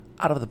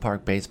Out of the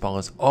Park Baseball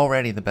is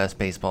already the best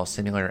baseball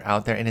simulator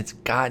out there, and it's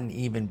gotten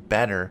even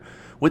better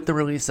with the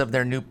release of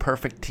their new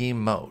Perfect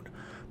Team mode.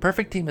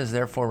 Perfect Team is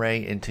their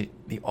foray into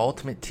the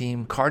Ultimate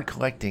Team card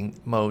collecting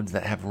modes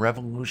that have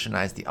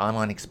revolutionized the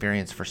online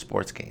experience for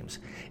sports games.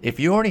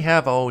 If you already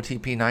have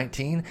OOTP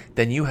 19,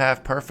 then you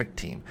have Perfect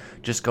Team.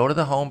 Just go to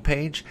the home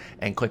page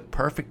and click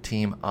Perfect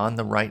Team on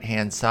the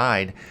right-hand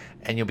side,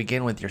 and you'll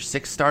begin with your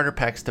 6 starter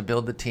packs to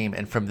build the team.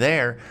 And from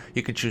there,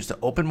 you can choose to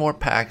open more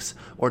packs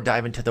or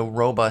dive into the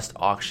robust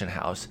auction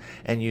house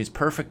and use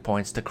perfect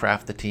points to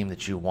craft the team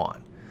that you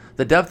want.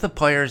 The depth of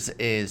players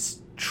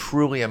is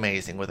truly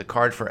amazing, with a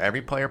card for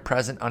every player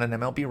present on an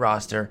MLB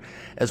roster,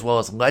 as well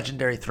as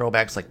legendary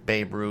throwbacks like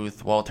Babe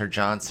Ruth, Walter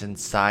Johnson,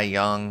 Cy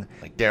Young,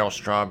 like Darryl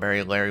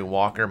Strawberry, Larry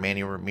Walker,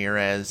 Manny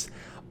Ramirez,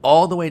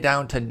 all the way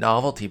down to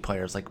novelty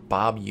players like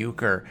Bob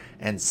Uecker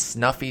and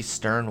Snuffy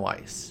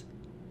Sternweiss.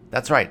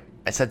 That's right,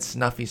 I said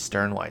Snuffy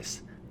Sternweiss.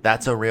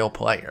 That's a real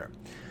player.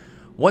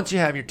 Once you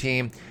have your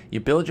team, you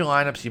build your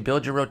lineups, you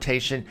build your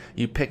rotation,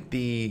 you pick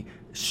the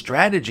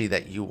strategy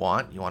that you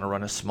want. You want to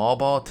run a small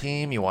ball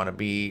team, you want to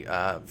be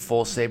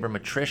full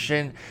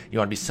sabermetrician, you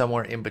want to be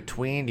somewhere in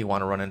between, you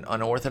want to run an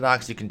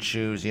unorthodox. You can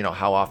choose,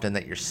 how often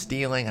that you're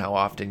stealing, how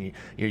often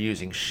you're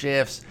using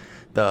shifts,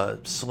 the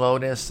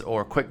slowness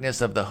or quickness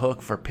of the hook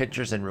for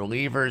pitchers and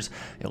relievers.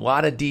 A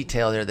lot of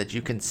detail there that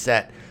you can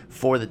set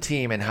for the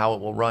team and how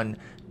it will run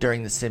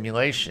during the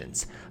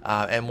simulations.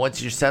 And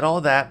once you set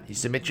all that, you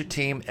submit your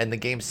team, and the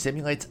game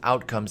simulates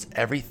outcomes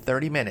every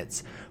 30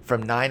 minutes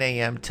from 9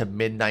 a.m. to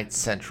midnight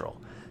Central.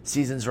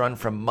 Seasons run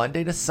from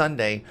Monday to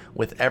Sunday,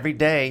 with every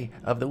day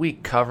of the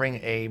week covering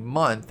a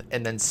month,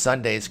 and then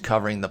Sundays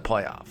covering the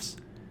playoffs.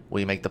 Will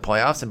you make the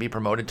playoffs and be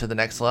promoted to the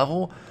next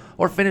level,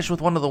 or finish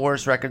with one of the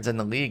worst records in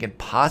the league and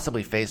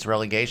possibly face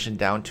relegation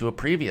down to a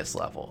previous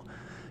level?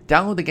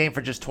 Download the game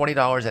for just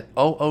 $20 at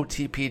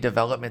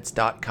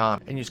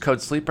ootpdevelopments.com and use code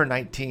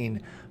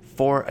SLEEPER19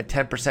 for a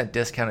 10%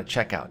 discount at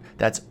checkout.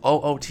 That's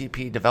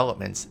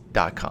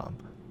ootpdevelopments.com.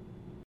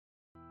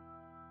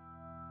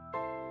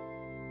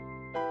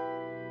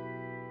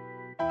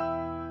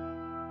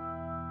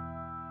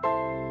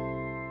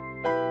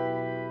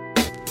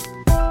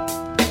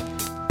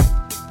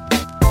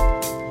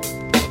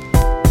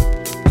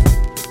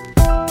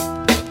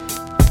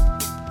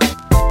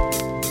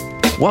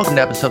 Welcome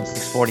to episode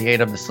 648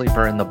 of The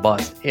Sleeper and the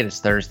Bust. It is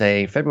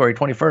Thursday, February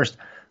 21st.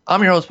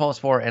 I'm your host, Paul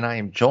Sporer, and I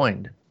am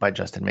joined by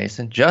Justin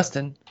Mason.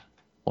 Justin,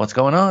 what's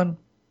going on?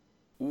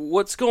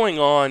 What's going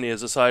on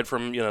is, aside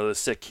from, the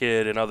sick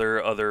kid and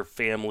other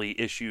family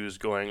issues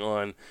going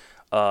on,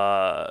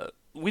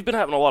 we've been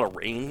having a lot of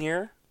rain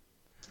here.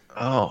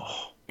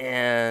 Oh.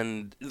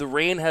 And the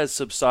rain has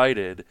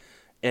subsided,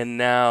 and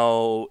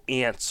now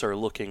ants are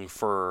looking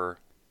for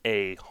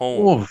a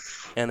home.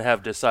 Oof. And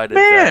have decided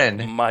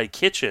that my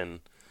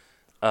kitchen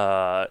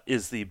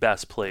is the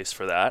best place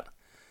for that.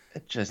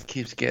 It just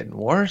keeps getting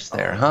worse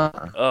there, huh?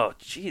 Oh,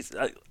 jeez.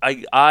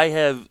 I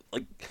have,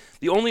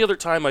 the only other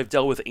time I've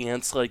dealt with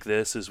ants like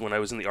this is when I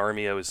was in the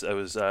Army.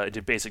 I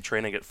did basic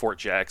training at Fort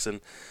Jackson,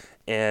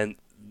 and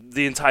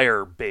the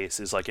entire base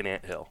is like an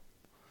anthill.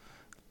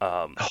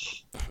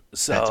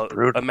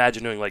 So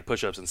imagine doing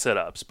push-ups and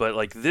sit-ups,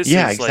 but this is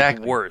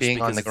exactly. Worse being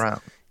because on the ground.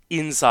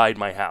 Inside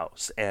my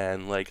house,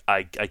 and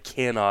I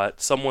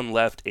cannot. Someone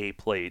left a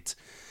plate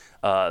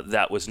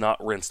that was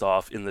not rinsed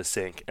off in the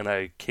sink, and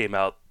I came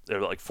out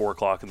there at 4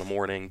 o'clock in the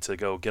morning to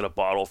go get a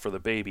bottle for the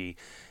baby,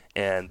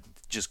 and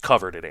just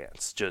covered in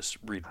ants. If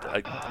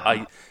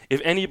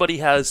anybody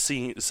has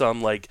seen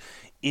some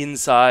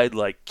inside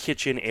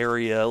kitchen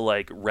area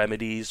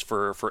remedies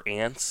for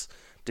ants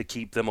to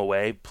keep them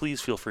away,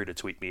 please feel free to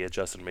tweet me at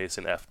Justin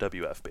Mason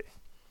FWFB.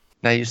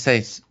 Now you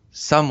say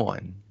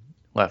someone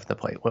left the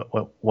plate.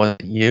 What was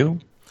it,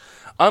 you?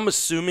 I'm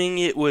assuming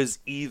it was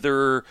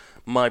either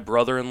my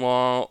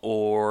brother-in-law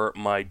or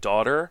my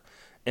daughter.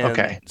 And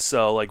okay.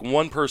 So,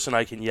 one person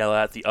I can yell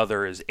at, the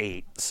other is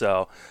 8.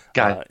 So,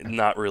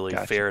 not really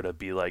fair to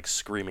be,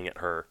 screaming at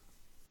her.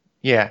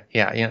 Yeah,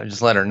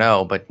 just let her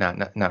know, but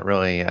not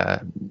really,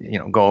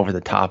 go over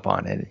the top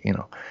on it.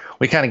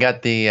 We kind of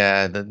got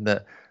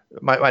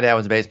my dad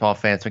was a baseball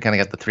fan, so we kind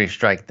of got the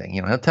 3-strike thing.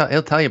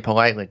 He'll tell you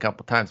politely a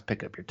couple times,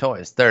 pick up your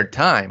toys. Third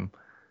time,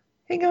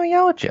 he ain't gonna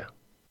yell at you.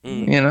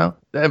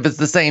 If it's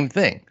the same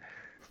thing.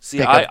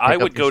 See, I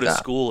would go to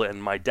school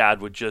and my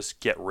dad would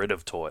just get rid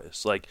of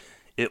toys.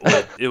 It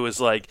was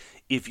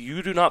if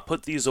you do not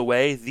put these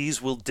away,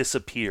 these will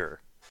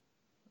disappear.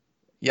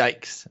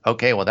 Yikes.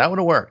 Okay, well, that would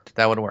have worked.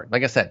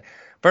 Like I said,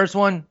 first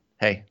one,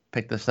 hey,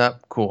 pick this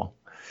up. Cool.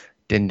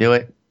 Didn't do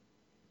it.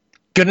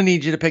 Gonna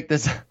need you to pick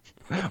this up.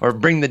 Or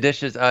bring the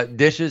dishes.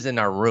 Dishes in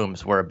our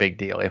rooms were a big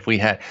deal. If we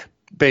had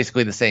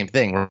basically the same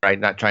thing, right?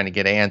 Not trying to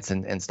get ants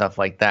and stuff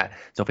like that.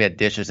 So if we had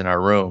dishes in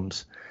our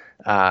rooms,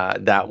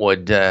 that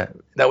would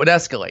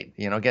escalate.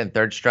 Again,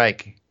 third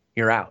strike,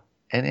 you're out,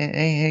 and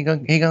he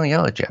gonna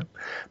yell at you.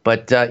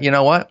 But you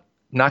know what?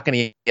 Not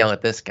gonna yell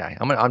at this guy.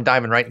 I'm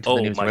diving right into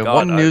the news. My God,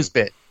 one news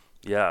bit.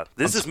 Yeah,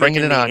 this is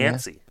bringing making it me on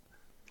antsy.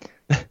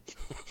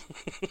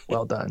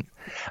 Well done.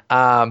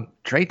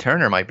 Trey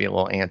Turner might be a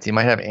little antsy. He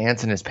might have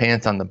ants in his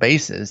pants on the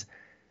bases.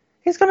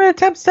 He's going to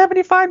attempt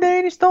 75 to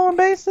 80 stolen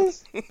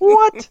bases?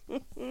 What?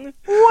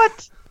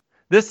 What?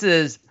 This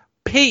is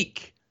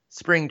peak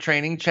spring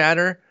training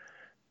chatter,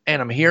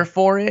 and I'm here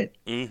for it.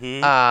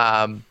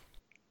 Mm-hmm.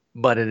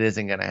 But it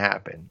isn't going to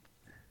happen.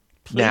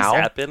 Please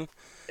happen.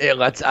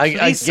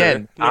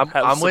 Again,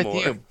 I'm with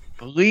you.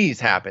 Please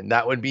happen.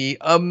 That would be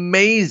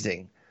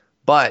amazing.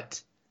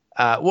 But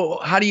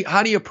how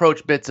do you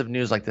approach bits of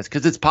news like this?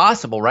 Because it's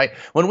possible, right?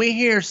 When we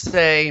hear,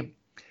 say,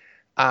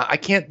 I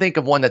can't think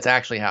of one that's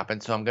actually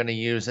happened, so I'm going to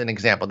use an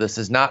example. This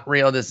is not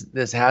real.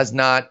 This has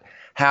not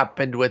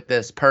happened with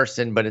this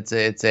person, but it's Will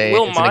it's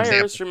Myers. an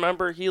example.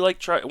 Remember, he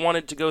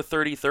wanted to go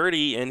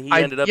 30-30, and he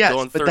ended up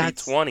going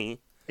 30-20.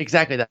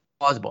 Exactly, that's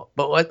plausible.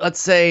 But let's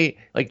say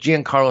like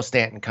Giancarlo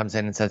Stanton comes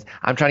in and says,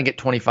 "I'm trying to get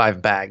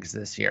 25 bags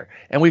this year,"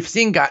 and we've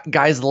seen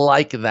guys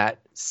like that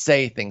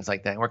say things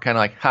like that. And we're kind of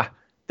like, "Ha,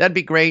 that'd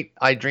be great.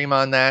 I dream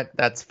on that.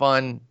 That's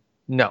fun."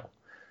 No,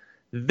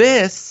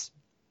 this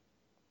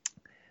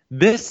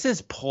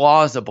is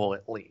plausible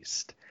at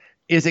least.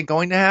 Is it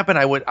going to happen?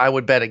 I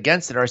would bet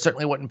against it, or I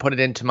certainly wouldn't put it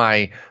into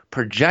my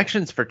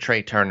projections for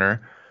Trey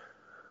Turner.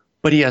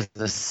 But he has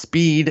the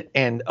speed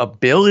and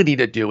ability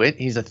to do it.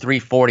 He's a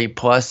 340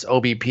 plus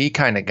OBP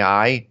kind of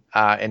guy,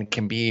 and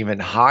can be even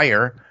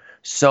higher.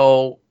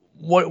 So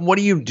what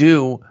do you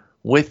do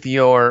with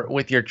your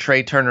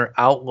Trey Turner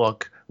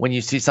outlook when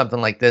you see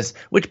something like this,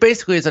 which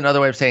basically is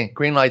another way of saying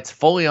green light's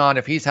fully on.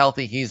 If he's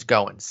healthy, he's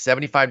going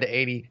 75 to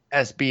 80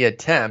 SB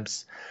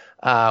attempts.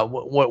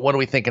 What are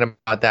we thinking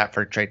about that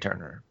for Trey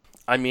Turner?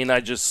 I mean, I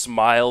just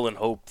smile and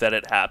hope that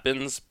it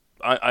happens.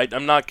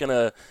 I'm not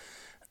gonna.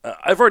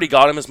 I've already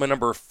got him as my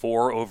number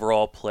 4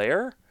 overall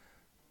player,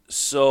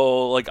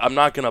 so like I'm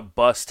not gonna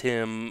bust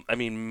him. I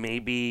mean,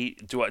 maybe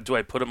do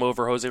I put him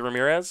over Jose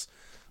Ramirez?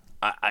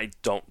 I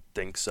don't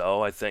think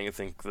so. I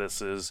think this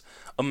is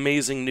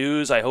amazing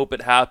news. I hope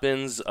it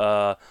happens.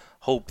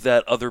 Hope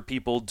that other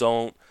people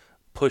don't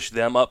push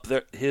them up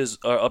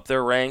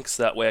their ranks.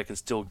 That way, I can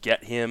still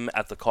get him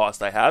at the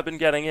cost I have been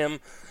getting him.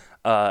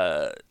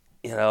 For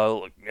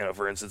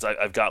instance,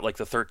 I've got like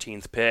the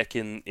 13th pick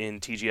in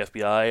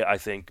TGFBI. I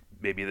think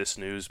maybe this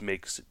news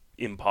makes it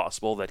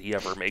impossible that he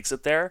ever makes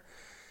it there.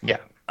 Yeah.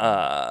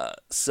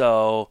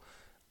 So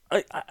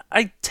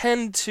I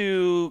tend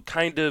to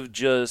kind of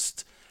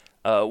just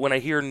when I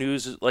hear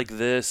news like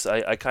this,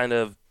 I kind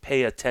of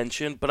pay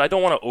attention, but I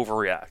don't want to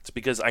overreact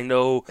because I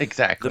know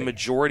exactly the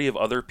majority of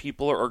other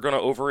people are going to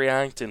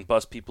overreact and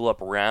bust people up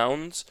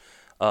rounds,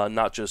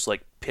 not just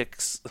like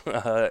picks.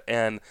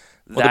 And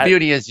the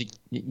beauty is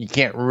you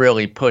can't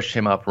really push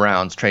him up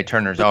rounds. Trey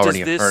Turner's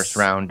already a first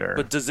rounder.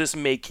 But does this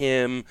make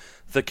him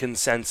the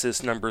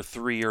consensus number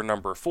 3 or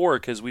number 4?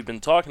 Because we've been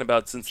talking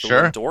about since the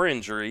Lindor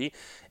injury,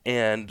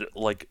 and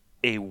like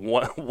a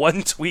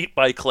one tweet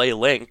by Clay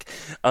Link,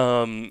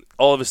 all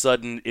of a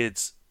sudden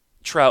it's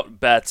Trout,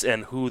 Betts,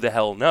 and who the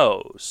hell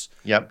knows.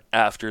 Yep.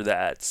 After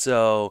that,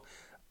 so.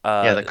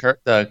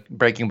 The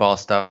breaking ball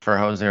stuff for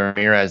Jose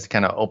Ramirez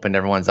kind of opened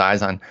everyone's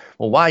eyes on,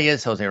 well, why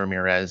is Jose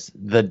Ramirez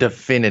the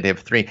definitive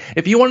 3?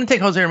 If you want to take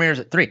Jose Ramirez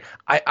at 3,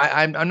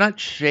 I'm not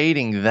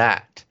shading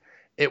that.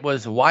 It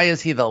was, why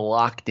is he the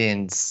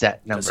locked-in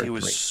set number 3? Because he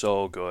was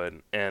so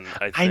good, and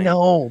I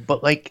know,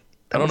 but like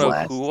I don't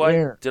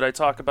know did I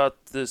talk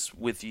about this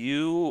with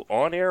you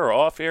on air or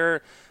off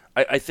air?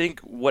 I think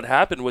what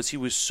happened was he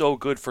was so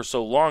good for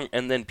so long,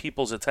 and then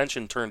people's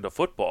attention turned to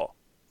football.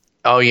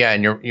 Oh yeah,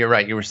 and you're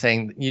right. You were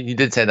saying you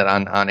did say that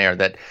on air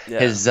that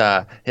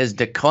his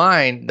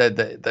decline,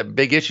 the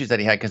big issues that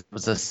he had, because it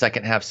was a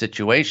second half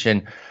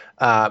situation.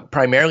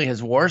 Primarily,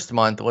 his worst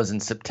month was in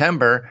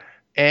September,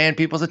 and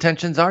people's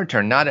attentions are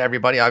turned. Not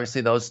everybody, obviously,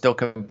 those still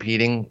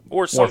competing,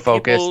 or some more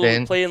focused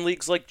people play in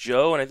leagues like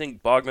Joe, and I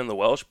think Bogman the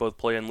Welsh both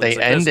play in leagues.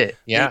 They end it,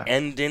 yeah. They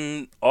end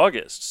in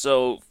August,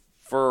 so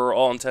for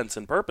all intents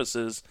and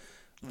purposes,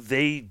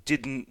 they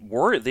didn't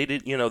worry. They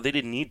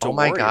didn't need to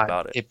worry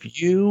about it.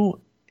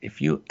 If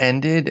you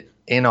ended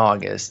in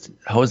August,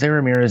 Jose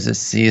Ramirez's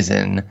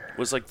season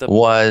was like the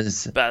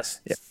best.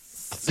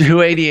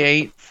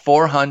 288,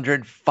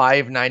 400,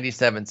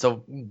 597.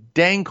 So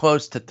dang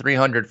close to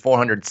 300,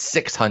 400,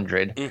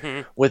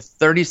 600 with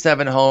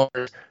 37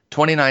 homers,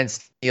 29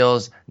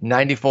 steals,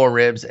 94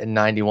 ribs, and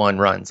 91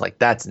 runs. Like,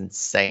 that's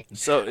insane.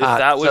 So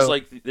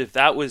if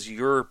that was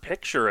your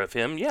picture of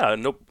him, yeah,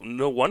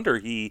 no wonder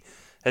he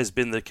has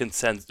been the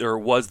consensus, or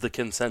was the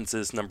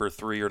consensus number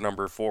 3 or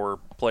number 4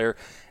 player.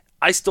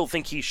 I still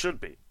think he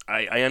should be.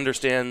 I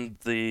understand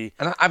and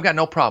I've got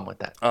no problem with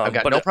that. I've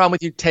got no problem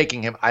with you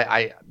taking him.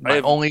 My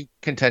only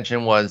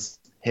contention was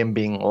him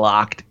being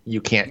locked. You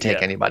can't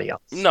take anybody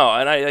else. No,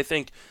 and I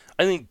think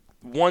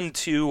 1,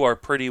 2 are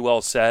pretty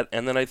well set,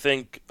 and then I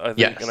think,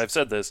 and I've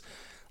said this,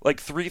 like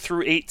 3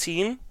 through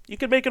 18, you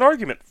could make an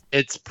argument.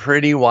 It's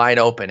pretty wide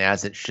open,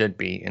 as it should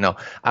be.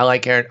 I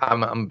like Aaron.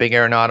 I'm a big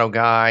Arenado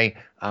guy.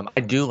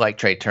 I do like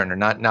Trey Turner,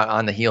 not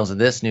on the heels of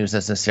this news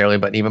necessarily,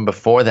 but even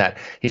before that,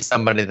 he's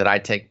somebody that I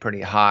take pretty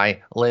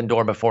high.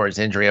 Lindor before his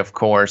injury, of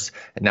course,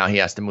 and now he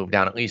has to move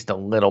down at least a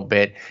little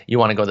bit. You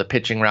want to go the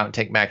pitching route and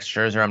take Max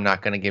Scherzer? I'm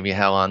not going to give you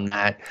hell on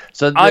that.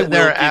 So I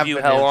will give you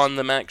hell on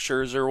the Max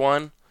Scherzer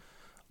one.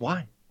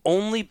 Why?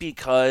 Only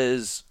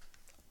because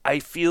I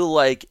feel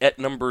like at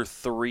number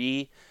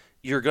 3,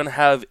 you're going to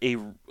have a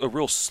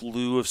real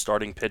slew of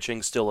starting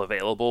pitching still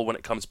available when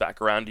it comes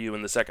back around to you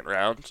in the second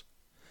round.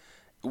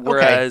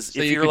 Whereas so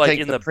if you you're could like take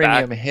in the the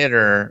premium back,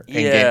 hitter and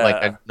get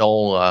like a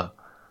Nola.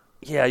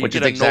 Yeah, you which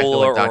get is a exactly Nola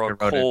what or Dr. a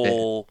Roto did.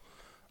 Cole,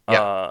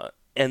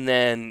 and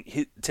then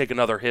take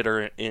another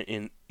hitter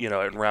in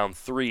round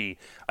 3.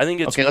 I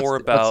think it's more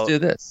about. Let's do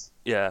this.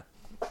 Yeah.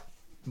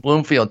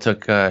 Bloomfield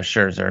took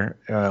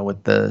Scherzer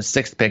with the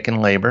 6th pick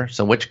in labor.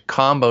 So which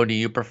combo do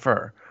you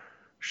prefer?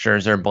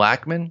 Scherzer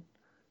Blackman,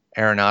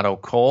 Arenado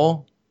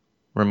Cole,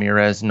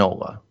 Ramirez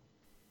Nola.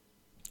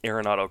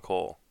 Arenado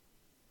Cole.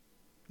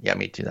 Yeah,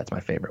 me too. That's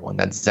my favorite one.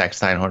 That's Zach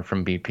Steinhorn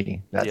from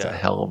BP. That's a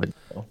hell of a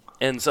deal.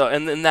 And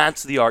then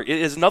that's the argument.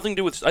 It has nothing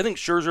to do with. I think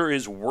Scherzer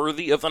is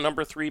worthy of the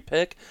number 3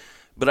 pick,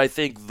 but I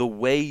think the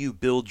way you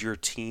build your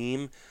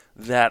team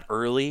that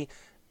early,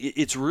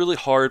 it's really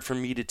hard for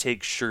me to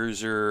take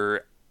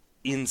Scherzer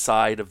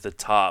inside of the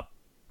top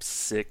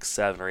 6,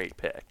 7, or 8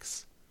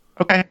 picks.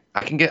 Okay,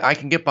 I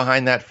can get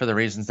behind that for the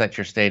reasons that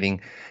you're stating.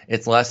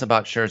 It's less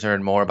about Scherzer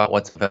and more about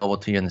what's available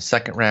to you in the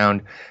second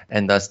round,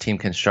 and thus team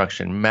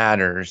construction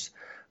matters.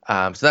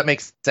 So that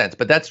makes sense.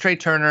 But that's Trey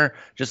Turner.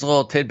 Just a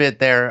little tidbit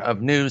there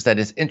of news that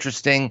is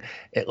interesting.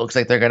 It looks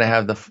like they're going to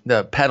have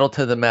the pedal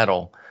to the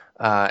metal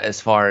as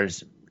far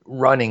as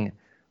running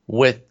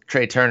with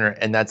Trey Turner,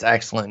 and that's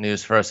excellent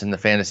news for us in the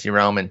fantasy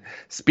realm. And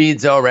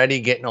speed's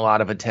already getting a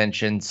lot of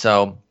attention,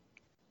 so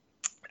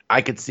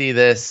I could see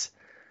this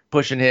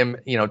pushing him,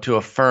 to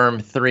a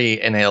firm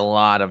 3 in a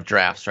lot of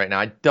drafts right now.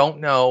 I don't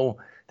know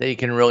that you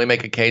can really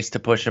make a case to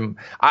push him.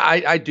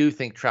 I do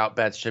think Trout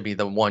Betts should be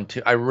the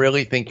 1-2. I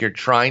really think you're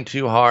trying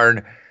too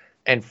hard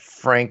and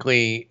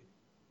frankly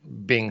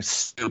being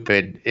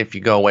stupid if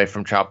you go away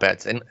from Trout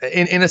Betts. And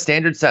in a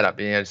standard setup,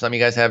 some of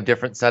you guys have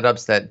different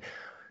setups that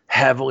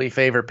heavily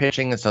favor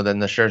pitching, and so then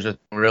the Scherzer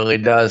really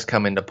does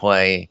come into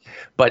play.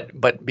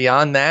 But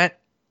beyond that,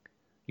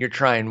 you're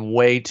trying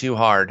way too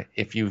hard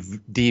if you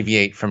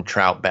deviate from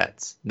Trout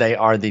Betts. They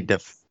are the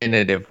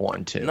definitive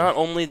 1-2. Not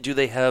only do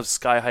they have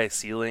sky-high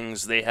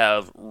ceilings, they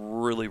have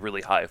really, really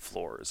high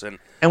floors. And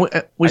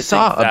we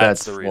saw a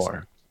Betts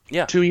floor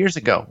 2 years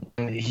ago.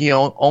 He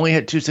only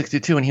had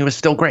 262, and he was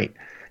still great.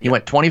 He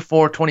went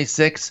 24,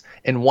 26,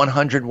 and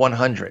 100,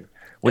 100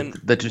 with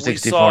the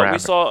 264 average. We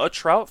saw a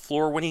Trout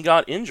floor when he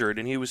got injured,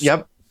 and he was,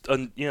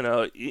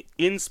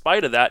 in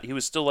spite of that, he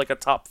was still like a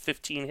top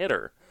 15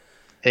 hitter.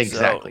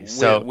 Exactly.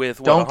 So with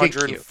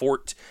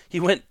 114, he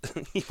went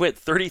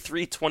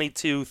 33,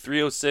 22,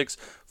 306,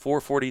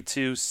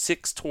 442,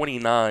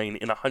 629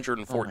 in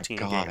 114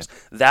 games.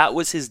 That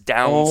was his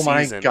down season. Oh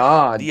my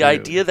God! The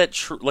idea that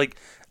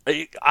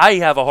I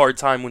have a hard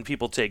time when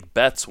people take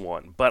Betts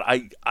one, but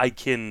I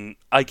can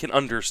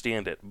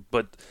understand it.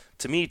 But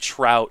to me,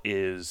 Trout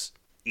is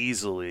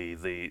easily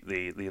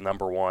the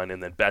number 1,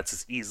 and then Betts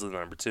is easily the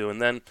number 2,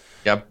 and then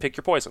pick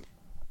your poison.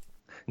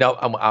 No,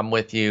 I'm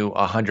with you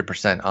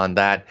 100% on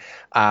that.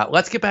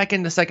 Let's get back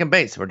into second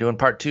base. We're doing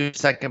part 2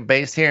 second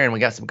base here, and we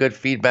got some good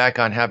feedback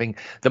on having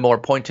the more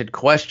pointed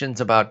questions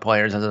about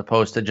players as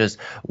opposed to just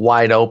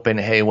wide open,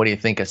 hey, what do you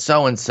think of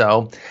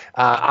so-and-so?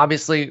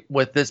 Obviously,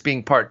 with this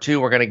being part 2,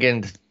 we're going to get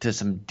into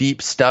some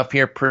deep stuff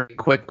here pretty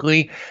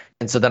quickly.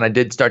 And so then I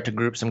did start to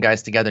group some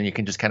guys together, and you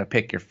can just kind of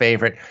pick your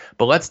favorite.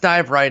 But let's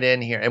dive right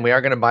in here. And we are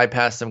going to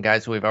bypass some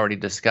guys who we've already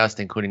discussed,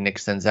 including Nick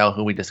Senzel,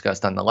 who we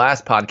discussed on the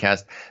last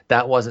podcast.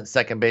 That wasn't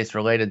second base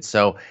related.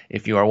 So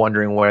if you are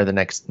wondering where the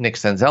next Nick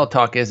Senzel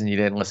talk is and you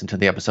didn't listen to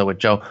the episode with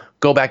Joe,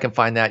 go back and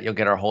find that. You'll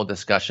get our whole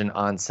discussion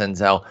on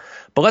Senzel.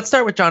 But let's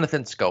start with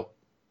Jonathan Schoop,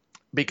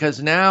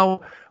 because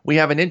now we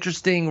have an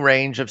interesting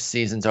range of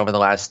seasons over the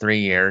last 3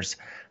 years.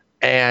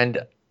 And,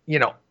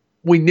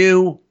 we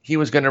knew he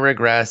was going to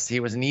regress. He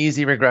was an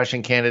easy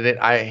regression candidate.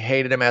 I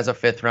hated him as a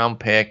 5th-round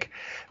pick,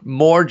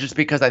 more just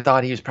because I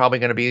thought he was probably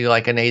going to be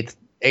like an 8th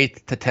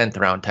to 10th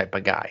round type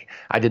of guy.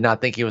 I did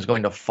not think he was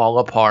going to fall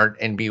apart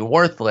and be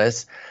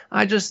worthless.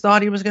 I just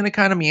thought he was going to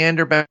kind of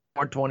meander back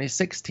toward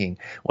 2016.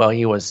 Well,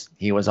 he was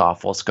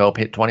awful. Schoop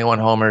hit 21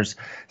 homers,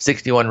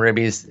 61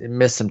 ribbies,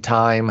 missed some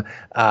time,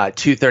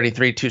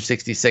 233,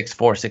 266,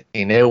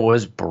 416. It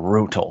was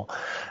brutal.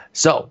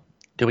 So,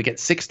 do we get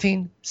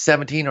 16,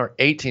 17, or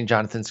 18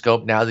 Jonathan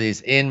Schoop now that he's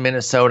in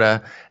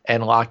Minnesota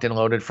and locked and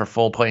loaded for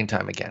full playing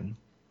time again?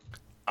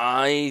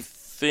 I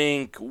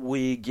think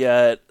we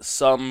get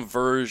some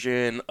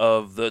version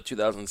of the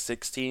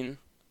 2016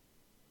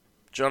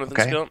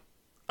 Jonathan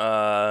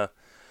Schoop.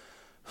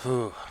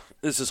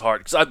 This is hard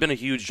because I've been a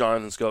huge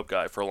Jonathan Scope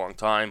guy for a long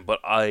time, but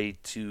I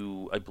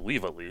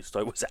believe at least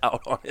I was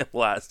out on him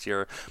last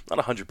year. Not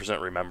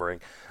 100% remembering.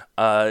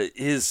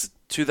 His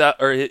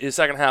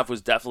second half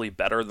was definitely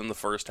better than the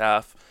first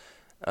half.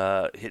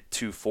 Hit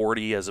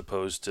 240 as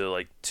opposed to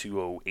like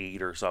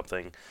 208 or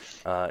something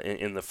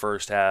in the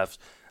first half.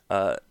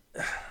 I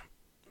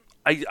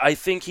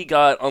think he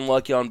got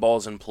unlucky on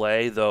balls in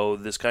play, though.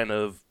 This kind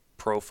of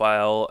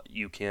profile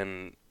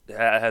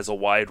has a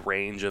wide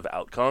range of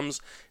outcomes,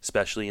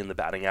 especially in the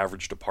batting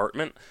average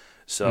department.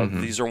 So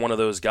these are one of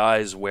those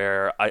guys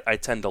where I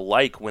tend to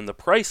like when the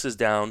price is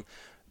down,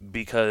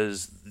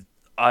 because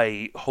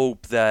I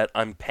hope that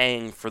I'm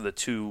paying for the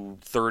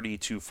 230,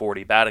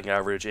 240 batting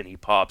average, and he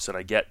pops and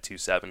I get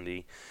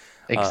 270.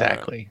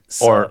 Exactly.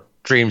 Or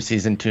dream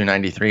season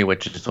 293,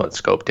 which is what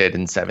Scope did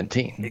in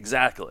 17.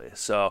 Exactly.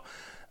 So,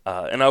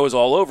 and I was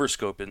all over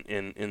Scope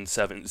in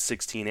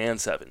 16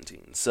 and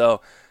 17. So,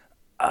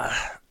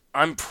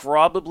 I'm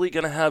probably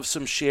going to have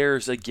some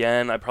shares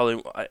again. I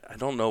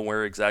don't know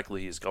where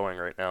exactly he's going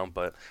right now,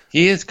 but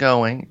he is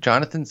going.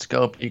 Jonathan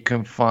Scope, you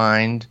can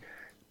find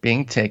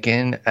being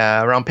taken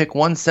around pick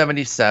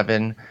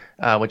 177,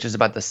 which is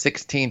about the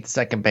 16th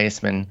second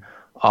baseman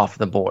off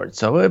the board.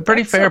 So a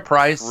pretty fair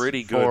price.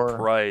 Pretty good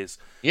price.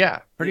 Yeah,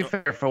 pretty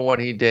fair for what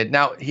he did.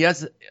 Now, he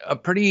has a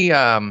pretty he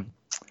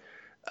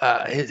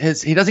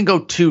doesn't go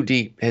too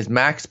deep. His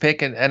max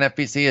pick in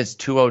NFBC is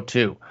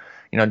 202.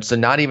 So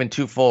not even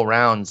 2 full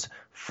rounds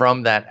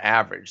from that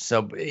average.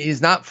 So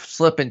he's not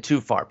slipping too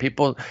far.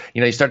 People,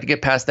 you start to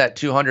get past that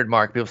 200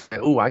 mark, people say,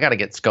 "Ooh, I got to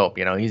get Scope."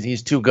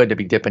 He's too good to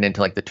be dipping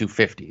into like the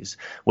 250s,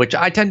 which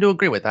I tend to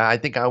agree with. I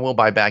think I will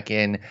buy back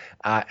in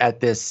at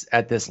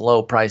this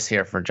low price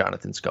here for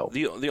Jonathan Scope.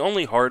 The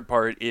only hard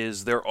part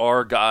is there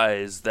are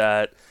guys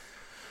that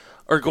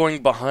are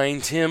going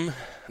behind him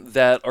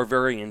that are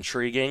very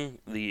intriguing.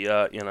 The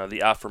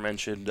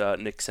aforementioned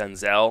Nick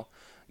Senzel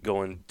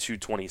going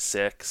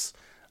 226.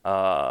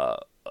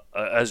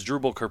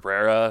 Asdrubal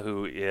Cabrera,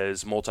 who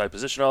is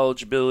multi-position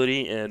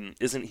eligibility, and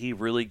isn't he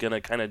really going to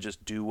kind of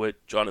just do what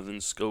Jonathan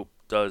Scope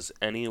does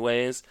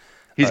anyways?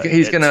 He's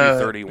going to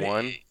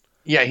 231.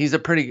 Yeah,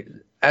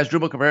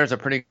 Asdrubal Cabrera is a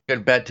pretty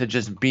good bet to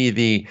just be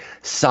the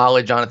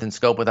solid Jonathan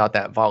Scope without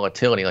that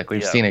volatility. Like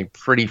we've seen a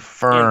pretty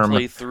firm. And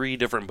play 3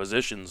 different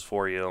positions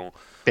for you.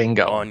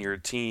 Bingo. On your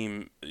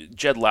team.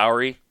 Jed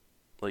Lowry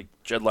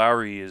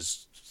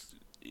is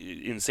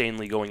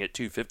insanely going at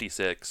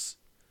 256.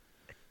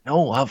 No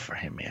love for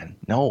him, man.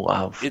 No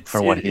love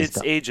for what he's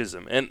done. It's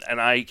ageism, and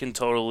I can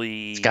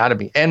totally. It's got to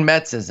be, and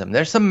Metsism.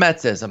 There's some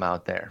Metsism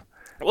out there.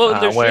 Well,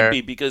 there should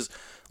be, because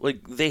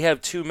they have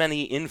too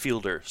many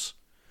infielders.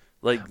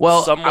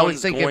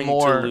 Someone's going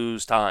to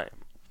lose time.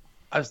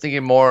 I was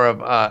thinking more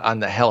of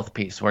on the health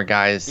piece, where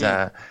guys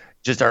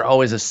just are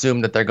always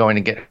assumed that they're going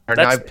to get hurt.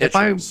 That's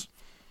pitchers.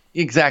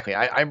 Exactly.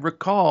 I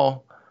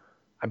recall,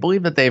 I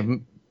believe that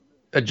they've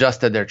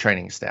adjusted their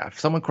training staff.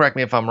 Someone correct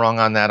me if I'm wrong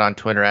on that on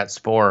Twitter at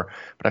Spore,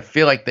 but I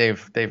feel like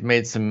they've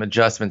made some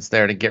adjustments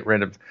there to get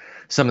rid of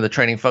some of the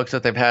training folks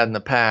that they've had in the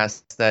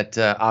past that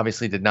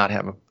obviously did not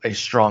have a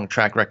strong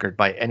track record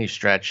by any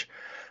stretch.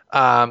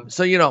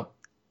 So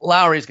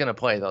Lowry's going to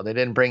play, though. They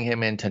didn't bring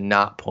him in to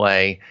not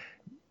play.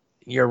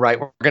 You're right.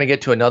 We're going to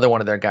get to another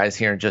one of their guys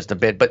here in just a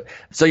bit. But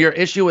so your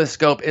issue with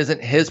Scope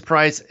isn't his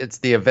price, it's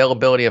the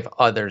availability of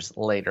others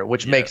later,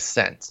 which makes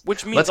sense.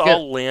 Which means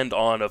I'll land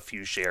on a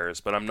few shares,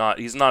 but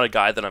he's not a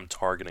guy that I'm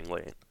targeting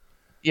late.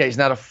 Yeah, he's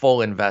not a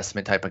full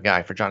investment type of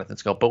guy for Jonathan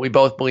Scope, but we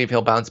both believe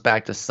he'll bounce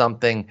back to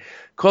something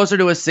closer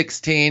to a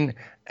 16.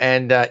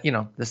 And,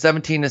 the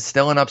 17 is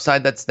still an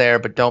upside that's there,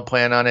 but don't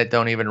plan on it.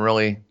 Don't even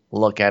really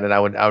look at it. I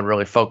would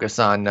really focus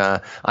on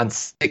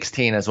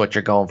 16 as what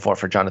you're going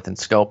for Jonathan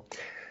Scope.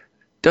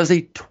 Does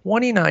a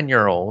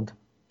 29-year-old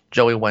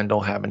Joey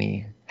Wendell have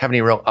any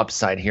real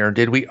upside here?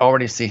 Did we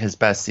already see his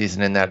best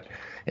season in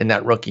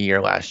that rookie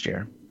year last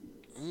year?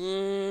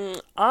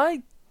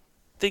 I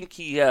think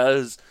he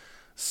has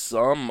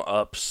some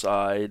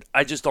upside.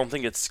 I just don't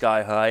think it's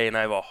sky high, and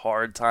I have a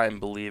hard time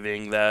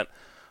believing that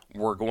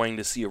we're going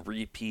to see a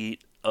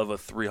repeat of a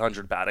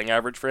 300 batting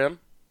average for him.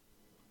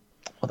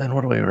 Well, then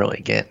what do we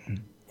really get?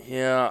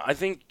 Yeah, I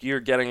think you're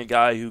getting a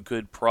guy who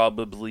could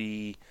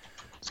probably...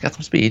 He's got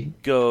some speed.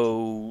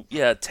 Go,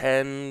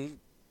 10,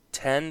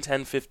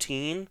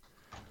 15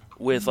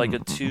 with like a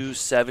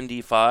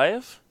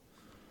 275.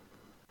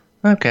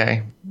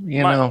 Okay.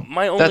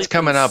 My only that's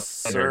coming up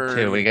concern,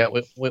 too.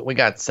 We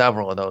got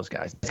several of those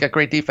guys. He's got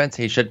great defense.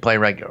 He should play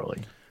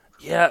regularly.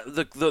 Yeah,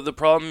 the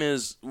problem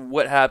is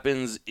what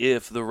happens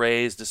if the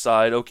Rays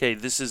decide, okay,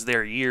 this is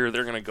their year,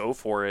 they're going to go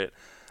for it,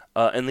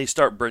 and they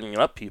start bringing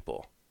up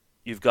people.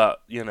 You've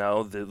got,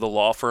 the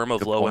law firm of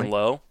Good Low point. and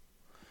Low.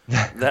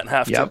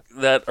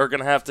 that are going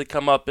to have to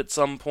come up at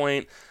some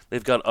point.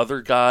 They've got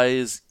other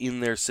guys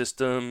in their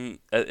system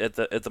at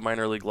the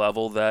minor league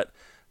level that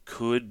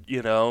could,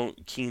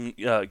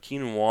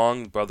 Keenan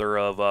Wong, brother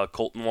of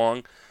Colton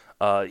Wong,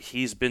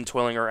 he's been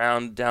toiling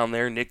around down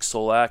there. Nick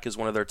Solak is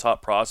one of their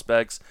top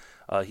prospects.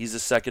 He's a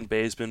second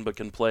baseman but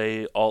can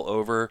play all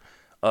over.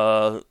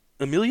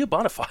 Emilio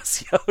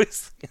Bonifacio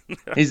is in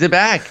there. He's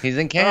back. He's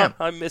in camp.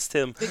 I missed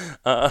him.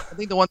 I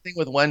think the one thing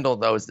with Wendell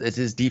though is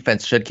his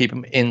defense should keep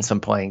him in some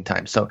playing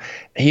time. So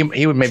he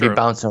would maybe True.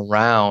 bounce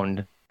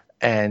around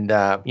and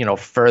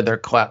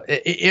further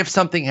if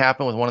something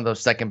happened with one of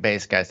those second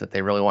base guys that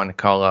they really want to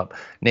call up,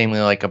 namely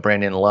like a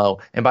Brandon Lowe.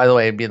 And by the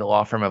way, it'd be the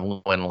law firm of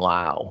Lowe and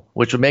Lau,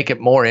 which would make it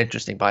more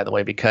interesting, by the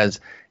way, because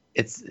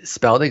it's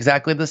spelled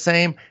exactly the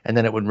same, and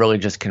then it would really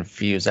just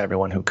confuse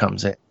everyone who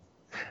comes in.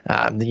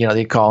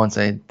 They call and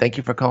say, "Thank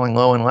you for calling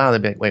Low and Loud."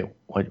 They'd be like,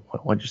 "Wait,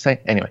 what'd you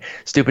say?" Anyway,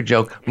 stupid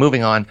joke.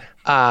 Moving on.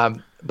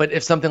 But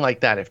if something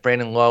like that, if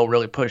Brandon Lowe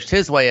really pushed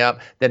his way up,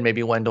 then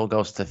maybe Wendell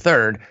goes to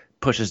third,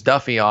 pushes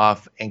Duffy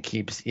off, and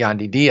keeps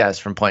Yandy Diaz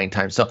from playing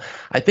time. So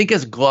I think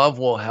his glove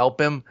will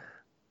help him,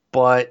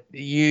 but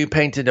you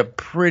painted a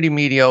pretty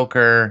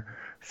mediocre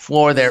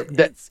floor there.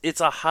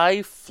 It's a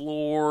high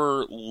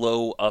floor,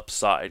 low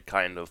upside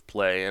kind of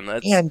play, and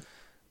that's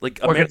like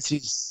we're going to see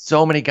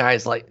so many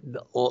guys like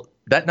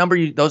that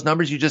those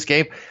numbers you just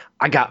gave.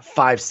 I got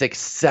 5, 6,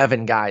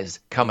 7 guys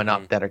coming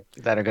up that are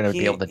going to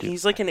be able to do.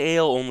 He's like an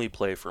AL only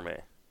play for me.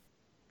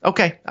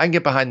 Okay, I can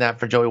get behind that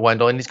for Joey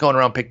Wendell, and he's going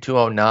around pick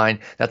 209.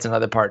 That's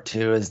another part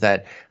too, is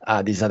that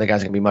these other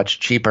guys are going to be much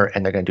cheaper,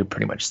 and they're going to do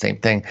pretty much the same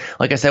thing.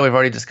 Like I said, we've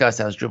already discussed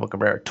Asdrubal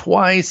Cabrera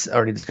twice.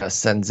 Already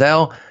discussed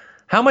Senzel.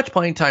 How much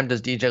playing time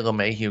does DJ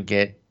LeMahieu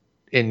get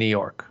in New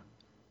York?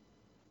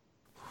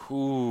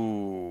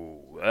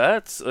 Ooh,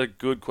 that's a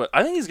good question.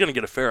 I think he's going to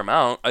get a fair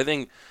amount. I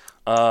think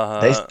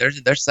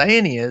they're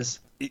saying he is.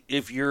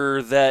 If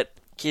you're that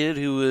kid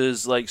who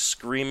is like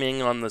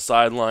screaming on the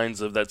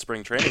sidelines of that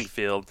spring training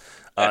field,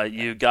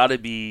 you got to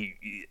be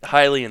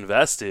highly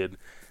invested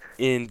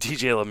in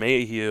DJ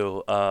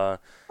LeMahieu.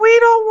 We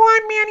don't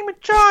want Manny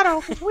Machado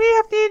because we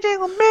have DJ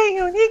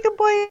LeMahieu and he can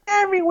play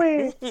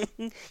everywhere.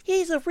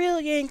 He's a real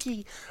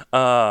Yankee.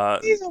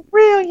 He's a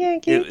real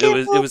Yankee.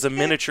 It was a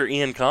miniature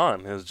Ian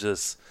Khan. It was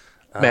just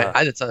man.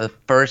 That's the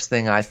first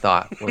thing I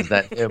thought was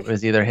that it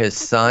was either his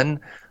son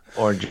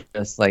or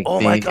just like the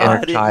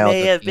inner child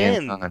of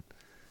Ian Khan.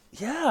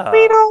 Yeah.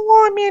 We don't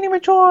want Manny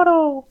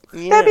Machado.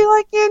 Yeah. That'd be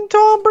like getting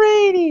Tom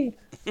Brady.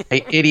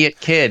 Hey, idiot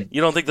kid. You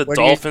don't think the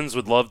Dolphins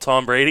would love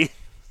Tom Brady?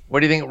 Where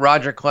do you think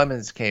Roger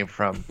Clemens came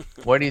from?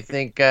 Where do you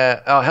think?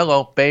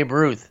 Hello, Babe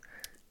Ruth,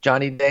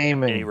 Johnny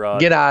Damon. A-Rod.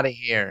 Get out of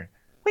here.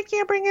 We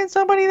can't bring in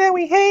somebody that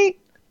we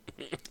hate.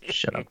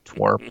 Shut up,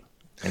 twerp.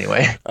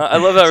 Anyway. I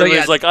love how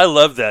everybody's like, I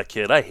love that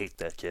kid. I hate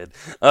that kid.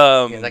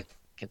 That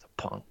kid's a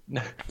punk.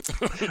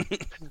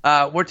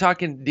 We're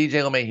talking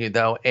DJ LeMahieu,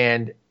 though,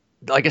 and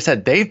like I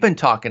said, they've been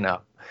talking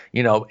up.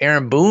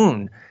 Aaron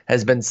Boone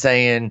has been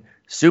saying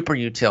super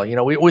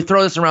util. We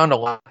throw this around a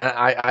lot.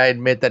 I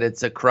admit that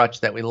it's a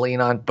crutch that we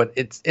lean on, but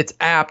it's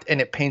apt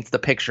and it paints the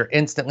picture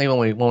instantly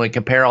when we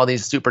compare all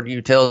these super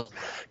utils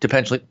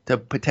to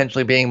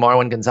potentially being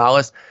Marwin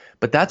Gonzalez.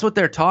 But that's what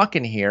they're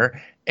talking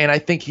here, and I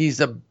think he's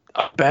a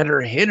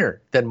better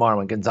hitter than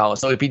Marwin Gonzalez.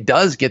 So if he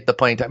does get the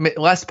playing time,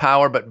 less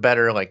power but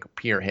better like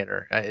pure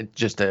hitter,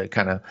 just to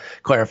kind of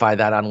clarify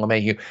that on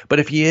LeMahieu. But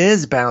if he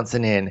is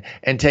bouncing in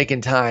and taking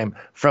time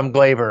from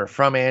Gleyber,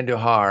 from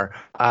Andujar,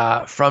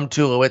 from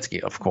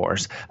Tulowitzki, of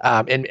course,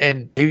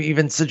 and he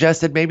even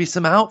suggested maybe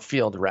some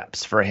outfield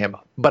reps for him.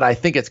 But I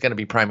think it's going to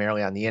be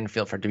primarily on the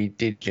infield for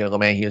DJ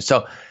LeMahieu.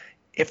 So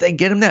if they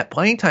get him that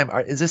playing time,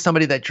 is this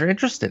somebody that you're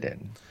interested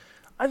in?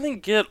 I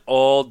think it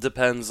all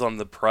depends on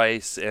the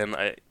price, and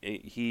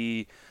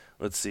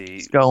let's see.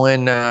 He's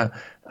going. I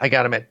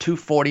got him at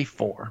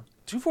 244.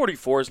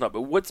 244 is not,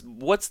 but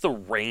what's the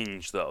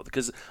range though?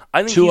 Because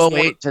I think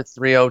 208 to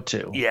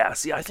 302. Yeah,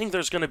 see, I think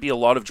there's going to be a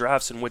lot of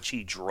drafts in which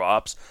he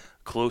drops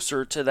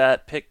closer to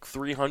that pick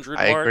 300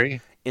 mark. I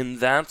agree, and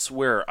that's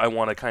where I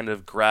want to kind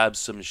of grab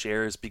some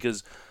shares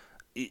because.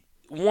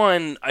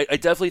 One, I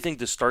definitely think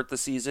to start the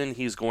season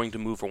he's going to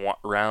move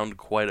around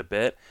quite a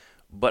bit.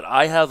 But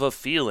I have a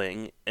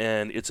feeling,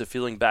 and it's a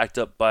feeling backed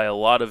up by a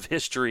lot of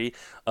history,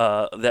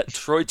 that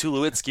Troy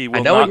Tulowitzki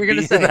will not be in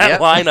that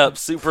lineup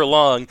super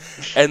long.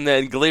 And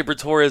then Gleyber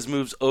Torres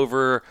moves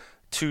over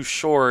too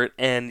short,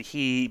 and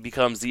he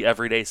becomes the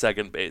everyday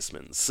second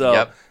baseman.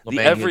 So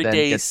the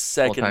everyday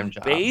second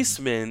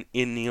baseman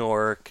in New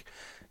York,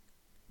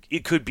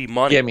 it could be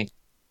money.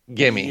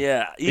 Gimme.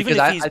 Yeah, even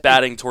if he's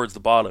batting towards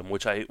the bottom,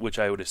 which I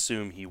would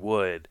assume he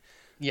would.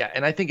 Yeah,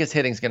 and I think his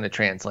hitting's going to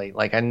translate.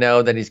 Like, I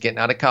know that he's getting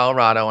out of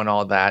Colorado and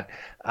all that.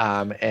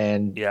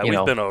 And yeah,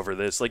 we've been over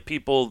this. Like,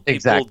 people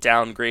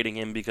downgrading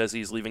him because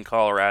he's leaving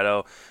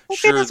Colorado.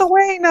 Give us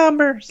away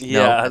numbers.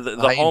 Yeah,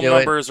 the home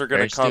numbers are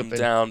going to come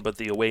down, but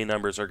the away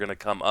numbers are going to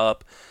come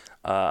up.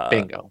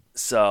 Bingo.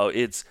 So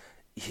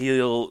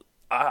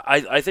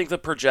I think the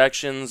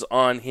projections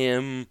on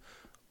him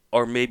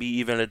are maybe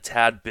even a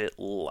tad bit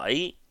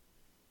light.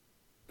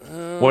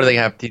 What do they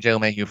have TJ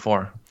LeMahieu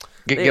for?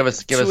 Give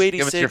us your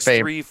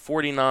favorite.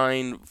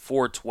 349,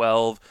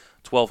 412,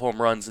 12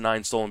 home runs,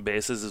 9 stolen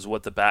bases is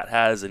what the bat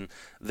has, and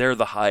they're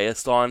the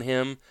highest on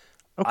him.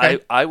 Okay.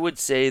 I would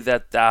say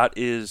that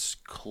is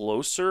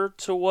closer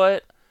to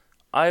what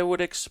I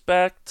would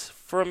expect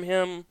from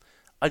him.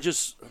 I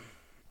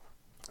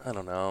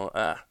don't know.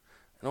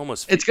 It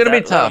almost It's going to be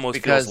that tough almost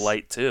because feels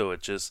light too.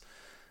 It just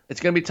it's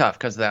going to be tough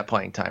because of that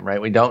playing time,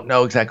 right? We don't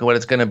know exactly what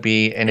it's going to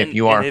be, and if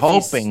you are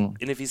hoping,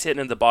 if he's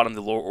hitting at the bottom of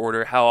the lower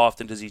order, how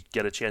often does he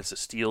get a chance to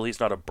steal? He's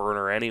not a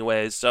burner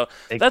anyways, so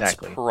that's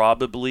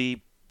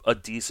probably a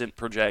decent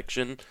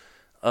projection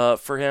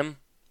for him.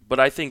 But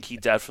I think he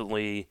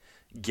definitely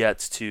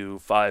gets to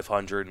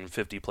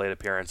 550 plate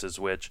appearances,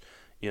 which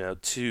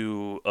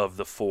 2 of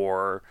the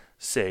 4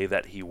 say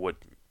that he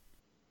wouldn't.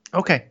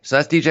 Okay, so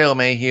that's DJ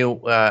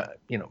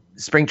LeMahieu.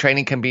 Spring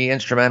training can be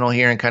instrumental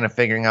here in kind of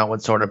figuring out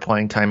what sort of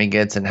playing time he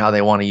gets and how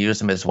they want to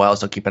use him as well.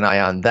 So keep an eye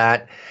on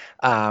that.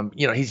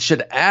 He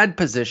should add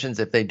positions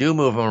if they do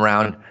move him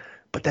around.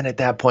 But then at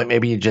that point,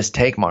 maybe you just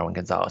take Marwin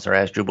Gonzalez or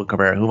Asdrubal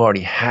Cabrera, who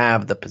already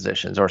have the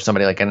positions, or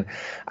somebody like an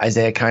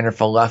Isaiah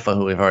Kiner-Falefa,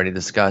 who we've already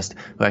discussed,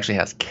 who actually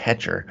has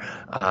catcher.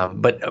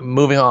 But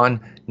moving on,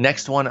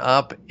 next one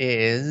up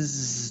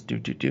is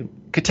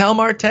Ketel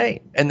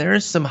Marte, and there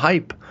is some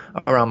hype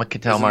around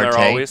Ketel Marte. Isn't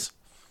there always?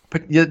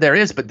 But, yeah, there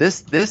is, but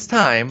this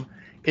time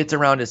it's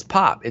around his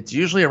pop. It's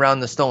usually around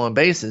the stolen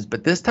bases,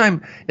 but this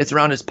time it's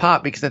around his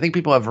pop because I think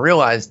people have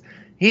realized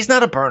he's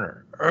not a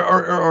burner,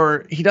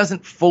 or he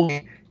doesn't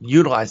fully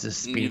utilize his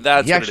speed.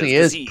 He actually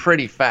is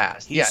pretty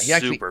fast. Yeah, he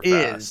actually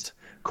is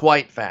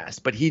quite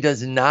fast, but he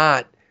does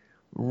not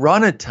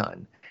run a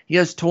ton. He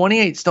has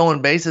 28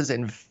 stolen bases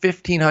and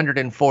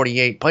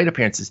 1,548 plate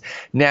appearances.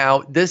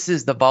 Now, this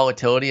is the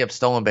volatility of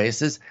stolen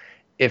bases.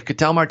 If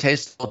Ketel Marte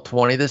stole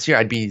 20 this year,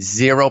 I'd be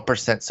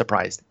 0%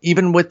 surprised.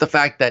 Even with the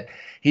fact that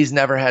he's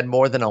never had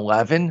more than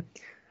 11,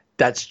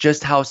 that's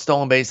just how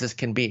stolen bases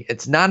can be.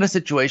 It's not a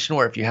situation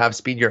where if you have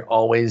speed, you're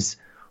always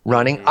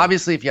running. Mm-hmm.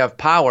 Obviously, if you have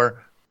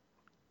power,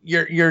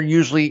 you're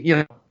usually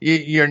you're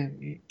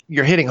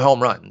hitting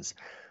home runs.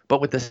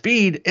 But with the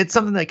speed, it's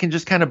something that can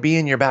just kind of be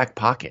in your back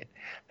pocket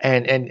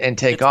and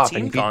take off.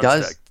 And if he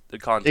does the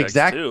context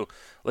exactly too.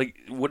 Like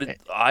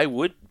I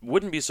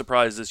wouldn't be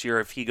surprised this year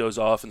if he goes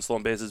off in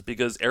stolen bases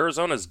because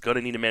Arizona's going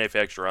to need to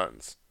manufacture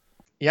runs.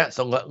 Yeah,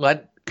 so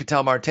let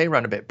Ketel Marte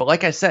run a bit. But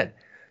like I said,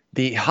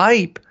 the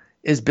hype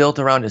is built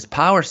around his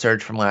power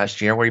surge from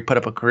last year where he put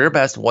up a career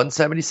best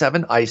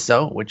 177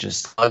 ISO, which is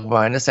slug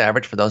minus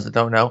average for those that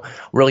don't know.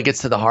 Really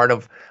gets to the heart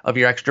of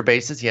your extra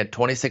bases. He had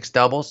 26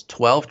 doubles,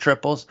 12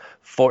 triples,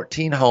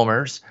 14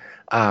 homers.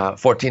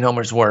 14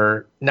 homers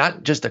were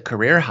not just a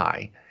career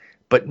high,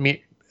 but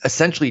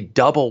essentially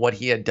double what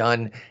he had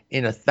done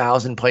in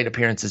 1,000 plate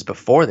appearances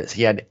before this.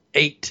 He had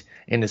 8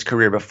 in his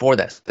career before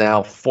this.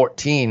 Now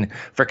 14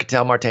 for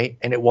Ketel Marte,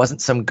 and it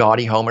wasn't some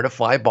gaudy homer to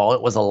fly ball.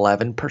 It was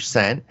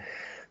 11%.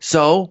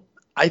 So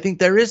I think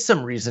there is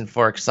some reason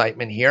for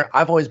excitement here.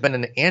 I've always been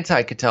an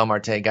anti-Ketel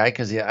Marte guy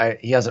because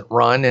he hasn't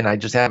run, and I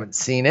just haven't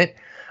seen it.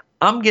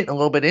 I'm getting a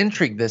little bit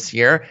intrigued this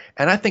year,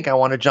 and I think I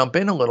want to jump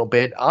in a little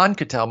bit on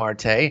Ketel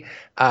Marte.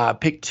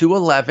 Pick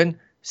 211,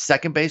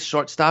 second base,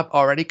 shortstop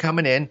already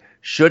coming in,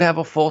 should have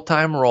a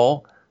full-time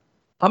role.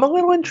 I'm a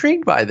little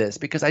intrigued by this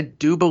because I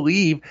do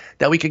believe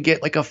that we could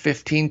get like a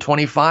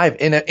 15-25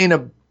 in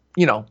a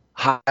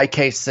high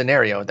case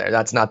scenario there.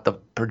 That's not the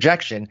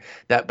projection,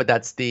 but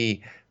that's the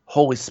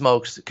holy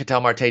smokes,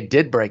 Ketel Marte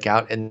did break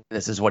out, and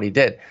this is what he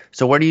did.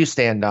 So where do you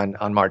stand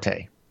on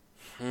Marte?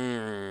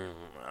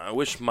 I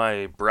wish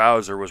my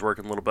browser was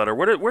working a little better.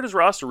 Where does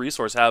Roster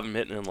Resource have him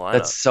hitting in lineup?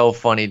 That's so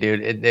funny, dude.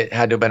 It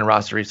had to have been a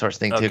Roster Resource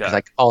thing too, because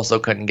I also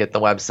couldn't get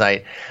the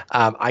website.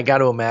 I got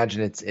to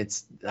imagine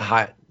it's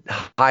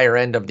higher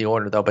end of the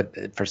order though,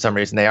 but for some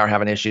reason they are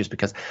having issues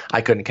because I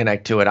couldn't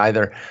connect to it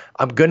either.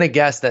 I'm gonna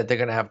guess that they're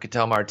gonna have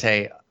Ketel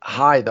Marte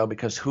high though,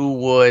 because who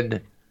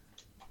would?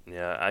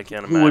 Yeah, I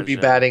can't imagine. Who would be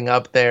batting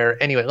up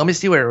there? Anyway, let me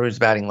see where he was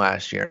batting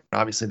last year.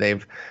 Obviously,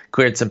 they've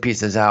cleared some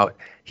pieces out.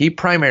 He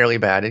primarily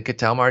batted.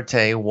 Ketel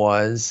Marte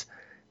was,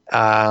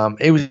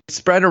 it was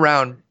spread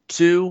around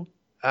 2,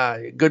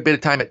 good bit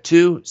of time at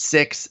 2,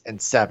 6, and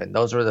 7.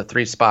 Those were the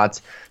 3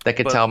 spots that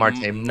Ketel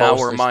Marte most. Now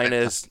we're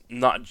minus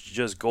not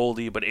just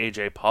Goldie, but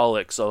AJ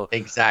Pollock. So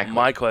exactly.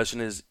 My question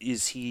is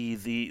he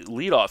the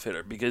leadoff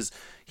hitter? Because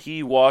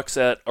he walks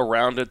at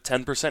around a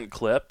 10%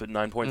 clip at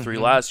 9.3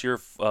 last year,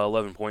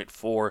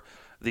 11.4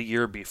 the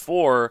year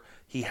before.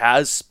 He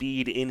has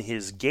speed in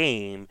his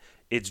game.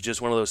 It's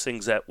just one of those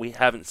things that we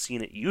haven't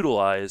seen it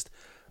utilized.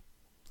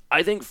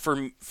 I think for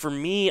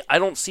me, I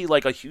don't see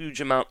like a huge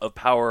amount of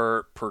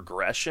power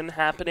progression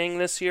happening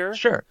this year.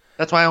 Sure.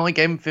 That's why I only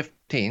gave him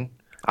 15.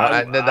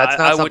 That's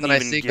not something I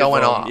see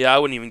going on. Yeah, I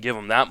wouldn't even give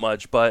him that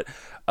much, but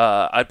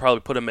I'd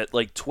probably put him at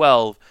like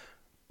 12.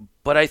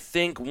 But I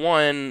think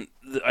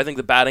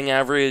the batting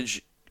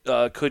average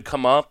could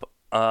come up.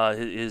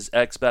 His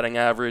X batting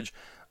average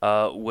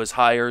was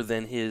higher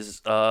than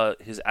his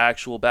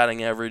actual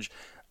batting average.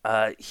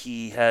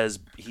 He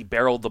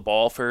barreled the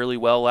ball fairly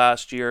well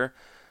last year,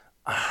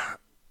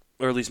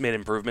 or at least made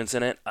improvements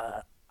in it.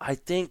 I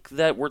think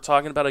that we're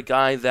talking about a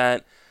guy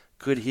that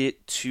could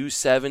hit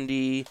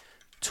 270,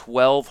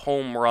 12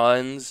 home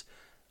runs,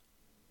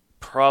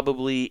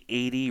 probably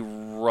 80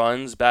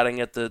 runs batting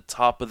at the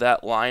top of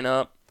that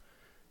lineup.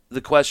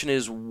 The question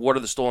is, what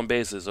are the stolen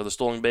bases? Are the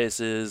stolen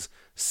bases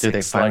Do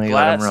they 6 finally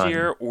like let him last run?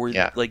 year, or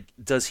Yeah. like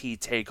does he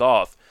take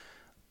off?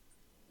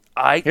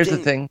 Here's the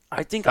thing.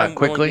 I think I'm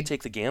Quickly, willing to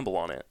take the gamble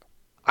on it.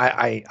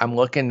 I'm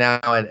looking now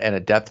at a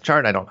depth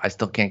chart. I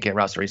still can't get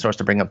Roster Resource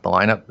to bring up the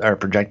lineup or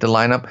projected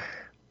lineup.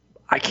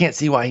 I can't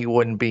see why he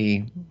wouldn't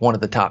be one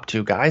of the top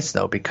 2 guys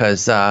though,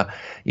 because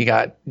you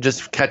got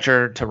just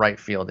catcher to right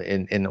field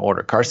in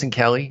order: Carson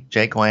Kelly,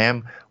 Jake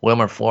Lamb,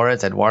 Wilmer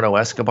Flores, Eduardo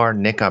Escobar,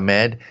 Nick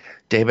Ahmed,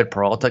 David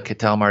Peralta,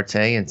 Ketel Marte,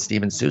 and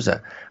Steven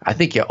Souza. I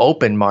think you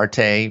open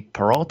Marte,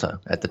 Peralta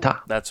at the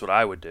top. That's what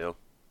I would do.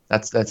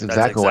 That's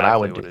exactly what I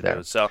would do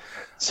there.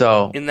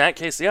 So in that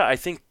case, yeah, I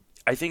think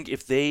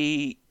if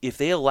they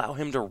allow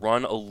him to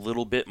run a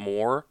little bit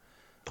more,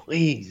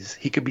 please,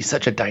 he could be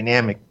such a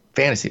dynamic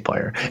fantasy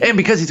player. And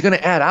because he's going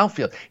to add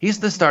outfield, he's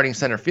the starting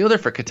center fielder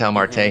for Ketel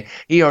Marte. Mm-hmm.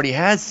 He already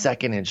has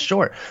second and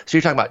short. So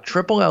you're talking about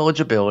triple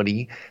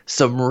eligibility,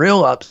 some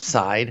real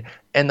upside,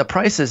 and the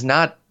price is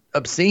not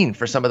obscene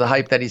for some of the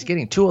hype that he's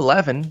getting.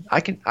 211, I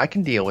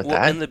can deal with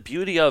that. And the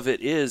beauty of it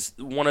is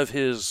one of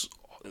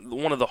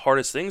the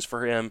hardest things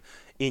for him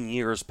in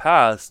years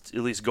past,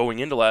 at least going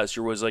into last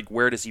year, was like,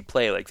 where does he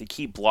play? Like, they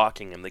keep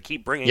blocking him. They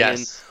keep bringing in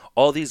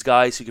all these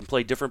guys who can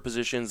play different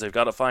positions. They've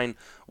got to find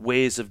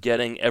ways of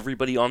getting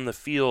everybody on the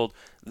field.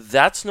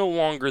 That's no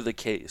longer the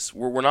case.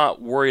 We're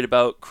not worried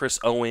about Chris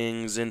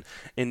Owings and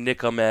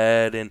Nick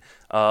Ahmed and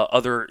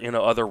other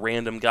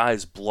random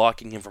guys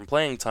blocking him from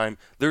playing time.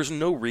 There's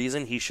no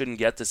reason he shouldn't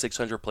get to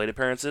 600 plate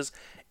appearances,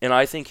 and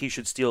I think he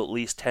should steal at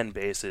least 10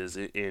 bases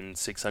in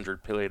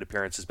 600 plate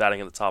appearances, batting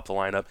at the top of the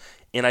lineup.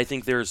 And I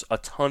think there's a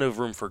ton of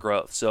room for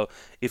growth. So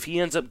if he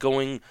ends up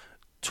going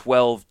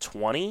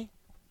 12-20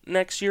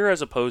 next year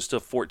as opposed to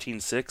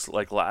 14-6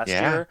 like last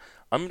year,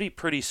 I'm going to be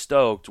pretty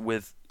stoked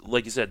with,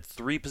 like you said,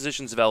 3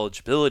 positions of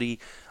eligibility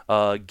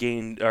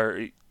gained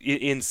or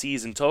in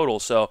season total.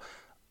 So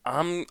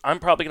I'm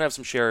probably going to have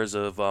some shares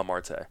of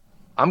Marte.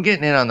 I'm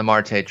getting in on the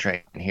Marte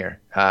train here.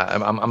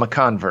 I'm a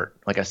convert.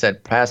 Like I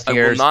said, past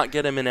years. I will not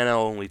get him in NL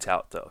only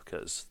tout, though,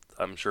 because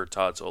I'm sure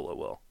Todd Zola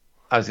will.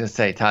 I was going to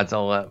say Todd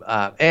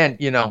Zola. And,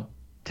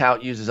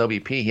 tout uses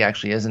OBP. He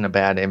actually isn't a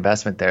bad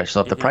investment there.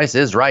 So if the price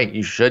is right,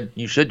 you should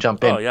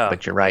jump in.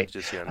 But you're right.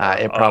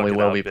 It probably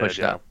will be pushed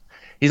up.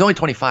 He's only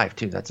 25,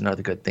 too. That's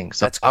another good thing.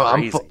 So that's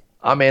crazy.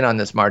 I'm in on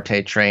this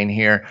Marte train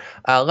here.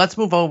 Let's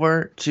move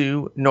over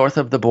to north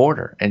of the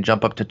border and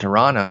jump up to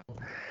Toronto.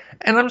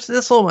 And this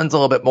little one's a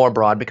little bit more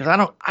broad because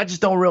I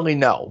just don't really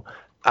know.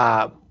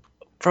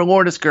 For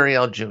Lourdes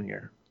Gurriel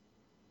Jr.,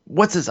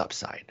 what's his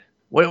upside?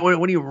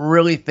 What do you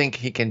really think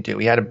he can do?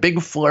 He had a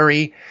big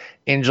flurry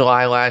in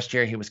July last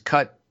year. He was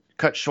cut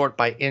short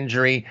by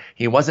injury.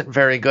 He wasn't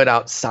very good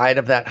outside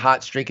of that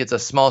hot streak. It's a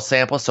small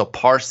sample, so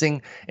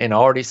parsing an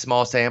already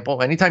small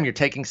sample. Anytime you're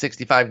taking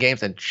 65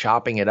 games and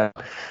chopping it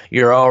up,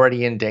 you're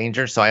already in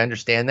danger, so I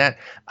understand that.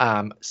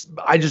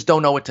 I just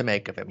don't know what to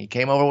make of him. He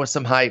came over with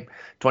some hype,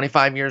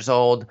 25 years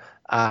old,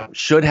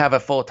 should have a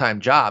full-time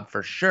job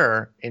for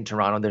sure in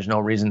Toronto. There's no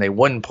reason they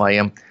wouldn't play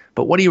him.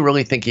 But what do you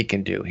really think he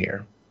can do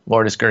here,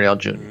 Lourdes Gurriel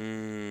Jr.?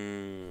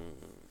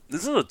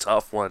 This is a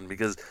tough one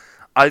because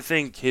I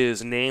think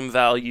his name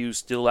value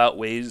still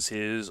outweighs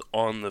his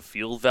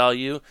on-the-field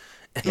value.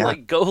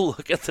 And, go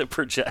look at the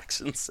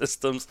projection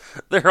systems.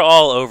 They're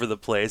all over the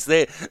place.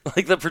 The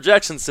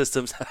projection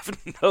systems have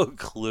no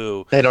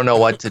clue. They don't know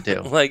what to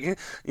do.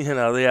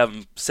 They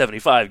have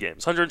 75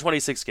 games,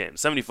 126 games,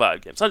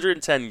 75 games,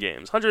 110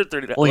 games,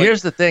 130. Well,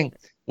 here's the thing.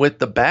 With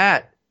the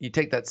bat, you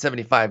take that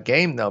 75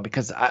 game, though,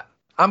 because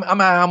I'm going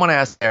to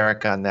ask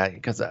Eric on that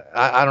because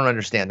I don't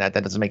understand that.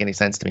 That doesn't make any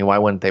sense to me. Why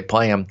wouldn't they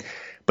play him?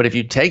 But if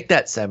you take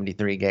that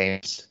 73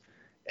 games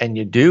and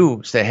you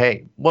do say,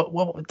 hey,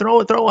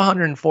 throw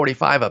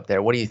 145 up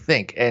there, what do you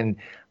think? And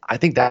I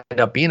think that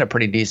ended up being a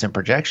pretty decent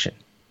projection.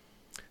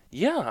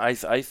 Yeah,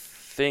 I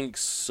think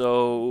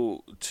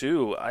so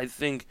too. I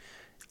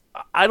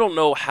don't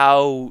know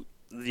how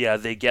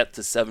they get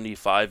to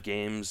 75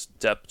 games,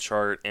 depth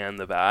chart and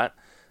the bat.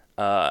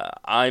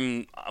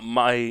 I'm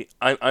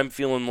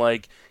feeling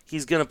like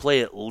he's going to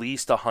play at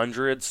least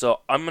 100,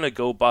 so I'm going to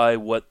go by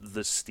what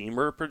the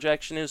Steamer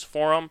projection is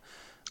for him,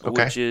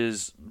 which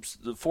is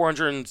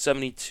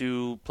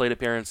 472 plate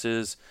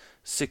appearances,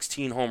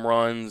 16 home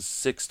runs,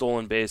 6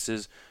 stolen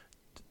bases,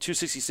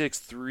 266,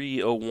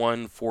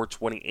 301,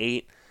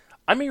 428.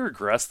 I may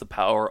regress the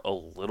power a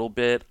little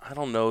bit. I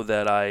don't know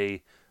that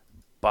I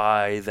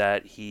buy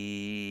that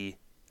he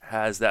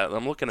has that.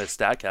 I'm looking at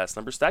StatCast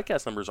numbers.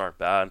 StatCast numbers aren't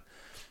bad.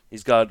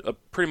 He's got a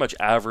pretty much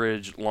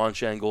average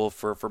launch angle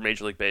for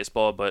Major League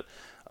Baseball, but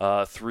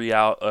 3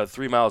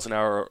 miles an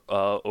hour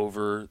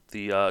over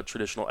the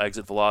traditional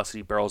exit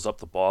velocity, barrels up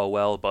the ball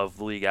well above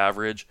the league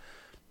average.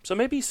 So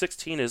maybe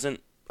 16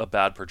 isn't a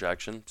bad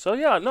projection. So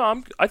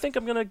I think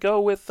I'm gonna go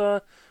with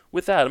that.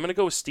 I'm gonna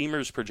go with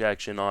Steamer's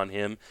projection on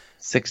him.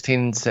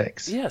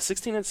 16-6. Yeah,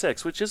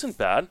 16-6, which isn't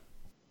bad.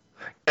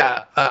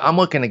 Yeah, I'm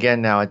looking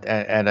again now at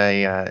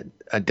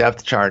a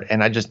depth chart,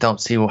 and I just don't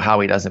see how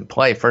he doesn't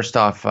play. First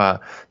off, the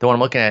one I'm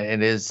looking at,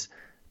 it is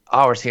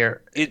ours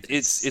here.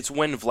 It's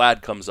when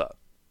Vlad comes up.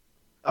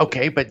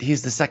 Okay, but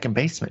he's the second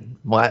baseman.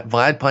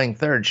 Vlad playing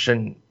third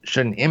shouldn't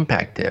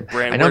impact him.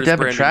 I know Where does Devin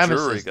Brandon Travis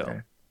Drury is go?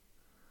 there.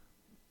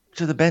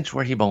 To the bench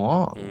where he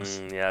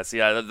belongs. Yeah, see,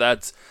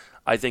 that's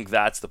I think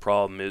that's the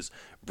problem is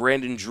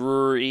Brandon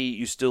Drury.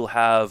 You still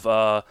have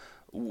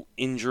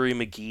injury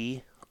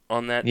McGee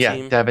on that Yeah,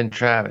 team. Devin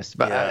Travis.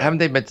 But Yeah. haven't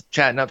they been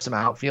chatting up some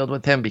outfield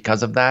with him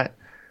because of that?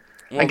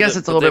 Well, guess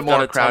it's a but little bit they've got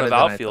more a ton crowded of than I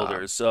thought.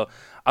 outfielders. So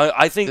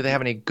I think Do they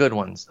have any good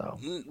ones though?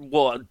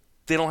 well,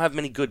 they don't have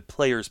many good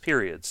players,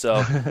 period. So,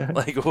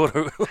 like, what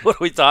are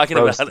we talking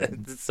Roasted.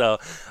 about? So,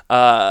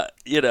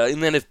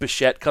 and then if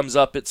Bichette comes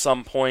up at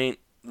some point,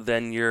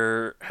 then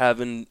you're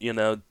having,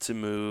 to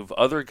move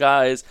other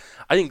guys.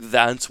 I think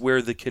that's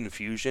where the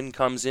confusion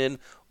comes in.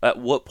 At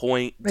what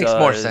point Makes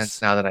more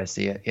sense now that I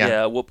see it.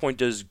 Yeah. at what point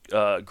does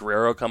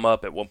Guerrero come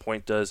up? At what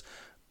point does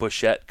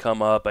Bichette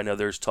come up? I know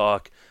there's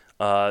talk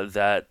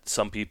that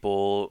some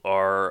people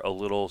are a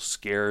little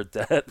scared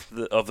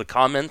of the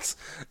comments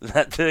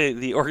that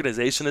the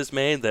organization has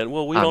made that,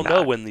 well, we I'm don't know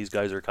not. when these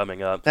guys are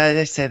coming up.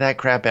 They say that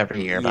crap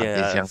every year about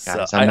Yeah, these young so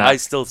guys. I I'm not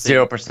still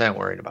think- 0%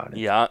 worried about it.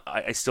 Yeah,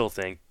 I still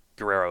think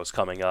Guerrero's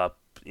coming up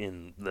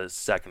in the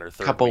second or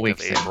third Couple week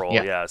weeks of in, April.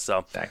 yeah. Yeah, so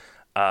Exactly.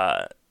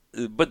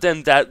 but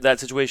then that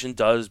situation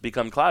does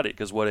become cloudy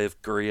because what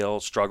if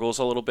Gurriel struggles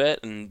a little bit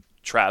and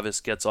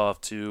Travis gets off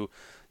to,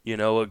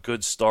 a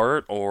good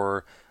start,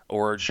 or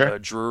Sure.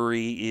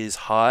 Drury is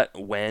hot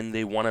when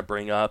they want to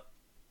bring up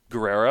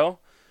Guerrero?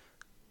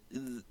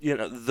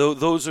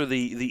 Those are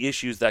the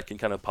issues that can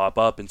kind of pop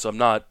up, and so I'm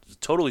not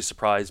totally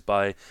surprised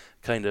by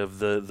kind of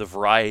the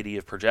variety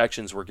of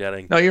projections we're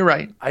getting. No, you're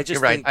right. I just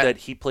You're right. think that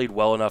he played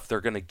well enough. They're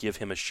going to give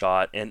him a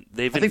shot, and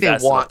they've I think they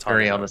invested want a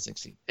ton in Gurriel him. to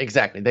succeed.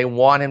 Exactly. They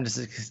want him to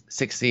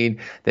succeed.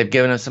 They've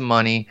given him some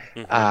money.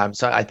 Mm-hmm.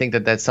 So I think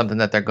that that's something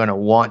that they're going to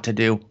want to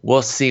do.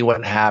 We'll see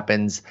what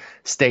happens.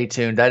 Stay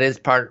tuned. That is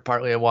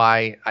partly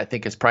why I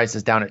think his price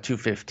is down at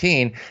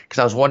 215, because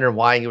I was wondering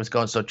why he was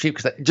going so cheap,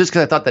 because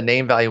I thought the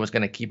name value was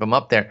going to keep him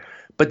up there.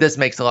 But this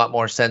makes a lot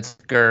more sense.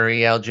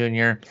 Gurriel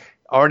Jr.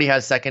 already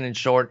has second and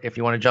short if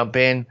you want to jump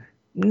in.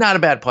 Not a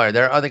bad player.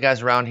 There are other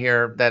guys around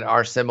here that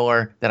are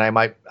similar that I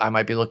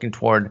might be looking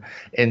toward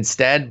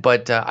instead,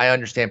 but I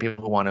understand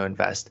people who want to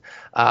invest.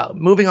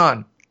 Moving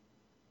on,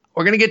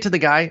 we're going to get to the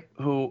guy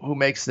who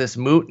makes this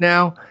moot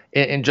now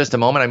in just a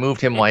moment. I moved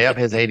him way up.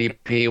 His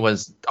ADP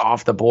was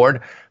off the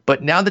board,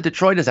 but now that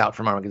Detroit is out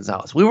for Marwin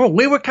Gonzalez, we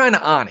were kind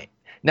of on it.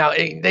 Now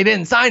they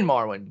didn't sign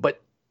Marwin, but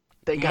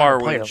they got a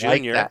player Marwin Jr.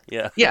 like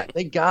that. Yeah.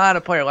 They got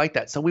a player like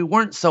that. So we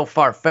weren't so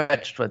far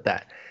fetched with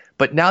that.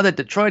 But now that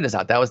Detroit is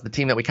out, that was the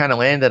team that we kind of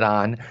landed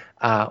on.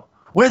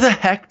 Where the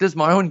heck does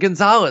Marwin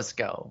Gonzalez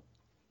go?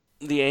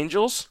 The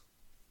Angels?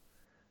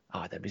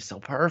 Oh, that'd be so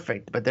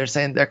perfect. But they're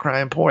saying they're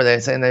crying poor. They're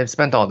saying they've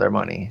spent all their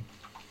money.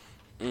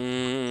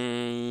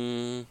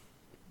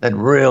 That'd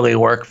really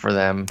work for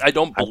them. I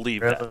don't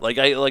believe that.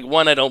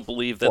 I don't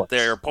believe that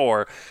they're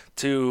poor.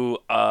 Two,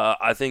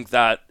 I think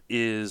that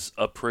is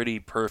a pretty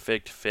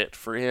perfect fit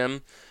for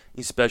him,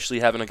 especially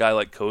having a guy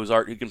like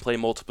Cozart who can play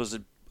multiple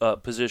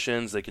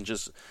positions. They can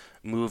just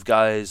move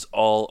guys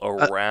all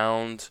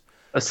around.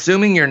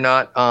 Assuming you're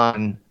not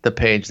on the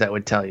page that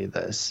would tell you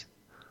this,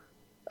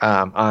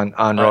 on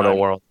Roto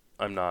World.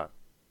 I'm not.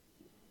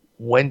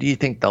 When do you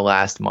think the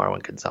last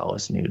Marwin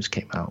Gonzalez news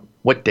came out?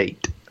 What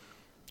date?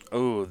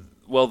 Oh,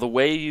 well, the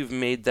way you've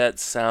made that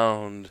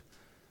sound.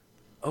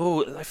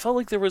 Oh, I felt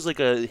like there was like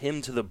a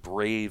him to the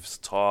Braves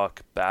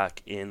talk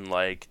back in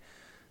like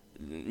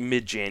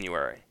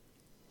mid-January.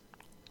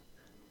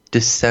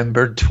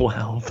 December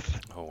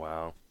 12th Oh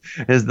wow.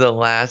 is the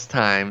last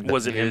time the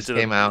Was it news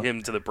came out.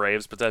 him to the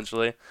Braves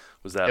potentially?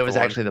 Was that It was the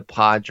one? actually the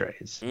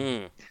Padres.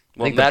 Well,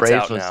 I think the that's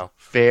Braves out was now.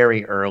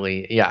 very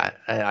early. Yeah,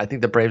 I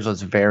think the Braves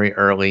was very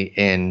early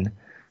in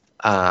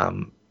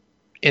the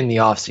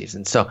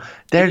offseason. So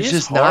there's is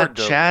just hard not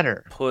to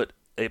chatter. Put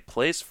a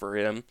place for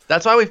him.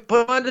 That's why we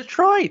put him on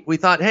Detroit. We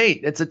thought, hey,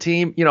 it's a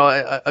team,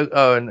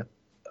 a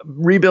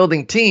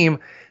rebuilding team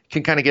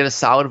can kind of get a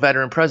solid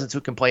veteran presence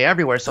who can play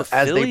everywhere. So The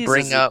as they Phillies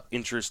bring is up an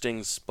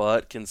interesting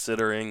spot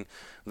considering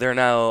they've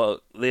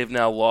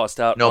now lost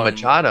out on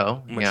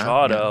Machado.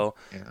 Machado.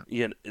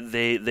 Yeah.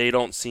 They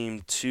don't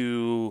seem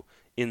too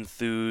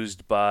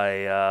enthused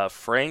by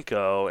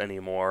Franco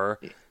anymore.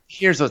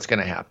 Here's what's going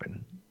to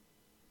happen.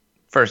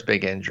 First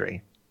big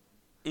injury.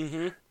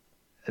 Mm-hmm.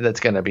 That's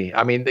going to be,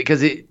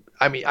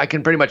 I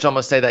can pretty much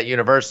almost say that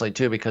universally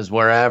too, because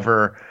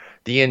wherever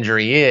the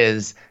injury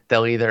is, they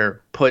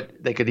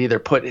could either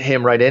put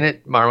him right in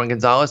it, Marwin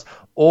Gonzalez,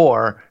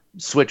 or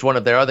switch one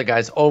of their other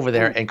guys over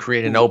there and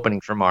create an opening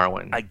for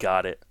Marwin. I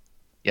got it.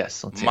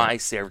 Yes, let's My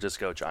San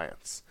Francisco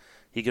Giants.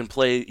 He can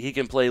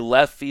play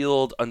left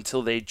field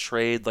until they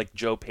trade like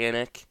Joe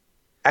Panic.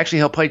 Actually,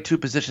 he'll play two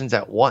positions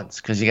at once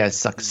because you guys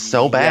suck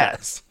so bad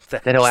Yes,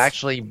 that he'll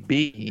actually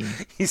be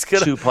he's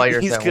gonna, two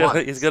players he's at gonna,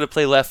 once. He's going to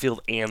play left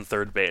field and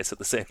third base at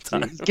the same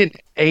time. He's getting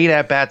 8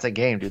 at-bats a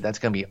game, dude. That's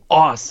going to be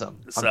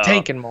awesome. So- I'm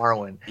taking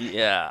Marwin.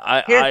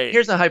 Yeah,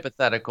 Here's a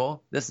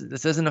hypothetical. This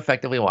isn't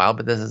effectively wild,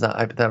 but this is a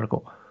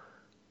hypothetical.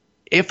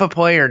 If a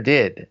player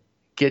did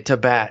get to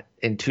bat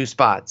in 2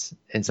 spots,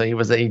 and so he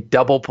was a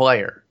double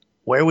player,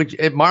 where would you,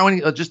 if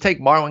Marwin, just take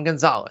Marwin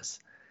Gonzalez,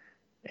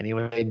 and he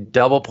was a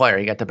double player.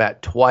 He got to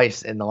bat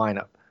twice in the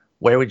lineup.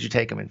 Where would you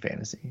take him in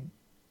fantasy?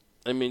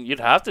 I mean, you'd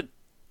have to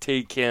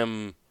take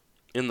him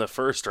in the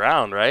first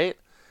round, right?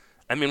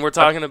 I mean, we're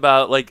talking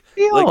about like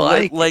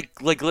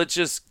let's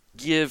just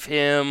give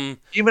him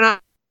even on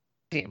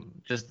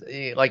team, just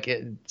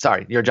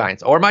sorry, your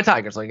Giants or my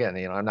Tigers. Again,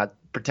 I'm not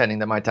pretending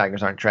that my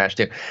Tigers aren't trash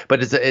too,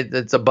 but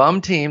it's a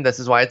bum team. This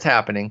is why it's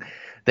happening.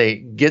 They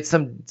get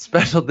some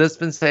special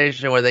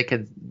dispensation where they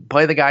could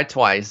play the guy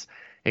twice.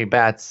 He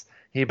bats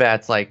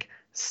like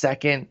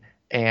second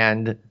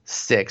and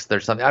sixth or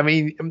something. I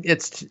mean,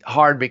 it's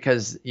hard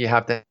because you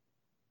have to.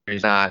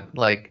 He's not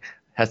like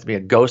has to be a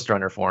ghost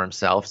runner for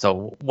himself.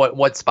 So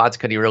what spots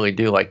could he really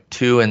do? Like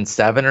 2 and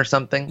 7 or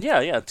something?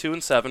 Yeah, 2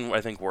 and 7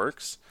 I think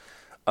works.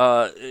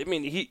 I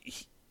mean,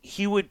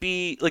 he would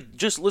be like,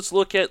 just let's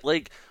look at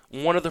like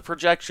one of the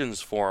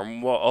projections for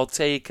him. Well, I'll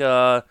take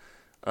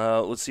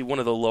let's see, one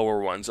of the lower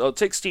ones. I'll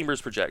take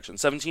Steamer's projection: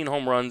 17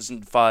 home runs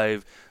and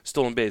 5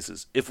 stolen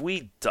bases. If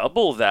we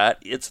double that,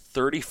 it's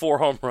 34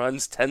 home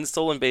runs, 10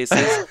 stolen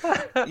bases,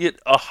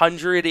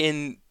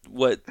 10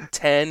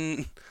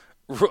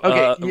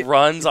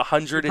 runs,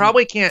 135.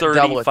 Probably can't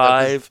double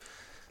it.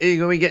 You're going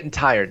to be getting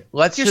tired.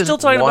 You're still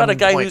talking about a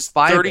guy who's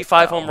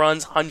 35 home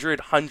runs,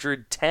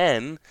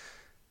 110.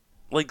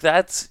 Like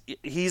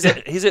he's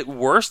at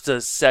worst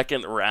a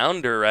second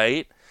rounder,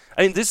 right?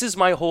 I mean, this is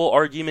my whole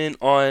argument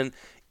on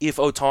if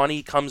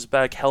Ohtani comes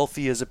back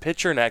healthy as a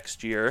pitcher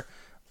next year,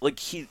 like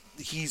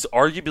he's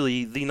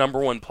arguably the number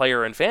 1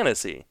 player in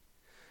fantasy.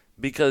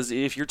 Because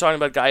if you're talking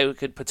about a guy who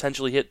could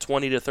potentially hit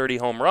 20 to 30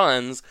 home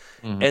runs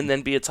and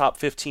then be a top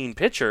 15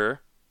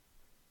 pitcher,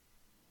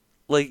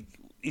 like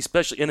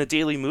especially in a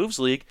daily moves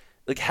league,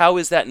 like how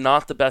is that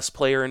not the best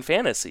player in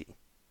fantasy?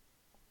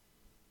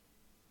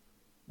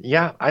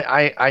 Yeah,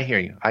 I hear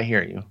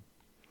you.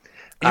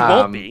 He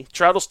won't be.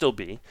 Trout will still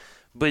be.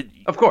 But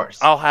of course,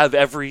 I'll have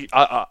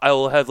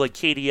I'll have like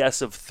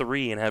KDS of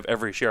 3 and have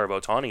every share of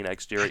Ohtani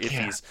next year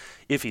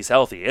if he's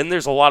healthy. And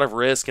there's a lot of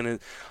risk, and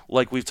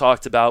like we've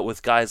talked about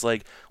with guys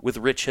like with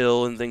Rich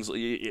Hill and things.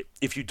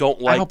 If you don't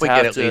like, I hope we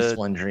get at least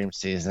one dream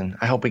season.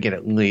 I hope we get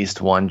at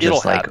least one.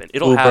 It'll happen.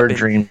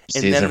 Dream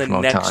season. And then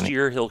the next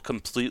year he'll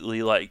completely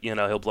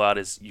he'll blow out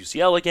his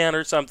UCL again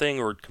or something,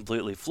 or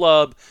completely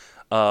flub.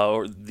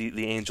 Or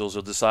the Angels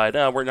will decide,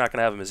 we're not going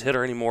to have him as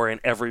hitter anymore, and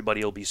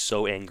everybody will be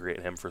so angry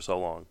at him for so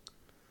long.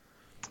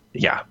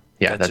 Yeah,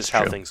 that's just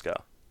how true. Things go.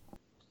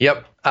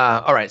 Yep.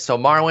 All right. So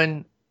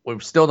Marwin, we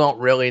still don't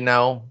really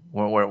know.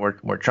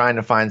 We're trying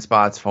to find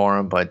spots for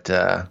him, but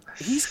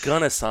he's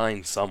gonna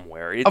sign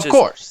somewhere. Of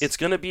course, it's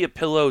gonna be a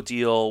pillow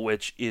deal,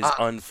 which is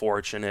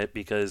unfortunate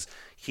because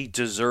he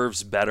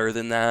deserves better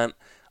than that.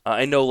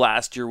 I know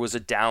last year was a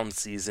down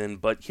season,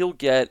 but he'll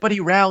get. But he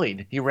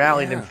rallied.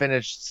 And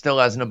finished still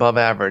as an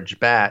above-average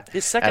bat.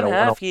 His second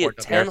half, he had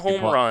 10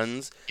 home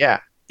runs. Yeah.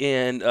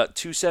 And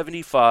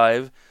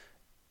 275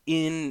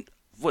 in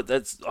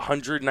that's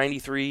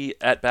 193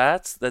 at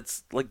bats.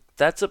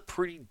 That's a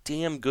pretty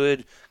damn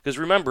good. Because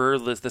remember,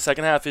 the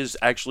second half is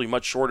actually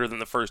much shorter than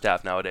the first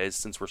half nowadays,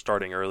 since we're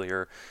starting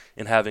earlier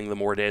and having the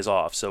more days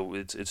off. So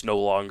it's no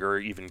longer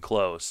even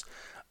close.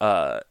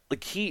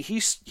 He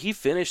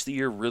finished the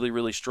year really,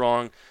 really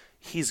strong.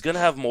 He's gonna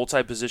have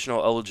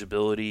multi-positional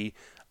eligibility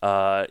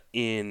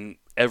in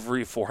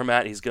every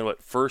format. He's gonna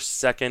first,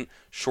 second,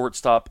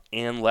 shortstop,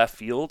 and left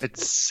field.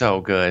 It's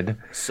so good.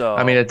 So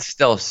I mean, it's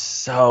still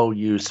so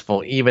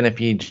useful, even if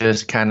he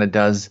just kind of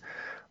does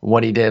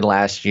what he did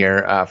last year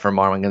for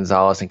Marwin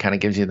Gonzalez and kind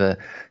of gives you the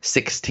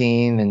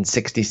 16 and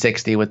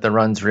 60-60 with the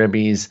runs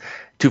ribbies.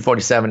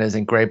 247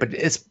 isn't great, but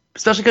it's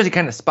especially because you're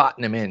kind of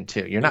spotting him in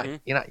too. You're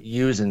not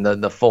using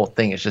the full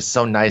thing. It's just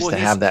so nice to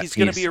have that. He's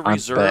going to be a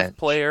reserve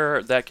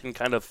player that can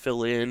kind of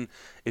fill in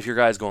if your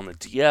guy's going to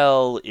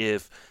DL.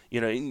 If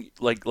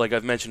like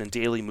I've mentioned in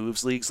daily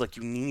moves leagues, like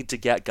you need to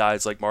get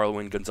guys like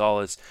Marwin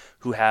Gonzalez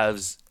who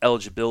has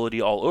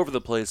eligibility all over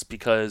the place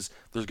because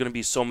there's going to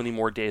be so many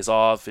more days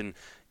off and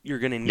you're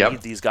going to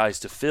need these guys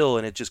to fill,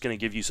 and it's just going to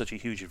give you such a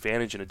huge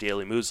advantage in a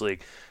daily moves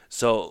league.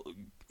 So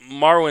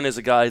Marwin is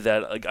a guy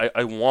that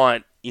I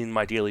want in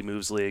my daily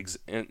moves leagues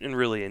and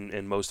really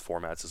in most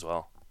formats as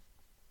well.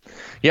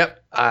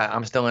 Yep,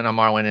 I'm still in on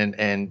Marwin,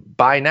 and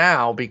by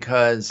now,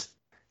 because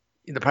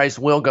the price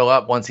will go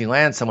up once he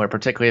lands somewhere,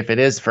 particularly if it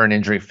is for an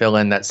injury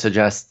fill-in that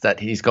suggests that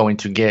he's going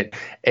to get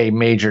a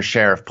major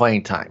share of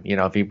playing time.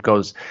 If he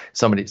goes,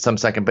 some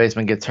second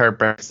baseman gets hurt,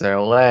 breaks their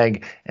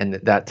leg, and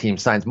that team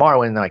signs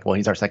Marwin, they're like, well,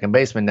 he's our second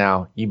baseman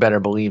now. You better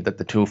believe that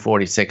the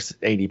 246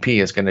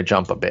 ADP is going to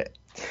jump a bit.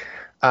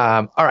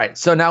 All right,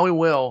 so now we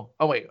will.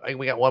 Oh wait,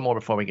 we got one more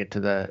before we get to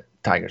the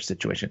Tigers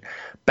situation.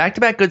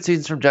 Back-to-back good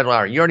seasons from Jed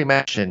Lowrie. You already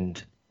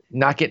mentioned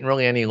not getting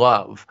really any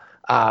love,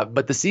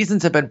 but the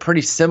seasons have been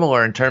pretty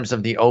similar in terms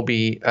of the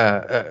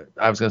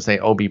I was going to say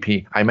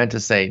OBP. I meant to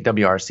say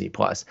WRC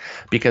plus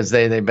because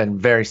they've been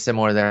very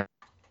similar there.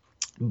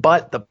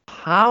 But the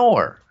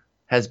power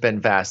has been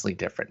vastly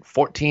different.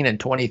 14 and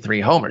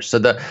 23 homers. So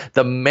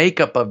the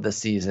makeup of the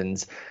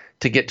seasons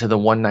to get to the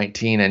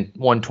 119 and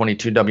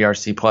 122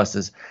 WRC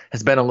pluses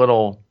has been a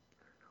little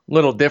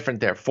different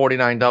there.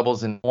 49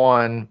 doubles in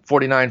one,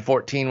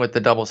 49-14 with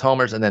the doubles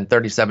homers, and then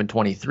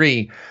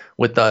 37-23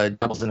 with the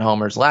doubles and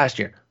homers last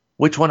year.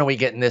 Which one are we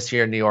getting this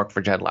year in New York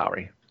for Jed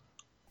Lowrie?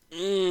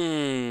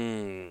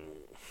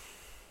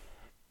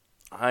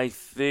 I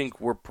think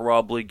we're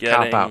probably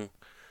getting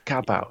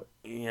Cop out.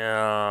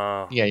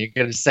 Yeah. Yeah, you're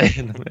gonna say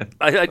in the middle.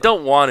 I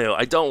don't want to.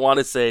 I don't want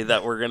to say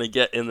that we're gonna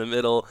get in the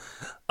middle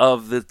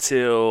of the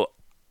two.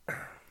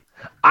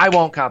 I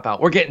won't cop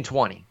out. We're getting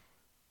 20.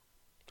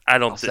 I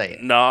don't say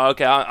it. No,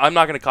 okay. I'm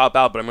not gonna cop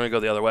out, but I'm gonna go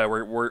the other way.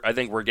 I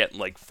think we're getting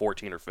like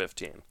 14 or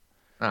 15.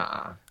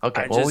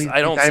 Okay.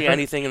 I don't see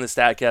anything in the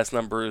StatCast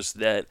numbers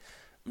that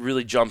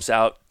really jumps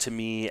out to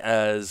me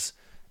as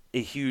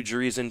a huge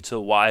reason to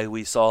why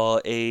we saw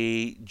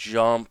a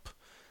jump.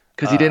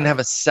 Because he didn't have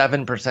a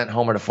 7%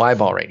 homer to fly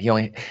ball rate.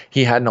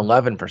 He had an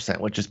 11%,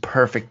 which is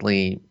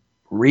perfectly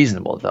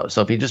reasonable though.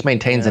 So if he just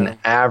maintains an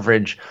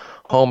average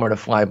homer to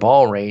fly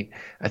ball rate,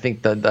 I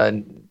think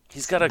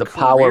he's got a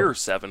career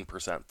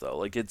 7% though.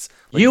 Like it's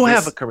like you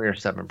have a career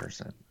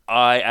 7%.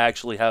 I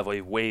actually have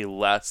a way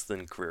less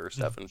than career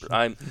 7%.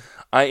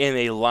 I am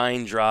a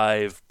line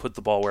drive, put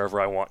the ball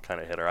wherever I want kind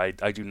of hitter.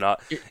 I do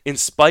not, in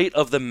spite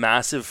of the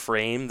massive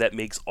frame that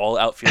makes all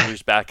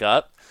outfielders back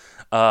up.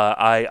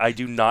 I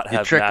do not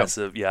have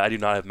massive. Yeah, I do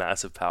not have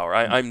massive power.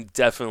 I'm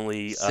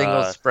definitely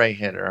single spray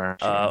hitter.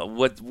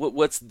 Aren't you?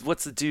 What's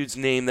the dude's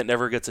name that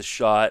never gets a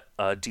shot?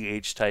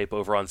 DH type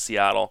over on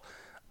Seattle.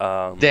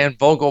 Dan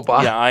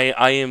Vogelbach.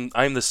 Yeah,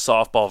 I'm the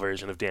softball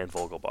version of Dan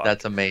Vogelbach.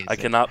 That's amazing. I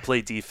cannot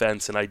play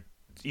defense, and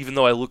even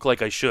though I look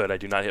like I should, I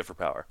do not hit for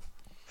power.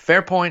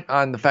 Fair point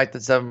on the fact that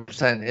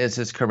 7% is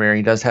his career.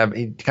 He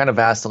kind of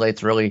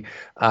vacillates really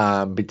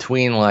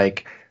between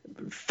like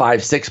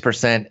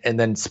 5-6% and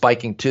then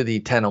spiking to the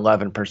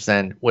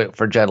 10-11%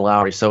 for Jed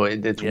Lowrie. So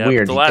it's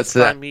weird. But the last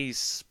time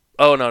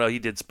he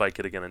did spike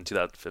it again in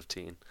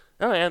 2015.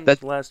 Oh,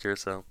 and last year.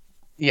 So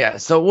yeah.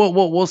 So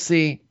we'll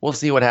see. We'll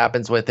see what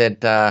happens with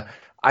it. I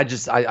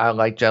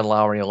like Jed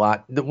Lowrie a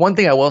lot. The one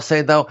thing I will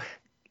say though,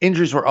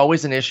 injuries were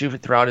always an issue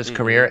throughout his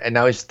career, and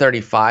now he's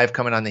 35,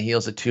 coming on the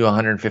heels of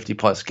 150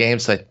 plus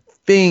games. So I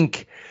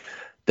think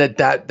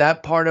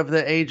that part of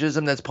the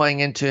ageism that's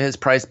playing into his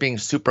price being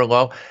super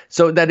low.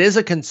 So that is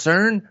a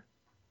concern,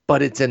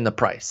 but it's in the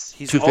price.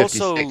 He's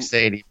also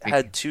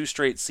had 2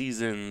 straight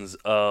seasons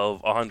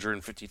of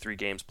 153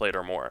 games played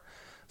or more.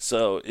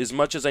 So as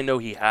much as I know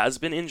he has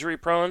been injury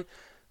prone,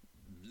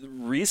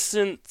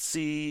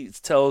 recency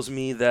tells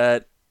me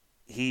that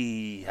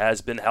he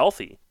has been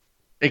healthy.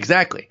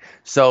 Exactly.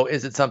 So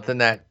is it something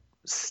that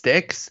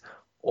sticks,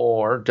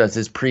 or does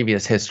his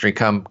previous history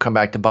come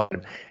back to bite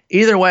him?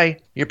 Either way,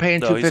 you're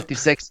paying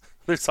 $256.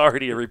 There's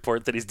already a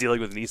report that he's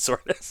dealing with knee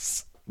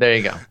soreness. There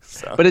you go.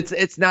 So. But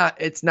it's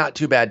not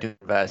too bad to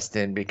invest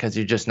in, because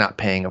you're just not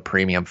paying a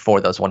premium for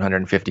those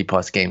 150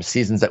 plus game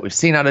seasons that we've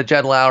seen out of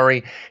Jed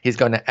Lowrie. He's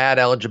going to add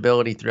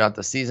eligibility throughout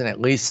the season,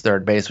 at least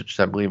third base, which is,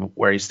 I believe,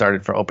 where he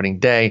started for opening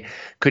day.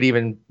 Could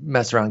even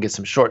mess around and get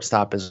some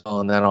shortstop as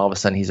well, and then all of a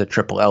sudden he's a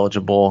triple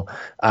eligible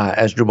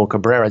Asdrubal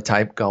Cabrera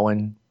type,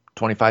 going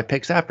 25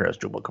 picks after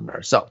Asdrubal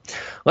Cabrera. So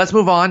let's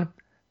move on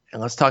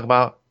and let's talk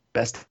about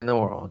best in the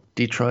world,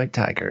 Detroit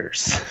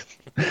Tigers.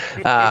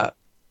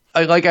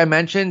 Like I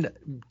mentioned,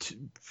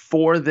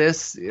 for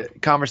this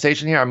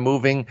conversation here, I'm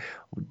moving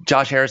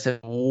Josh Harrison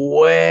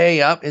way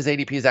up. His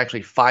ADP is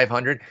actually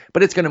 500,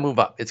 but it's going to move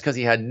up. It's because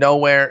he had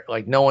nowhere,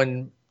 like no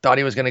one thought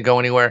he was going to go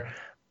anywhere.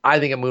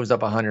 I think it moves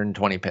up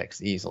 120 picks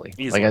easily.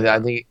 Like I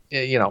think,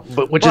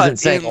 which isn't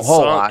saying a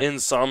whole lot. In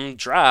some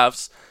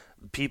drafts,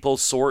 people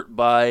sort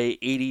by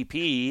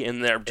ADP,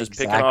 and they're just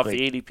picking off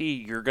the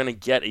ADP. You're going to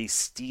get a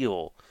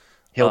steal.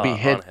 He'll be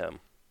hit on him.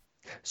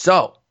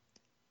 So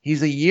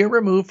he's a year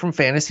removed from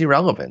fantasy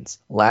relevance.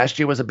 Last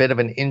year was a bit of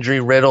an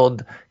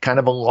injury-riddled, kind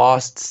of a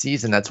lost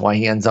season. That's why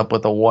he ends up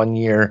with a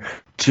 1-year,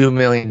 $2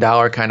 million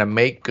kind of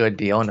make-good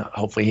deal, and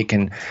hopefully he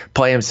can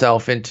play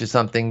himself into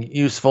something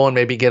useful and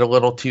maybe get a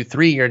little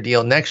 2-3-year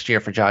deal next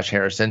year for Josh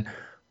Harrison.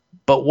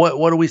 But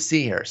what do we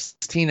see here?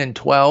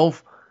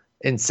 16-12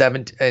 in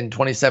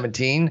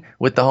 2017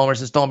 with the homers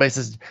and stolen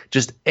bases,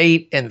 just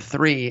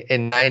 8-3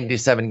 in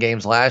 97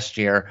 games last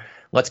year.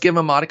 Let's give him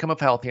a modicum of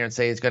health here and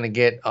say he's going to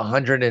get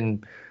 100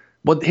 and –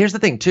 well, here's the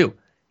thing, too.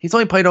 He's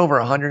only played over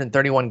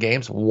 131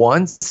 games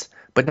once,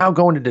 but now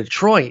going to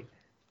Detroit,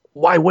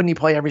 why wouldn't he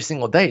play every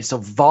single day? So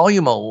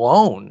volume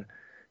alone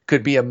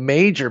could be a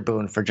major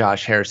boon for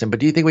Josh Harrison. But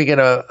do you think we get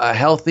a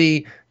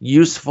healthy,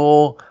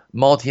 useful,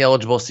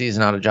 multi-eligible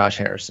season out of Josh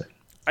Harrison?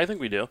 I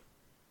think we do.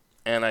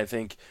 And I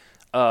think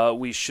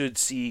we should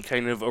see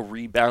kind of a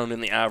rebound in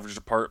the average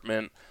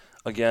department.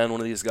 Again, one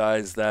of these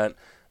guys that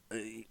 –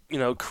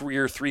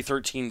 career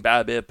 313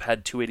 BABIP,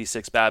 had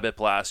 286 BABIP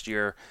last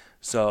year.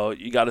 So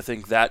you got to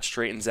think that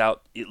straightens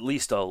out at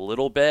least a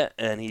little bit,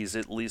 and he's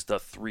at least a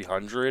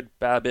 300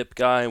 BABIP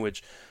guy,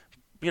 which,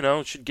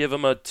 should give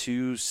him a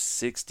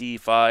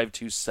 265,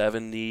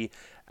 270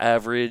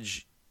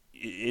 average.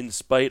 in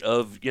spite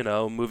of,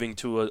 moving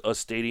to a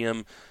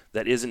stadium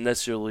that isn't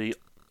necessarily,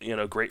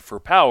 great for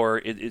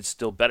power, it's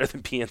still better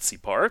than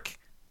PNC Park.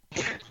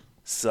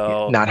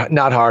 So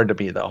not hard to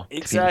be, though.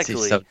 Exactly. PNC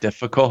is so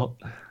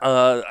difficult.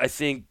 I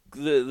think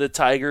the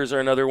Tigers are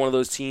another one of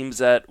those teams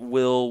that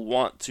will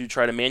want to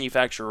try to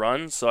manufacture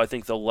runs, so I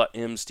think they'll let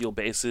him steal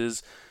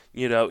bases,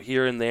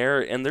 here and there,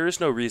 and there is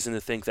no reason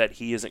to think that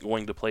he isn't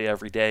going to play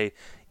every day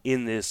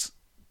in this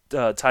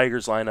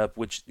Tigers lineup,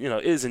 which,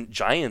 isn't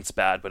Giants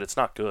bad, but it's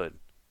not good.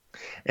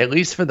 At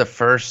least for the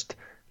first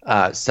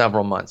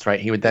several months, right?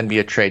 He would then be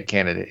a trade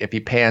candidate. If he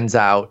pans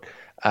out,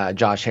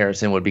 Josh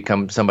Harrison would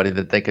become somebody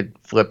that they could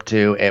flip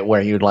to,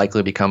 where he would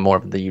likely become more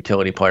of the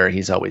utility player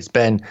he's always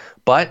been.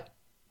 But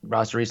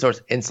Roster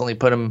Resource instantly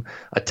put him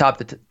atop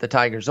the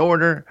Tigers'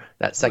 order.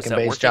 That second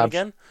base job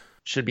again?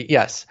 should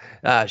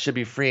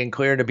be free and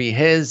clear to be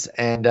his.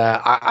 And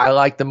I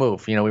like the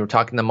move. We were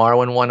talking the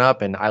Marwin one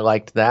up, and I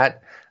liked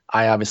that.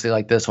 I obviously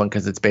like this one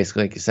because it's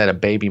basically, like you said, a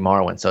baby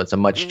Marwin. So it's a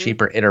much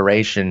cheaper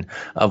iteration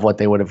of what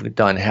they would have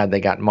done had they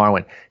gotten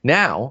Marwin.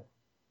 Now,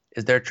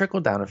 is there a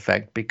trickle-down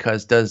effect?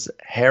 Because does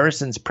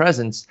Harrison's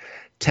presence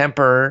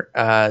temper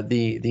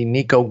the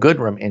Niko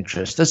Goodrum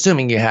interest,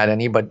 assuming you had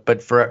any,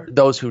 but for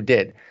those who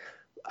did?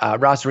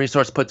 Roster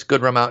Resource puts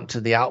Goodrum out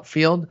into the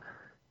outfield.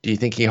 Do you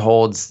think he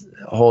holds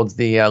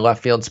the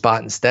left field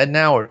spot instead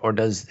now, or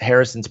does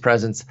Harrison's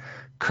presence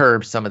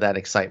curb some of that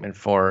excitement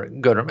for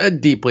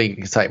Goodrum? Deep league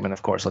excitement,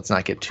 of course. Let's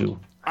not get too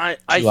I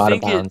out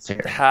think of bounds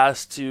it here.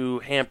 has to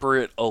hamper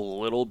it a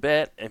little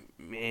bit. I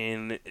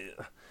mean,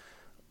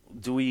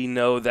 do we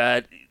know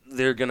that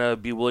they're going to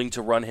be willing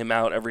to run him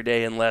out every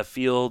day in left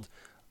field?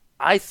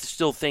 I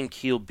still think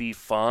he'll be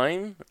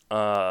fine.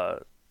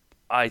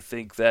 I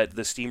think that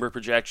the steamer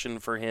projection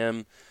for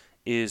him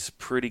is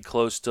pretty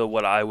close to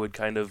what I would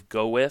kind of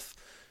go with.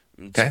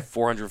 Okay.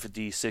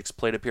 456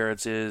 plate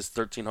appearances,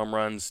 13 home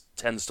runs,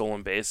 10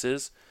 stolen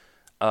bases.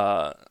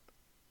 I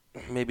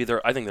think they're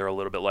a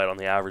little bit light on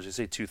the average. They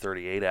say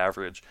 238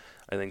 average.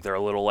 I think they're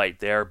a little light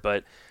there,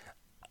 but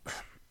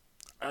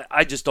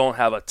I just don't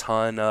have a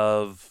ton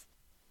of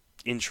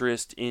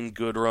interest in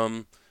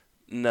Goodrum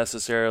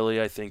necessarily.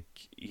 I think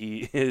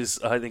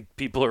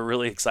people are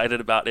really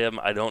excited about him.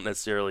 I don't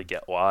necessarily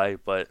get why,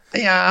 but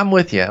yeah, I'm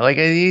with you. Like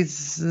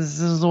this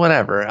is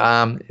whatever.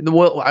 I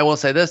will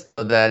say this,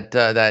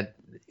 that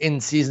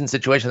in-season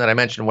situation that I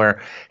mentioned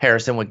where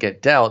Harrison would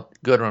get dealt,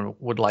 Goodrum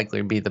would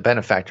likely be the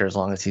benefactor as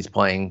long as he's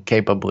playing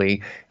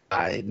capably.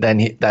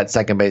 Then that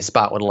second base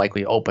spot would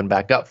likely open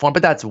back up for him,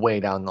 but that's way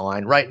down the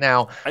line. Right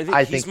now, I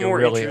think he's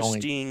more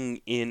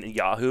interesting in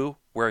Yahoo,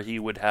 where he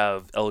would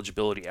have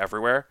eligibility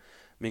everywhere,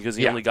 because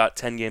he only got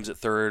 10 games at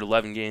third,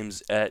 11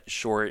 games at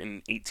short,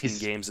 and 18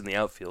 games in the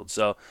outfield.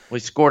 So he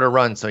scored a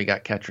run, so he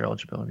got catcher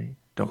eligibility.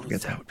 Don't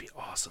forget that. That would be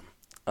awesome.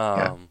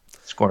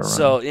 Scored a run.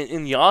 So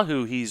in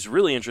Yahoo, he's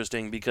really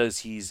interesting because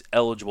he's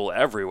eligible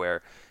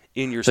everywhere.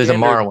 In your so he's a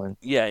Marwin.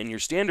 Yeah, in your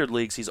standard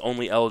leagues, he's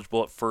only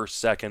eligible at first,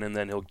 second, and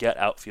then he'll get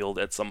outfield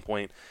at some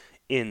point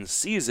in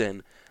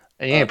season.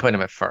 And you ain't putting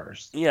him at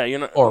first. Yeah,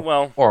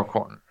 or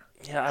corner.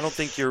 Yeah, I don't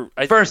think you're.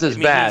 First is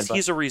bad.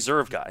 He's a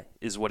reserve guy,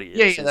 is what he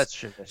is. Yeah, that's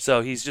true.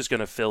 So he's just going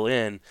to fill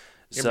in.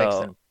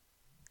 So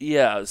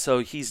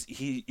he's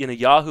in a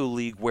Yahoo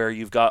league where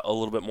you've got a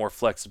little bit more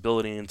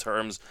flexibility in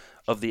terms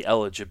of the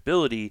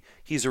eligibility.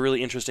 He's a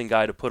really interesting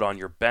guy to put on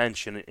your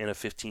bench in a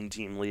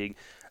 15-team league.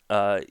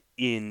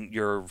 In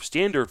your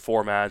standard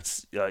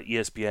formats,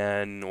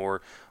 ESPN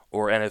or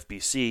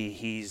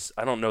NFBC,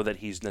 I don't know that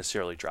he's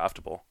necessarily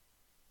draftable.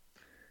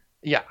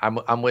 Yeah,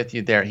 I'm with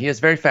you there. He is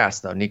very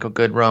fast, though. Niko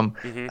Goodrum,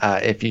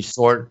 if you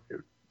sort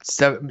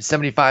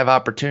 75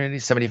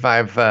 opportunities,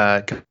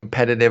 75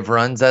 competitive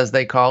runs, as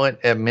they call it,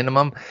 at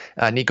minimum,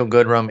 Niko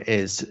Goodrum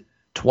is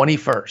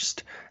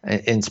 21st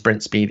in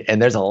sprint speed,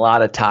 and there's a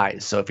lot of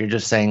ties. So if you're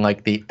just saying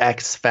like the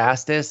X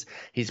fastest,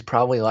 he's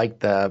probably like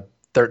the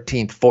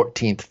 13th,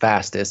 14th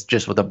fastest,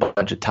 just with a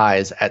bunch of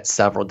ties at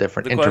several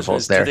different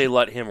intervals there. Do they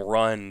let him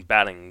run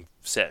batting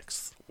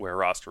sixth, where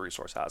Roster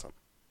Resource has him?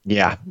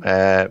 Yeah,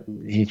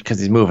 because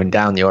he's moving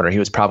down the order. He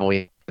was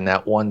probably in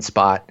that one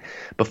spot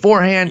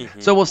beforehand.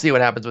 So we'll see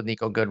what happens with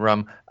Niko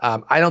Goodrum.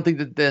 I don't think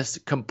that this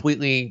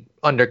completely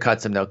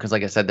undercuts him, though, because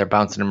like I said, they're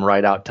bouncing him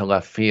right out to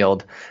left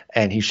field,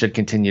 and he should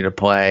continue to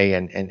play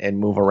and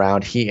move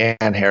around. He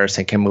and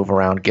Harrison can move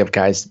around, give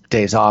guys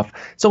days off.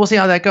 So we'll see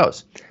how that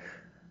goes.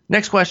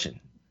 Next question.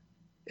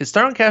 Is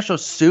Starlin Castro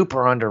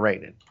super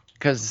underrated?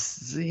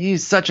 Because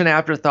he's such an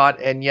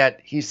afterthought, and yet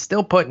he's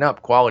still putting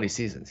up quality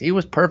seasons. He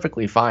was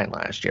perfectly fine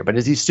last year, but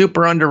is he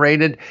super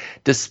underrated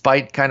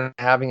despite kind of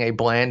having a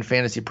bland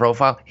fantasy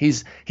profile?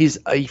 He's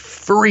a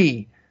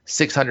free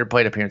 600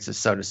 plate appearances,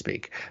 so to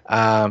speak,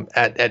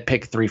 at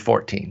pick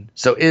 314.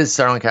 So is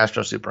Starlin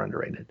Castro super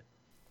underrated?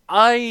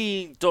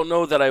 I don't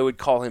know that I would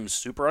call him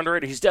super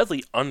underrated. He's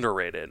definitely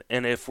underrated.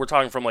 And if we're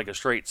talking from like a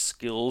straight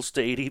skills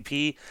to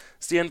ADP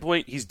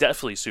standpoint, he's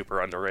definitely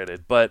super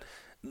underrated. But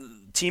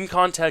team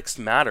context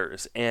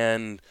matters.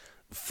 And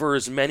for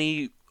as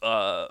many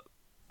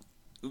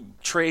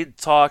trade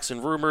talks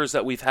and rumors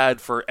that we've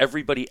had for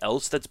everybody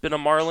else that's been a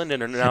Marlin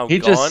and are now He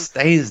gone. just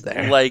stays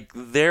there. Like,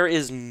 there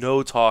is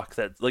no talk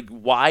that, like,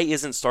 why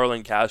isn't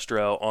Starlin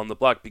Castro on the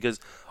block? Because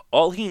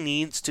all he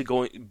needs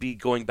to be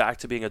going back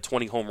to being a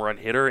 20 home run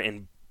hitter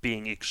and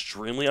being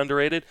extremely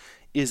underrated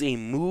is a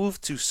move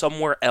to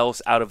somewhere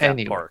else out of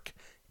that park.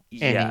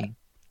 Yeah.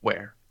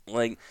 Anywhere.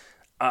 Like,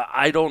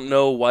 I don't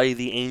know why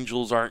the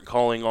Angels aren't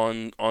calling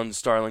on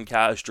Starlin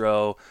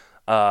Castro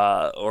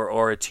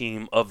or a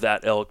team of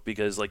that ilk,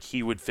 because like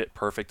he would fit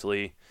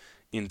perfectly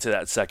into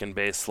that second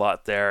base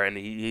slot there, and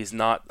he's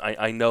not.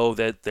 I know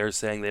that they're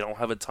saying they don't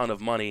have a ton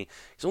of money.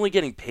 He's only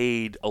getting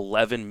paid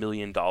 $11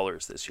 million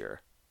this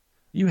year.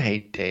 You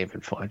hate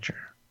David Fletcher.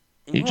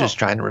 You're just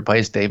trying to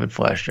replace David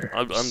Fletcher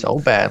so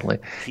badly.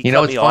 He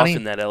cut me off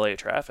in that LA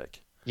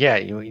traffic. Yeah,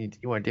 you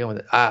weren't dealing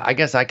with it. I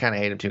guess I kind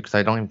of hate him too, because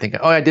I don't even think.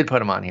 Oh, I did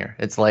put him on here.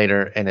 It's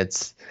later, and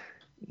it's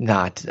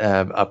not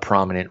a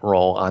prominent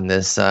role on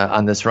this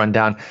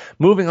rundown.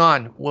 Moving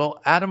on,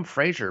 will Adam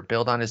Frazier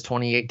build on his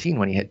 2018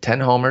 when he hit 10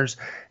 homers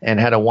and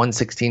had a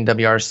 116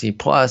 WRC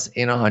plus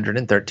in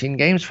 113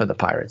 games for the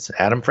Pirates?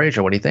 Adam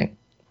Frazier, what do you think?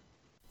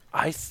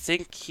 I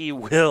think he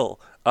will.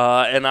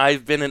 And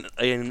I've been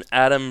an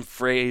Adam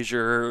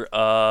Frazier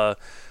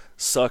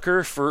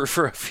sucker for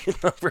a few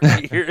number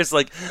of years.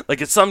 Like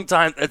at some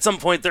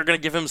point they're gonna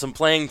give him some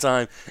playing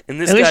time.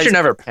 And this, at least you're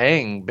never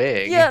paying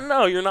big. Yeah,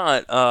 no, you're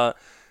not.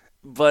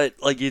 But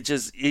like it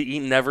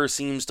never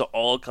seems to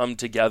all come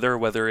together.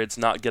 Whether it's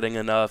not getting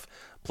enough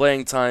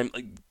playing time,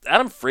 like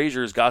Adam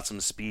Frazier's got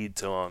some speed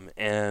to him,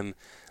 and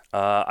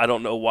I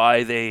don't know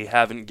why they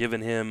haven't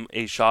given him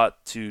a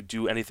shot to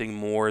do anything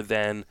more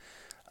than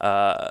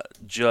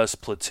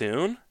just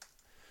platoon.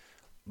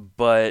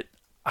 But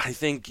I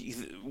think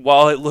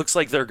while it looks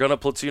like they're gonna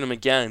platoon him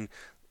again,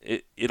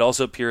 it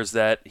also appears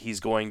that he's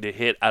going to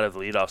hit out of the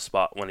leadoff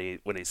spot when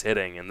he's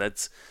hitting, and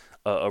that's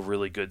a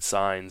really good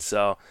sign.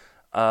 So.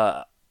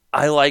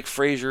 I like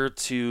Frazier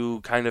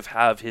to kind of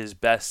have his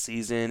best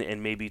season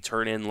and maybe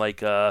turn in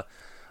like a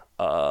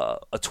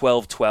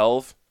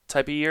 12-12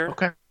 type of year,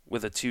 okay,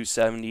 with a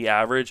 270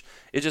 average.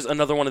 It's just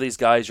another one of these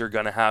guys you're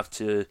going to have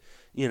to,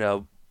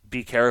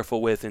 be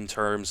careful with in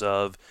terms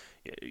of,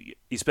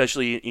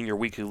 especially in your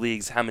weekly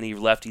leagues, how many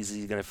lefties is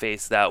he going to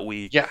face that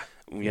week? Yeah.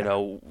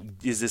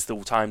 Is this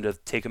the time to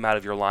take him out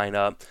of your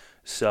lineup?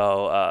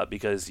 So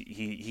because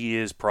he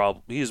is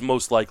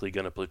most likely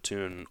going to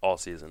platoon all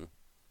season.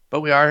 But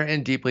we are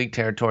in deep league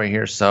territory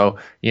here, so,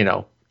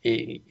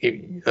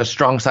 a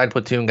strong side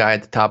platoon guy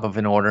at the top of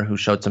an order who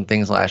showed some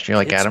things last year,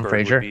 like Adam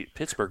Frazier.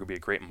 Pittsburgh would be a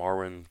great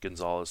Marwin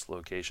Gonzalez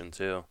location,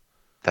 too.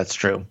 That's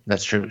true.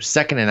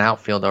 Second in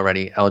outfield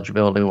already,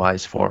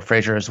 eligibility-wise, for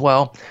Frazier as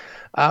well.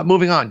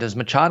 Moving on, does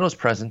Machado's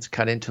presence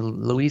cut into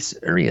Luis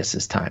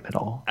Urias' time at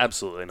all?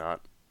 Absolutely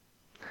not.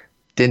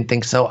 Didn't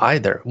think so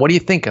either. What do you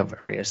think of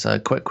Urias?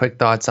 Quick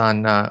thoughts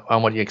on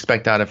what you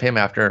expect out of him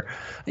after,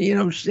 he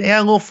had a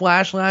little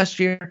flash last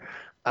year.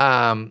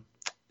 It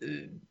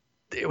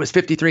was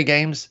 53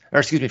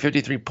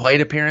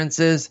 plate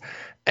appearances,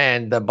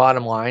 and the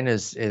bottom line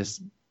is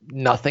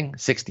nothing.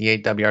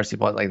 68 WRC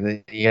plus.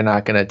 Like, you're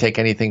not going to take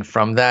anything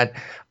from that.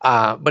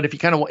 But if you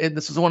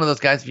this was one of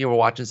those guys. If you were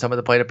watching some of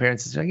the plate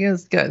appearances, you're like,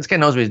 yeah, this guy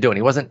knows what he's doing.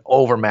 He wasn't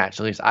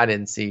overmatched. At least I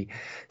didn't see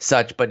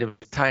such. But it was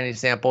a tiny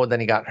sample. Then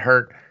he got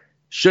hurt.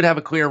 Should have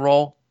a clear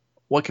role.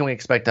 What can we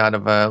expect out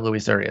of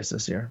Luis Urias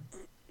this year?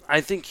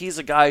 I think he's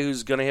a guy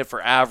who's going to hit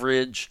for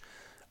average.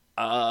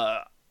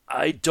 I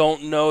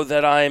don't know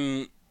that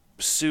I'm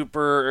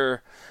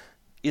super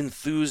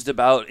enthused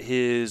about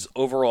his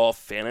overall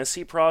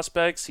fantasy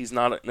prospects. He's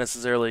not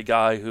necessarily a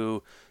guy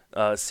who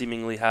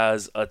seemingly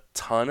has a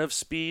ton of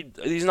speed.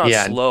 He's not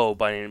slow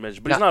by any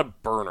measure, but he's not a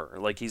burner.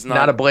 Like, he's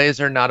not a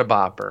blazer, not a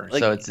bopper. Like,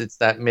 so it's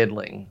that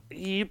middling.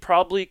 He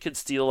probably could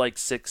steal like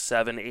 6,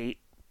 7, 8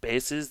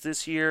 bases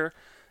this year,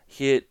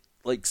 hit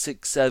like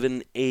 6,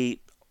 7,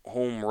 8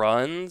 home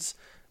runs,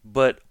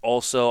 but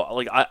also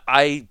like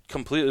I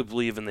completely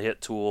believe in the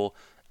hit tool.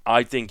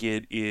 I think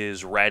it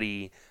is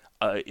ready.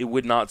 It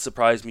would not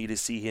surprise me to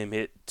see him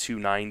hit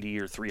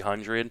 290 or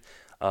 300.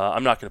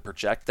 I'm not going to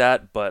project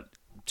that, but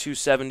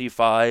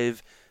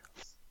 275,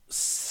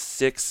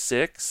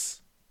 6'6"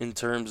 in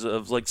terms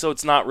of like, so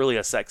it's not really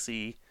a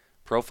sexy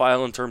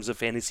profile in terms of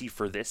fantasy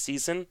for this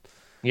season.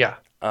 Yeah.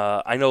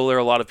 I know there are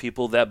a lot of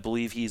people that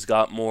believe he's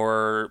got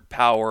more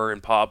power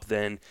and pop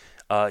than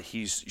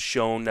he's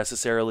shown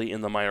necessarily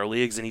in the minor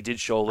leagues, and he did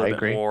show a little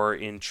bit more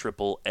in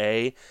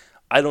Triple-A.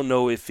 I don't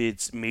know if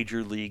it's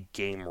major league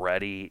game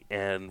ready,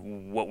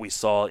 and what we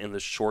saw in the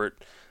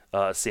short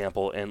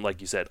sample, and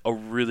like you said, a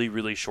really,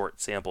 really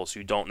short sample, so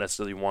you don't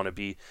necessarily want to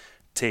be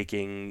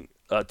taking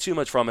too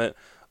much from it,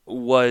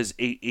 was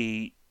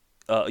a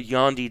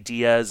Yandy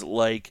Diaz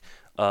like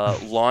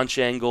launch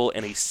angle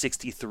and a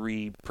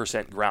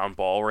 63% ground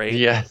ball rate.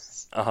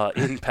 Yes.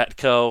 In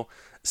Petco.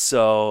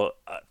 So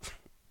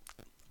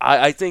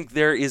I think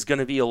there is going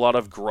to be a lot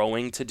of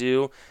growing to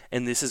do,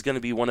 and this is going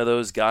to be one of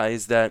those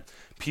guys that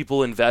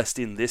people invest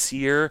in this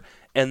year,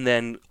 and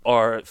then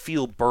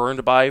feel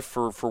burned by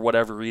for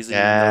whatever reason.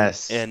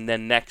 Yes. And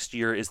then next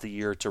year is the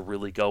year to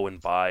really go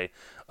and buy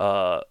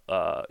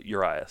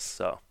Urias.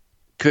 So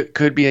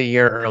Could be a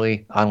year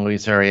early on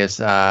Luis Urias.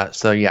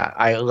 So yeah,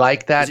 I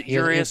like that. is it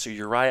Urias or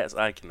Urias?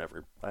 I can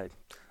never. I'm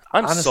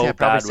honestly, so I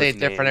probably bad say with it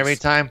different names. every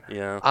time.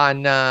 Yeah.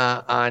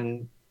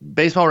 On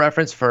Baseball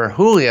Reference for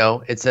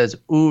Julio, it says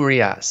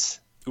Urias.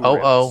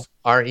 Ooreeahs.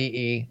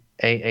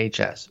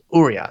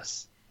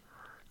 Urias.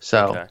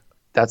 So Okay.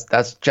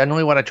 that's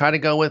generally what I try to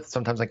go with.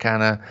 Sometimes I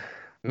kind of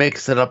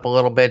mix it up a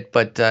little bit,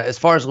 but as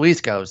far as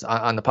Luis goes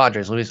on the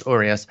Padres, Luis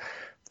Urias,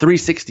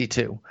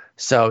 362.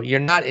 So you're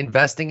not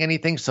investing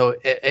anything. So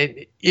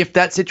if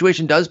that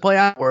situation does play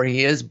out where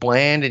he is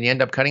bland and you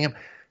end up cutting him,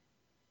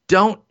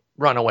 don't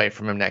run away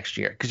from him next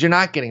year because you're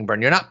not getting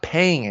burned. You're not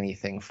paying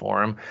anything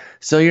for him,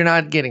 so you're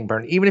not getting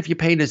burned. Even if you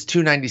paid his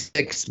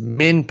 296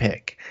 min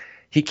pick,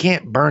 he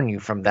can't burn you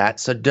from that.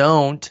 So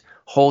don't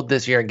hold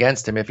this year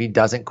against him if he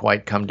doesn't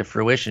quite come to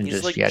fruition He's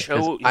just like yet.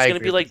 Joe. He's going to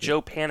be like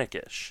Joe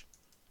Panic-ish.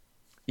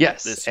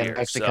 Yes, this and year,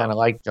 I actually so. kind of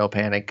like Joe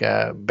Panic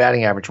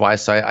batting average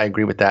wise, so I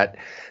agree with that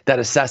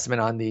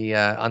assessment on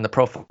the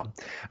profile. All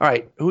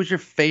right, who's your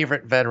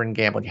favorite veteran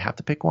gambler? You have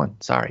to pick one.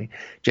 Sorry,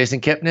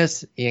 Jason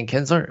Kipnis, Ian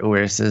Kinsler, who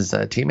is his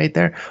teammate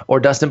there, or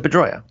Dustin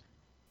Pedroia.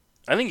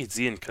 I think it's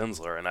Ian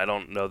Kinsler, and I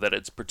don't know that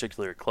it's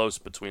particularly close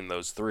between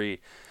those three.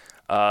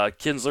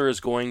 Kinsler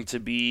is going to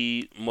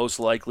be most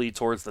likely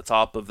towards the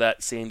top of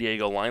that San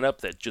Diego lineup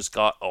that just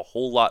got a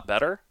whole lot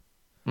better.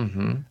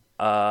 Mm-hmm.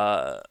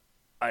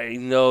 I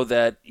know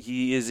that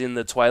he is in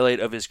the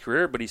twilight of his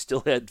career, but he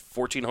still had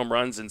 14 home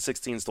runs and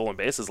 16 stolen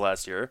bases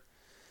last year.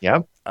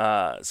 Yep.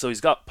 So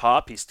he's got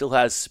pop. He still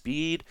has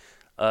speed.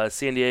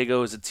 San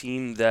Diego is a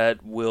team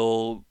that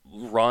will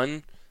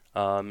run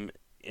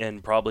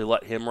and probably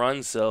let him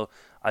run. So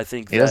I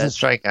think he doesn't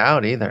strike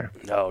out either.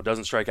 No,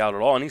 doesn't strike out at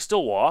all, and he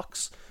still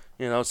walks.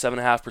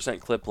 7.5%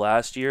 clip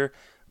last year.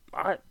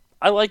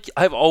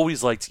 I've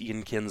always liked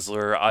Ian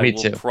Kinsler. I Me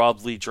will too.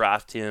 probably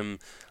draft him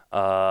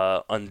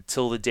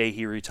until the day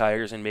he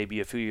retires, and maybe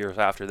a few years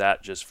after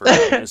that, just for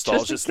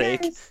nostalgia's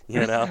sake.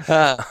 Yeah,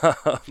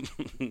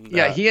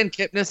 he and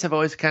Kipnis have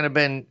always kind of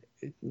been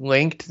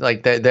linked.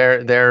 Like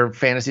their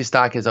fantasy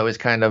stock has always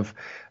kind of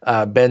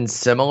been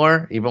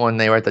similar. Even when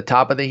they were at the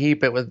top of the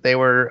heap, they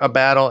were a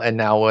battle, and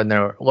now when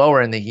they're lower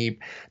in the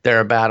heap, they're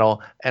a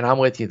battle. And I'm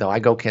with you though. I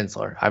go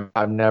Kinsler.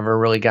 I've never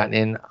really gotten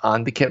in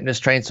on the Kipnis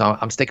train, so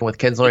I'm sticking with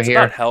Kinsler it's here.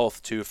 about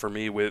health too for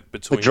me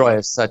between Pedroia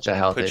is such a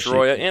health issue.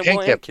 Pedroia and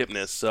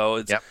Kipnis.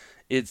 So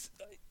it's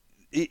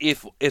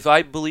if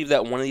I believe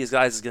that one of these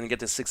guys is going to get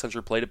to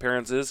 600 plate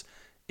appearances,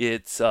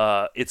 it's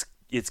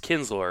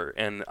Kinsler,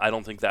 and I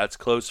don't think that's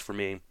close for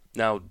me.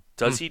 Now,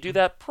 does he do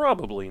that?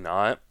 Probably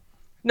not.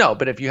 No,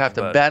 but if you have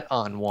to bet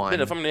on one,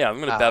 if I'm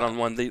going to bet on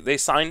one. They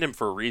signed him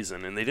for a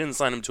reason, and they didn't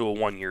sign him to a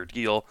 1-year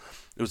deal.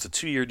 It was a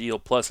 2-year deal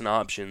plus an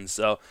option.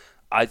 So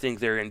I think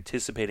they're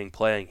anticipating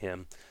playing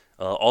him.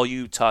 All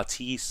you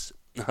Tatis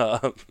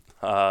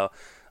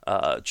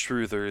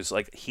truthers,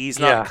 like he's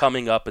not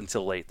coming up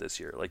until late this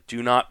year. Like,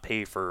 do not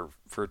pay for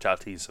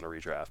Tatis in a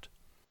redraft.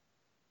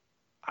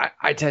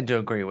 I tend to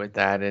agree with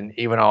that, and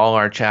even all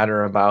our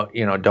chatter about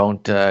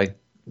don't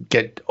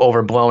get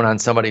overblown on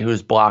somebody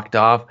who's blocked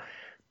off.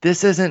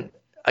 This isn't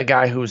a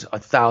guy who's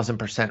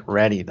 1,000%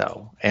 ready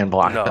though and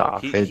blocked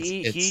off.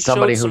 It's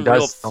somebody showed who some real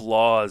does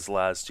flaws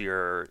last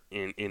year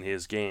in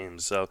his game,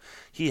 so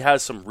he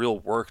has some real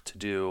work to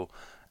do.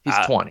 He's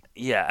 20.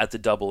 Yeah, at the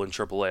double and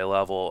triple A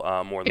level,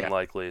 more than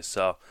likely.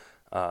 So.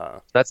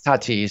 That's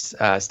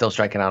Tatis, still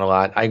striking out a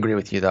lot. I agree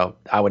with you, though.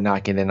 I would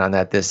not get in on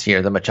that this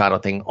year. The Machado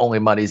thing only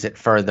muddies it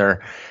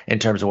further in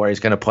terms of where he's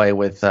going to play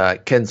with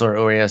Kinsler,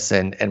 Urias,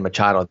 and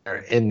Machado there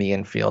in the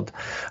infield.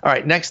 All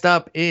right, next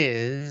up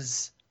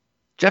is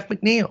Jeff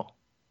McNeil.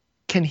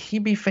 Can he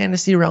be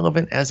fantasy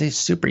relevant as a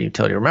super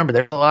utility? Remember,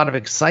 there's a lot of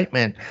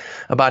excitement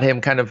about him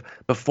kind of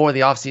before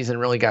the offseason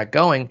really got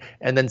going,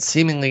 and then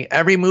seemingly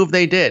every move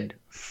they did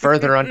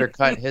further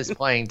undercut his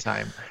playing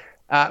time.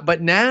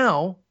 But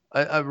now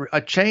a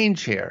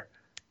change here,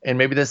 and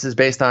maybe this is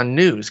based on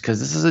news because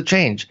this is a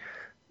change.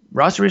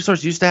 Roster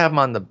Resource used to have him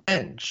on the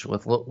bench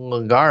with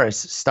Lagares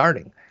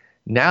starting.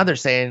 Now they're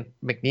saying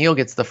McNeil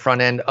gets the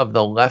front end of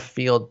the left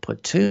field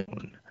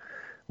platoon,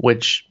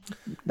 which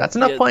that's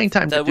enough playing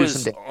time to do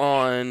some damage.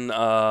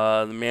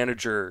 On the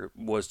manager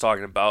was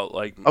talking about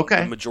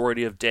the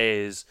majority of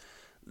days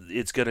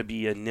it's going to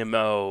be a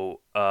Nimmo,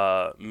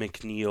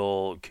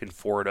 McNeil,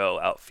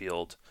 Conforto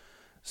outfield.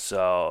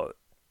 So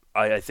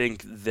I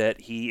think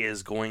that he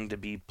is going to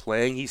be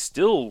playing. He's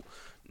still,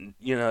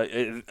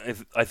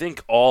 I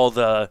think all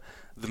the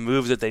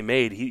moves that they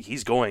made,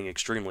 he's going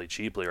extremely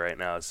cheaply right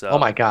now. So oh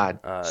my God,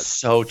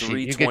 so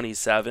cheap.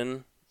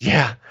 $327.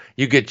 Yeah,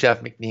 you get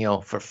Jeff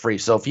McNeil for free.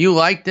 So if you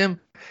liked him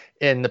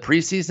in the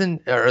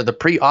preseason or the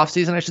pre-off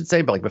season, I should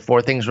say, but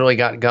before things really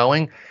got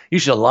going, you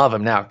should love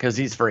him now because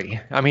he's free.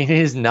 I mean,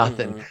 he's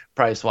nothing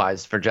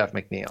price-wise for Jeff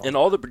McNeil. And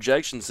all the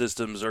projection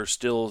systems are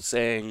still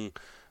saying,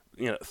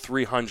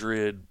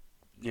 300.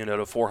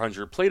 To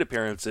 400 plate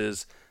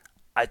appearances.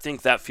 I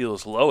think that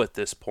feels low at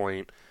this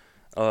point.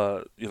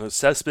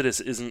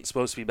 Cespedes isn't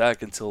supposed to be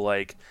back until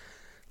like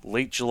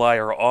late July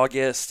or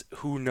August.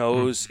 Who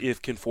knows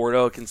if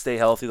Conforto can stay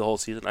healthy the whole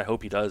season? I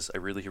hope he does. I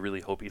really,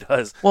 really hope he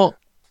does. Well,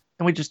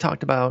 and we just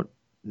talked about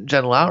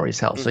Jed Lowry's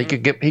health, so he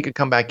could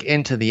come back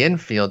into the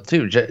infield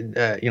too.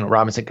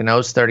 Robinson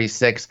Cano's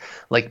 36.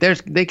 Like there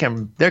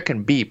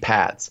can be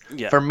paths.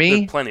 Yeah, for me,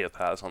 there's plenty of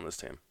paths on this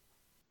team.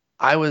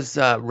 I was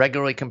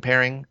regularly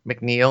comparing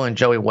McNeil and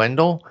Joey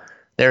Wendell.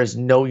 There is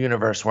no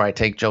universe where I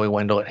take Joey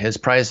Wendell at his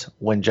price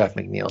when Jeff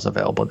McNeil's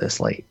available this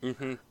late.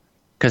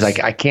 Because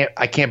I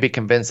can't be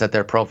convinced that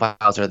their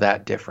profiles are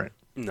that different.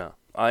 No,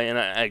 I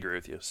agree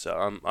with you.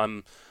 So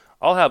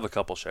I'll have a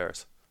couple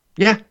shares.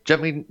 Yeah,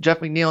 Jeff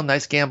McNeil,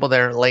 nice gamble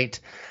there late.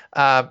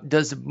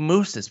 Does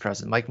Moose's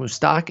present, Mike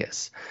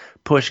Moustakas,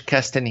 push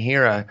Keston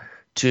Hiura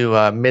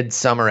to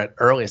midsummer at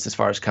earliest as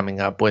far as coming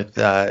up with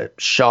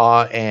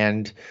Shaw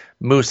and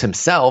Moose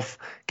himself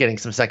getting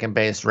some second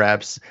base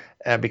reps?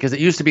 Because it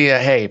used to be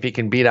if he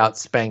can beat out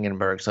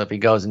Spangenberg, so if he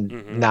goes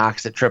and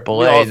knocks at AAA,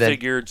 we all then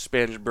figured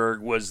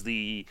Spangenberg was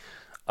the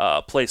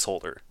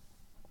placeholder.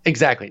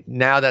 Exactly.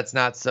 Now that's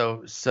not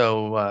so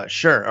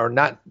sure, or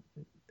not.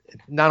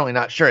 Not only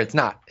not sure, it's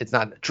not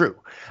true.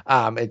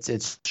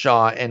 It's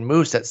Shaw and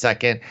Moose at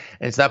second,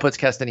 and so that puts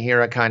Keston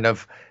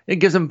Hiura it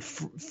gives him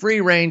free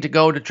reign to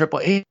go to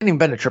AAA. He hadn't even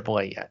been to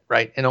AAA yet,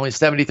 right? And only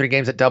 73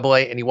 games at AA,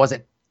 and he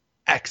wasn't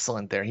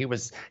excellent there.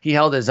 He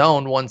held his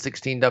own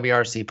 116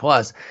 WRC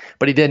plus,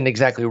 but he didn't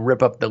exactly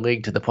rip up the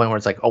league to the point where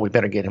it's like, oh, we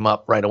better get him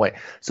up right away.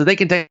 So they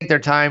can take their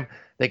time.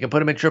 They can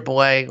put him in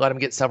AAA, let him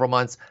get several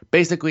months.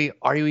 Basically,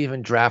 are you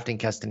even drafting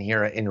Keston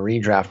Hiura in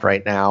redraft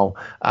right now?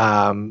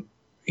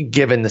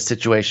 Given the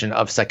situation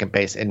of second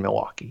base in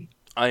Milwaukee.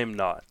 I am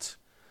not.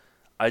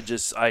 I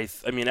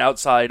mean,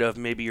 outside of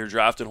maybe your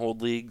draft and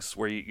hold leagues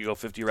where you go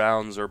 50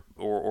 rounds or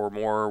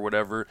more or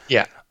whatever.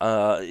 Yeah.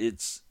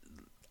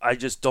 I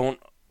just don't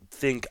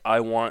think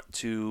I want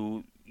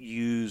to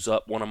use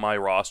up one of my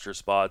roster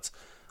spots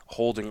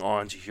holding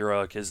on to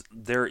Hiura, because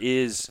there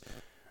is,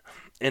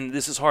 and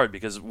this is hard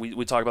because we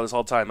talk about this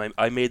all the time.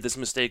 I made this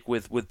mistake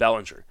with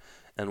Bellinger.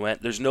 And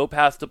went, there's no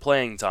path to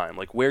playing time.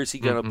 Like, where's he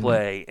going to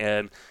play?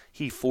 And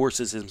he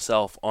forces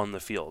himself on the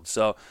field.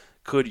 So,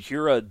 could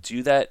Hiura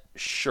do that?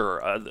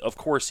 Sure. Of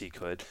course he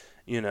could.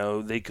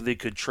 They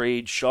could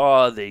trade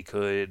Shaw. They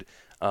could,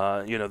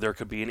 there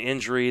could be an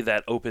injury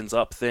that opens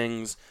up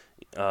things.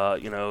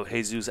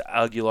 Jesus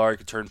Aguilar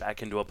could turn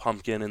back into a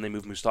pumpkin and they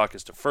move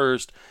Moustakas to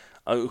first.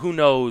 Who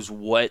knows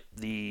what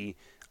the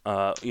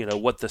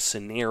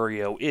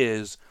scenario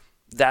is.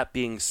 That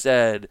being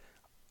said,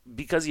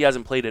 because he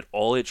hasn't played at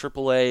all at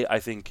AAA, I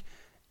think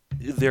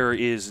there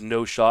is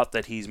no shot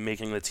that he's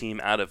making the team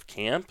out of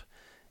camp.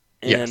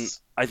 And yes.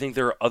 I think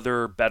there are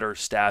other better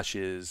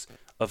stashes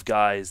of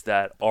guys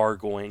that are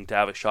going to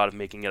have a shot of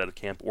making it out of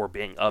camp or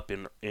being up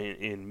in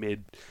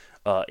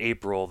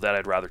mid-April that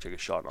I'd rather take a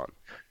shot on.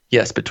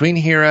 Yes, between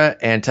Hiura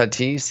and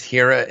Tatis,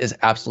 Hiura is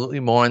absolutely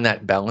more in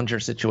that Bellinger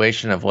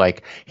situation of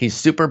like, he's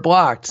super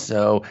blocked,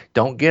 so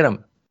don't get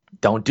him.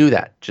 Don't do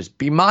that. Just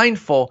be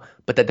mindful,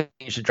 but that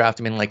you should draft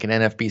him in like an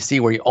NFBC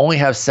where you only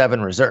have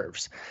 7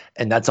 reserves,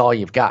 and that's all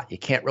you've got. You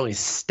can't really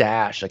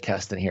stash a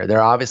Keston here. There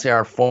obviously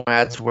are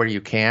formats where you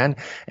can,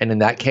 and in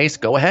that case,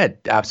 go ahead.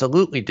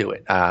 Absolutely do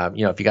it.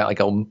 If you got like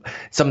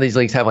some of these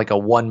leagues have like a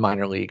 1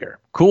 minor leaguer.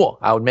 Cool.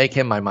 I would make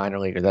him my minor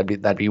leaguer.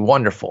 That'd be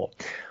wonderful.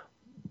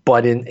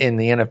 But in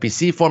the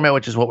NFBC format,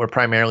 which is what we're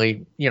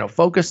primarily,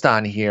 focused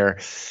on here,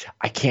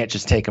 I can't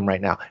just take him right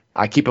now.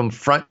 I keep him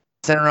front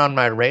center on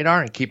my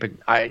radar and I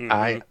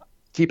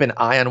keep an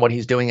eye on what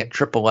he's doing at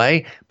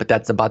AAA, but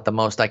that's about the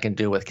most I can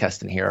do with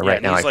Keston Hiura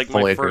right now. He's like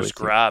my first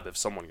grab if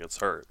someone gets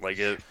hurt. Like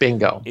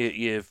bingo.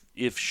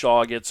 If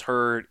Shaw gets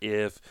hurt,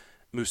 if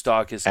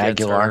Moustakas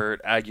gets hurt,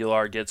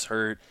 Aguilar gets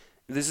hurt,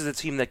 this is a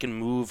team that can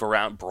move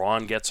around.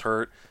 Braun gets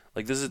hurt.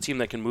 Like, this is a team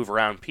that can move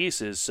around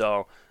pieces.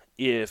 So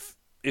if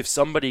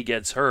somebody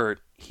gets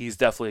hurt, he's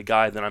definitely a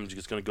guy that I'm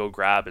just going to go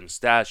grab and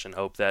stash and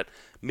hope that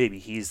maybe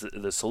he's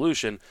the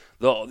solution.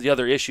 The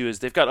other issue is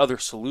they've got other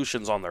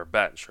solutions on their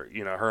bench.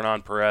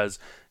 Hernan Perez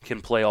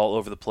can play all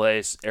over the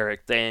place.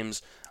 Eric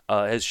Thames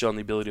has shown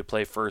the ability to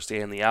play first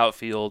and the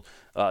outfield.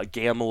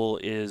 Gamble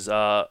is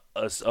a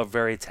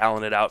very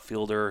talented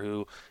outfielder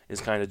who is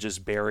kind of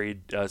just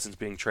buried since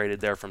being traded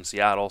there from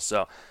Seattle.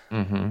 So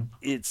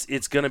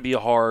it's going to be a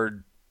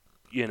hard,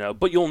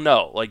 but you'll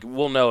know. Like,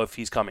 we'll know if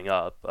he's coming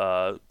up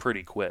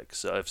pretty quick.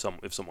 So if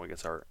someone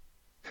gets hurt.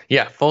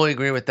 Yeah, fully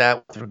agree with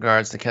that with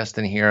regards to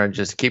Keston Hiura.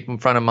 Just keep him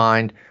front of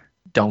mind.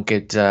 Don't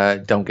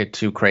get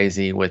too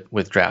crazy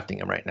with drafting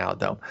him right now,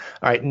 though. All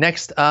right,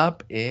 next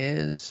up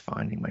is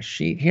finding my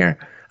sheet here.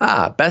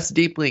 Best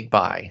deep league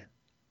buy: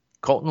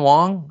 Colton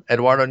Wong,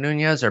 Eduardo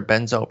Nunez, or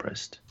Ben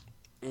Zobrist?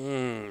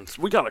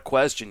 We got a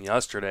question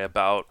yesterday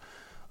about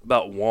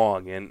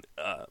Wong, and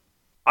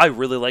I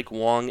really like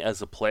Wong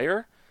as a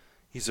player.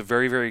 He's a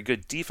very, very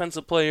good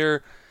defensive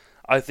player.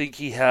 I think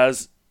he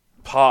has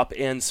pop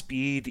and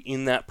speed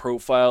in that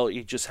profile.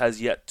 He just has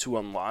yet to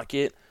unlock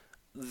it.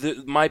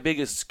 My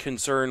biggest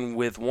concern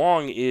with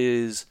Wong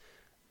is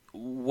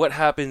what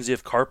happens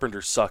if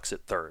Carpenter sucks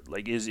at third?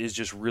 Like, is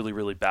just really,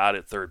 really bad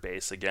at third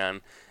base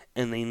again,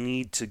 and they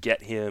need to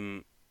get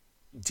him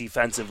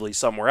defensively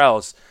somewhere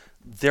else.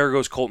 There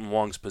goes Colton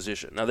Wong's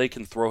position. Now they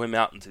can throw him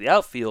out into the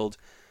outfield.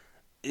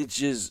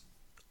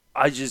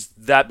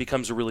 That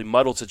becomes a really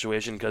muddled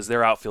situation because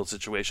their outfield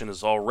situation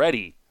is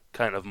already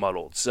kind of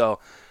muddled. So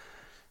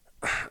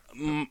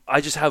I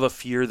just have a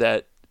fear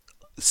that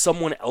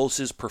someone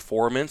else's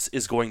performance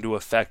is going to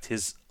affect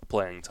his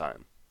playing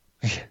time.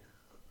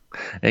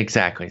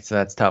 Exactly. So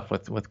that's tough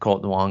with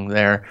Colton Wong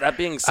there. That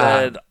being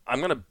said, I'm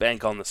going to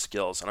bank on the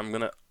skills, and I'm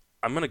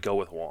going to go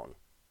with Wong.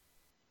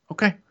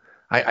 Okay.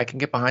 I can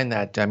get behind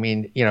that. I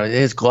mean,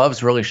 his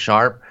glove's really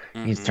sharp.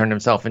 Mm-hmm. He's turned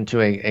himself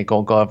into a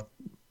Gold Glove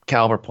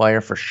caliber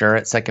player for sure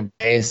at second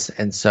base,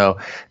 and so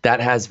that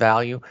has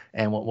value,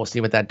 and we'll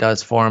see what that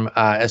does for him.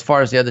 As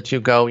far as the other two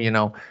go,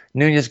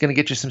 Nunez is going to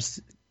get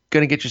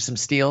you some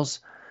steals.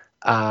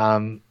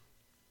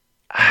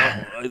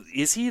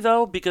 Is he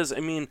though? Because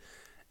I mean,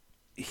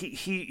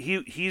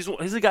 he's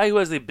a guy who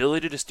has the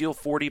ability to steal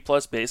 40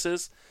 plus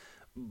bases,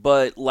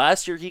 but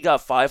last year he got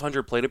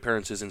 500 plate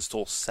appearances and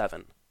stole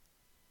 7.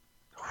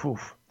 Whew,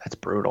 that's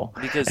brutal.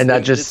 Because and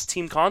that it's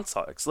team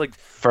context.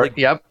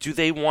 Yep. Do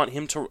they want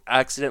him to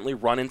accidentally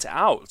run into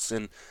outs?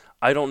 And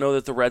I don't know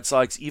that the Red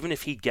Sox, even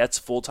if he gets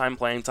full-time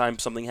playing time,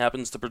 something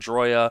happens to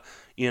Pedroia,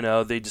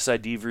 they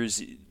decide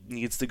Devers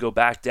needs to go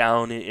back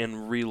down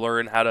and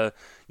relearn how to,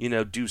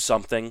 do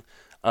something.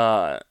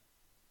 I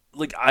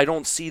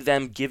don't see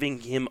them giving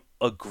him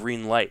a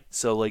green light.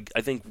 So,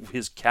 I think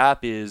his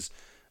cap is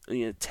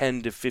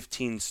 10 to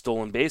 15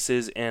 stolen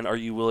bases, and are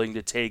you willing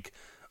to take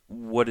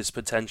what is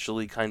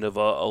potentially kind of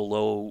a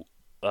low,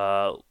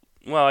 well,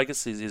 I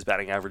guess his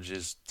batting average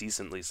is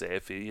decently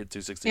safe. He hit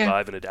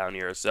 265 in a down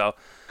year, so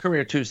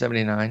career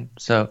 279.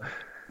 So,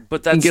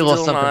 but that's still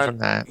something not, from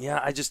that.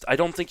 Yeah, I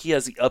don't think he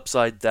has the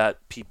upside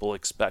that people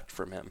expect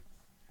from him.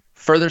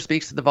 Further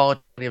speaks to the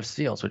volatility of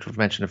steals, which we've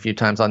mentioned a few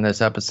times on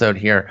this episode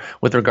here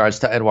with regards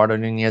to Eduardo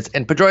Nunez.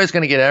 And Pedroia is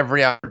going to get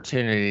every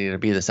opportunity to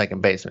be the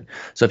second baseman.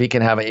 So if he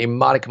can have a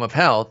modicum of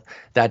health,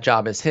 that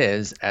job is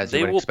his, as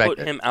you would expect. They will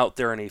put him out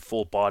there in a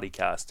full body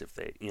cast if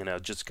they,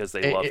 just because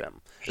they love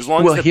him. As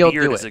long as the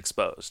beard is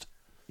exposed.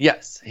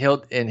 Yes,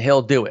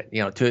 he'll do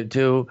it.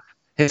 To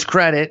his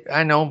credit,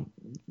 I know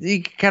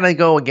you kind of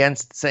go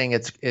against saying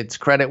it's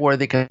credit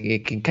worthy because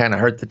it can kind of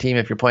hurt the team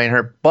if you're playing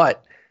hurt,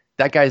 but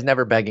that guy's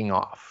never begging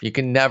off. You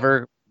can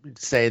never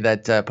say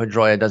that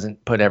Pedroia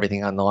doesn't put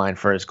everything on the line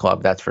for his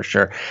club. That's for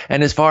sure.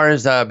 And as far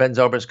as Ben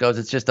Zobrist goes,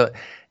 it's just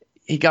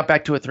he got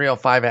back to a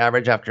 305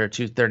 average after a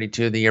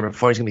 232 the year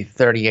before. He's going to be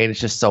 38. It's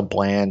just so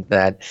bland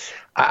that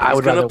I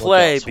would rather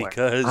play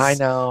because I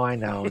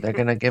know they're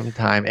going to give him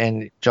time.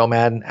 And Joe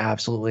Madden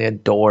absolutely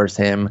adores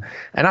him,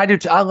 and I do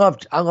too. I love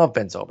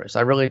Ben Zobrist.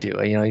 I really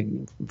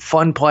do.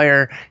 Fun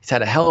player. He's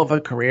had a hell of a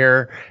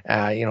career.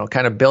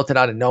 Kind of built it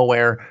out of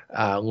nowhere,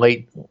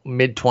 late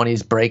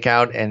mid-20s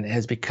breakout, and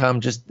has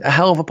become just a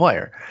hell of a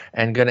player.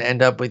 And going to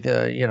end up with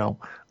over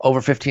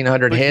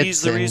 1,500 hits.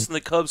 He's the reason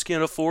the Cubs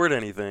can't afford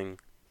anything.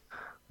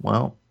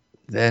 Well,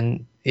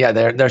 then, yeah,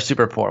 they're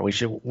super poor. We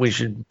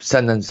should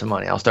send them some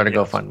money. I'll start a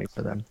GoFundMe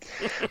for them.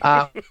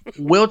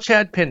 Will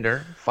Chad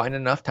Pinder find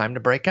enough time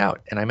to break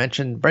out? And I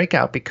mentioned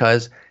breakout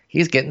because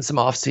he's getting some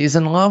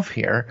off-season love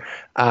here.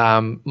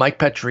 Mike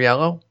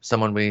Petriello,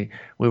 someone we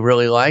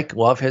really like,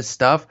 love his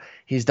stuff.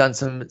 He's done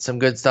some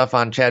good stuff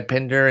on Chad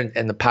Pinder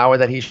and the power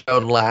that he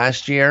showed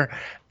last year.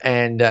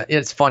 And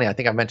it's funny, I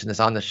think I mentioned this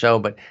on the show,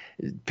 but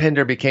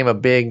Pinder became a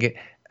big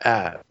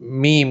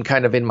meme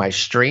kind of in my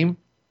stream.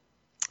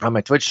 On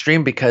my Twitch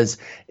stream, because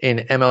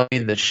in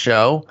MLB The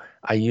Show,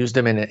 I used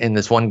him in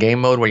this one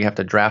game mode where you have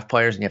to draft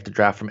players and you have to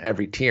draft from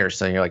every tier.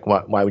 So you're like,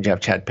 why would you have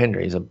Chad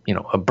Pinder? He's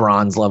a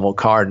bronze level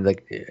card.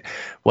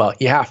 Well,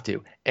 you have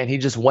to. And he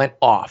just went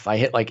off. I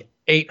hit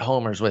 8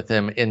 homers with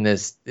him in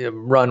this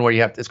run where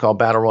it's called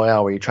Battle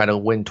Royale, where you try to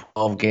win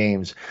 12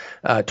 games,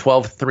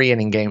 12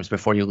 3-inning games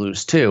before you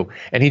lose 2.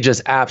 And he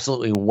just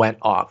absolutely went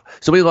off.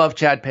 So we love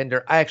Chad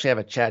Pinder. I actually have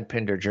a Chad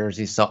Pinder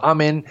jersey, so I'm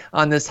in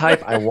on this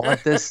hype. I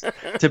want this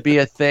to be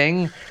a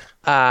thing.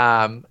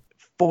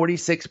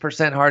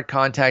 46% hard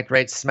contact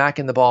rate,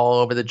 smacking the ball all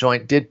over the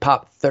joint, did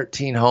pop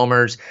 13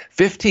 homers,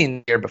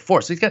 15 the year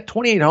before. So he's got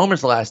 28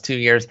 homers the last 2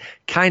 years,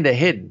 kind of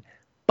hidden.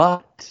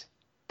 But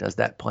does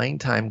that playing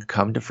time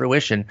come to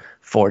fruition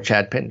for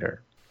Chad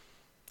Pinder?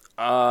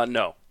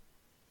 No.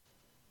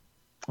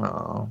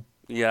 Oh.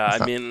 Yeah,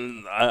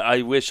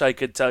 I wish I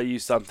could tell you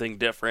something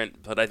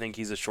different, but I think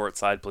he's a short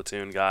side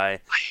platoon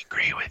guy. I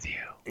agree with you.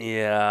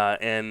 Yeah,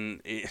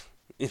 and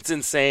it's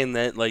insane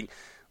that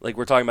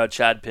we're talking about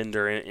Chad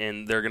Pinder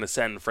and they're gonna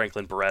send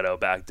Franklin Barreto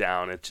back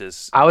down. It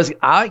just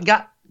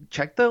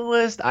check the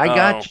list. I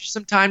got you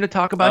some time to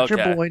talk about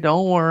your boy.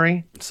 Don't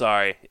worry.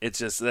 Sorry, it's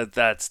just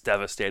that's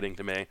devastating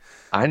to me.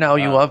 I know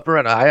you love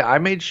Barreto. I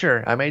made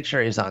sure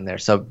he's on there.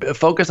 So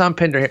focus on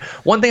Pinder here.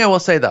 One thing I will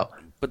say though.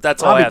 But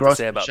that's all I have to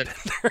say about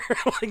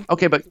Pinder.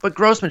 Okay, but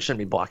Grossman shouldn't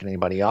be blocking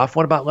anybody off.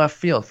 What about left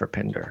field for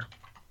Pinder?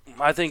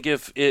 I think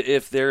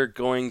if they're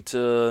going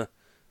to,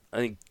 I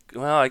think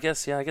Well, I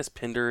guess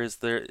Pinder is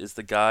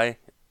the guy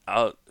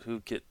out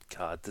who get.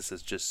 God, this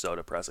is just so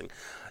depressing.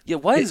 Yeah,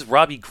 why is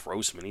Robbie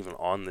Grossman even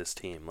on this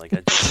team? Like,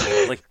 I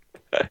just,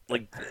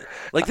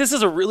 like this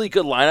is a really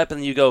good lineup,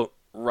 and you go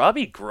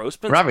Robbie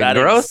Grossman's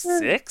batting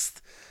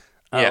sixth.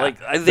 Yeah.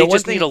 They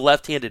just need a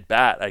left-handed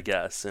bat, I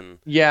guess. And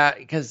yeah,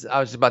 because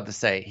I was about to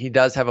say he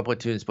does have a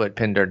platoon split.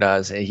 Pinder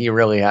does. He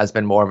really has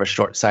been more of a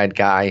short side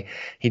guy.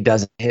 He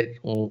doesn't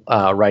hit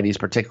righties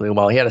particularly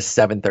well. He had a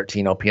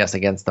 713 OPS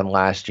against them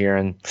last year,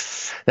 and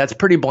that's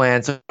pretty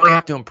bland. So we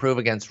have to improve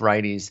against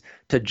righties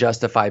to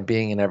justify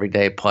being an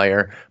everyday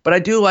player. But I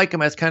do like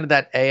him as kind of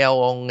that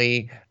AL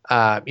only.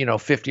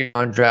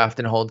 50-round draft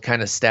and hold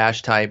kind of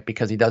stash type,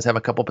 because he does have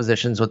a couple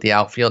positions with the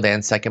outfield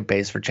and second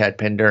base for Chad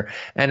Pinder.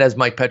 And as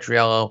Mike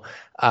Petriello,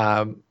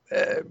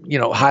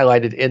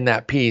 highlighted in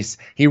that piece,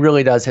 he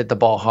really does hit the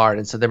ball hard.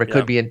 And so there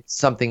could be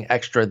something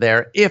extra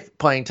there if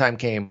playing time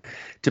came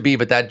to be.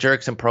 But that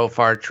Jerks and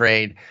Profar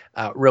trade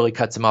really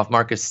cuts him off.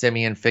 Marcus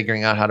Semien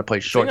figuring out how to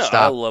play shortstop. The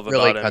thing I love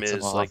really about him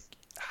is like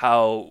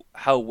how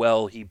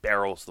well he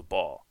barrels the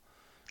ball.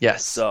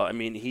 Yes. So I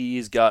mean, he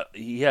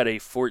had a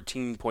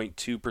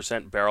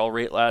 14.2% barrel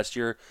rate last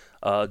year.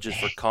 Just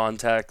for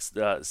context,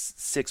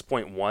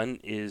 6.1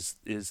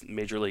 is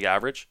major league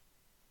average.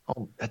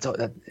 Oh, that's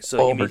so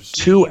over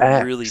 2x.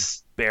 He really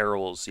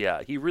barrels.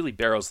 Yeah, he really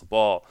barrels the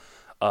ball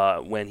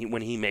when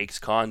he makes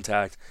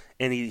contact,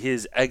 and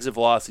his exit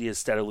velocity has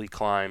steadily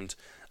climbed.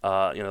 The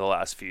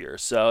last few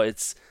years. So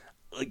it's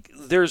like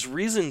there's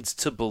reasons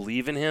to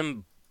believe in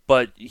him,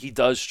 but he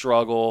does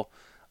struggle.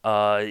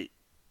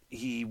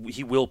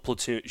 He will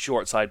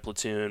short side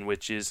platoon,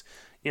 which is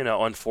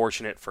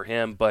unfortunate for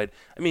him. But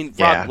I mean,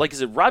 like I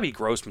said, Robbie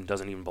Grossman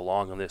doesn't even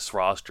belong on this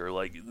roster.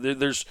 Like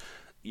there's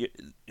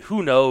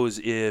who knows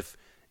if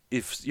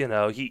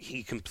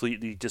he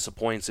completely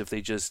disappoints if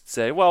they just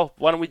say, well,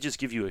 why don't we just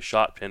give you a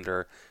shot,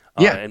 Pinder,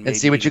 and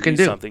see what you can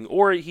do. Something,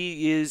 or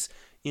he is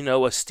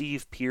a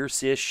Steve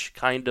Pearce-ish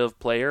kind of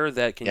player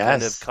that can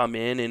kind of come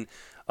in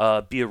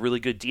and be a really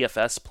good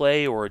DFS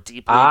play or a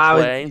deep league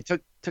play. You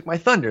took my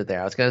thunder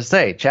there. I was going to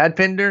say Chad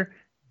Pinder,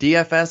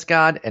 DFS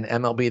god, and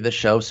MLB The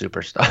Show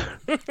superstar.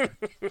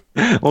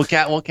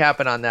 We'll cap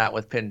it on that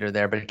with Pinder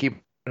there, but keep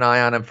an eye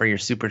on him for your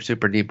super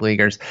deep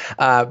leaguers.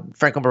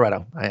 Franklin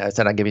Barreto, I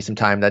said I'd give you some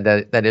time.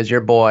 That is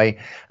your boy.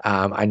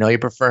 I know you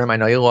prefer him. I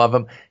know you love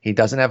him. He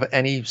doesn't have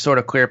any sort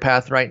of clear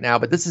path right now,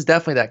 but this is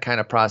definitely that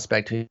kind of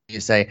prospect who you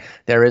say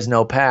there is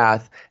no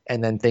path,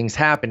 and then things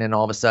happen, and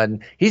all of a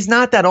sudden he's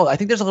not that old. I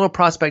think there's a little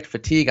prospect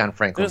fatigue on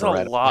Franklin Barreto.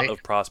 There's a lot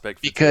of prospect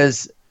fatigue.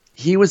 Because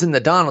he was in the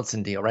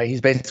Donaldson deal, right?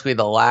 He's basically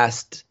the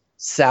last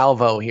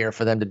salvo here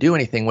for them to do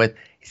anything with.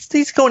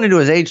 He's going into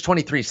his age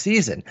 23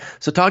 season.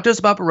 So talk to us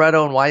about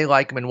Barreto and why you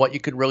like him and what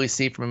you could really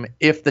see from him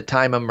if the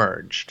time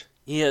emerged.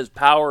 He has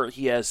power.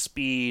 He has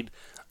speed.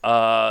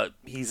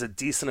 He's a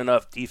decent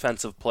enough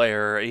defensive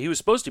player. He was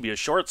supposed to be a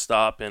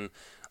shortstop, and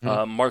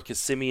Marcus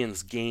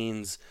Semien's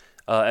gains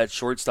at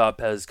shortstop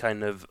has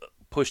kind of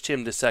pushed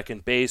him to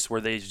second base,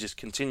 where they just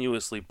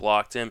continuously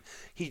blocked him.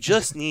 He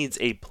just needs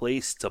a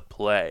place to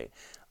play.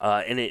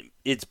 And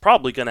it's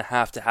probably going to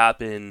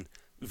happen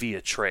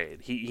via trade.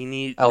 He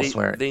needs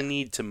elsewhere. They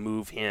need to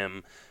move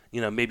him,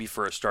 maybe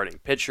for a starting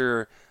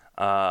pitcher.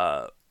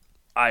 I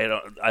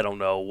don't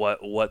know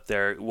what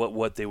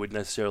they would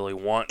necessarily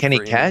want. Can he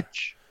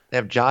catch? They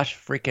have Josh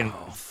freaking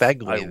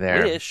Phegley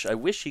there. I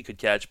wish he could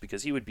catch,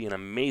 because he would be an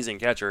amazing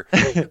catcher.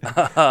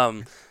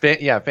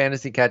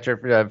 Fantasy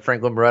catcher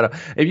Franklin Barreto.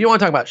 If you want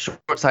to talk about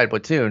short side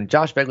platoon,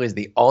 Josh Phegley is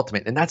the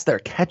ultimate, and that's their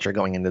catcher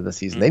going into the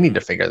season. They need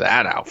to figure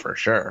that out for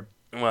sure.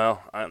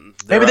 Well,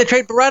 maybe they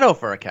trade Barreto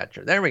for a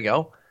catcher. There we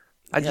go.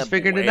 I just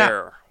figured it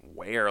out.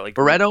 Where? Like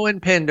Barreto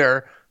and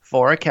Pinder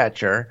for a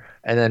catcher,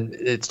 and then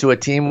it's to a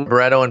team where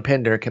Barreto and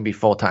Pinder can be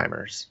full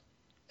timers,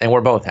 and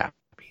we're both happy.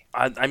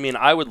 I mean,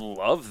 I would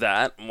love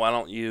that. Why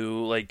don't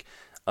you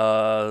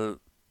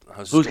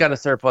who's got a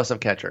surplus of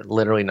catcher?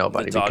 Literally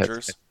nobody. The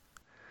Dodgers.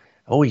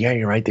 Oh yeah,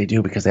 you're right. They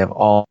do, because they have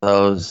all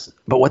those.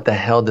 But what the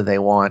hell do they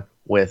want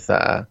with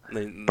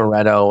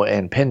Barreto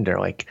and Pinder?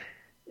 Like,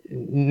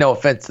 no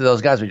offense to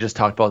those guys, we just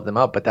talked about them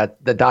up, but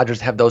the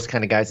Dodgers have those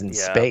kind of guys in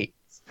spades.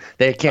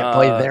 They can't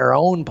play their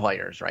own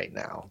players right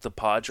now. The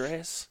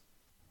Padres.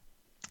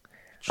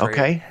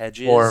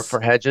 Hedges. For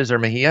Hedges or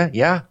Mejia,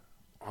 yeah.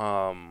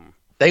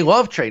 They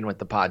love trading with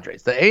the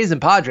Padres. The A's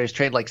and Padres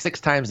trade like 6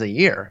 times a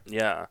year.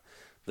 Yeah,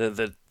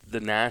 the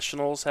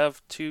Nationals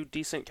have 2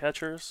 decent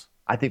catchers.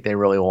 I think they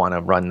really want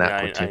to run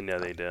that. I know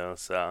they do.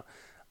 So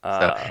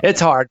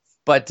it's hard.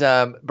 But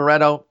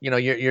Barreto,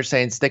 you're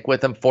saying stick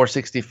with him.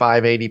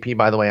 465 ADP,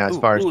 by the way, as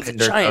far as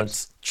Pinder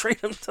goes. Trade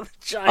him to the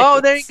Giants. Oh,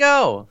 there you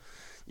go.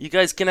 You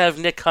guys can have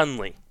Nick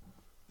Hundley.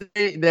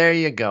 There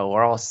you go.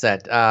 We're all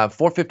set.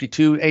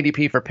 452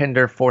 ADP for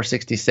Pinder,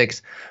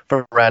 466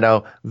 for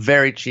Barreto.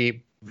 Very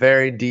cheap,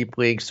 very deep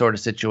league sort of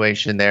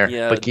situation there.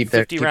 Yeah, but keep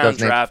 50-round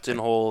keep draft and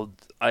hold.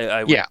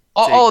 I would Yeah, take,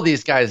 all of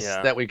these guys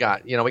yeah. that we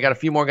got. We got a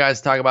few more guys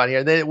to talk about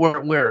here.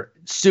 We're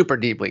super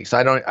deep league,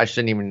 so I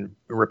shouldn't even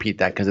repeat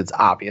that because it's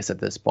obvious at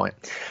this point.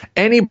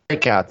 Any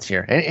breakouts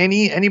here?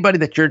 Anybody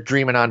that you're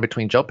dreaming on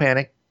between Joe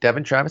Panic,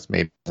 Devin Travis,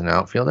 maybe as an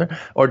outfielder,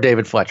 or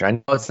David Fletcher? I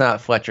know it's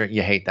not Fletcher.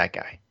 You hate that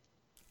guy.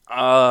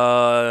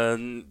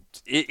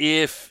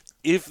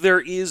 If there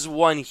is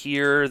one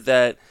here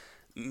that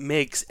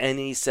makes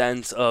any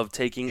sense of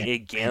taking a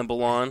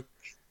gamble on,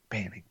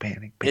 Panic.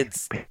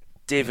 it's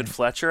David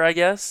Fletcher, I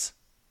guess.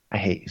 I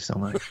hate you so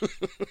much.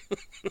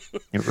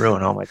 You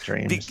ruin all my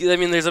dreams. I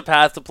mean, there's a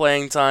path to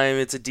playing time.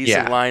 It's a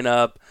decent Yeah.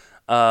 lineup.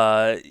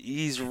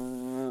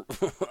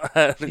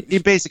 He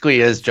basically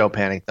is Joe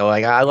Panic, though.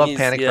 Like I love He's-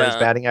 Panic for his yeah.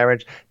 batting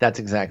average. That's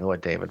exactly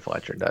what David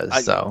Fletcher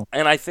does.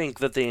 And I think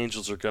that the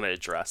Angels are going to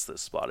address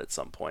this spot at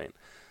some point.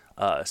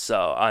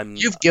 So I'm.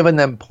 You've given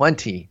them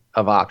plenty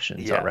of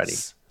options yes. already.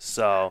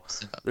 So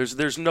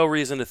there's no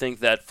reason to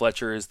think that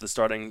Fletcher is the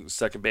starting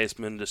second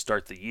baseman to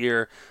start the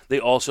year. They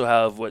also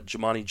have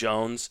Jomani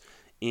Jones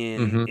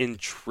in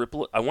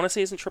triple. I want to say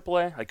he's in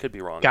AAA. I could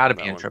be wrong. Got to on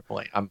be that in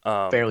one. AAA. I'm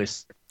fairly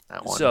certain on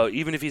that one. So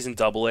even if he's in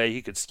AA,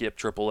 he could skip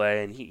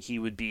AAA, and he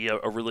would be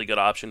a really good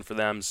option for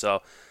them.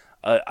 So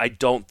I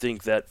don't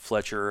think that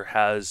Fletcher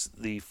has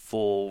the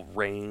full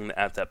reign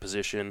at that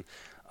position,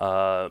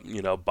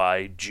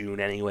 by June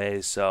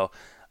anyway. So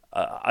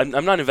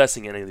I'm not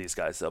investing in any of these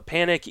guys, though.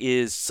 Panic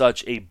is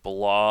such a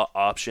blah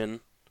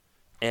option,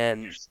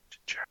 and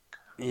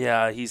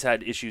yeah, he's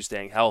had issues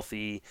staying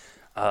healthy.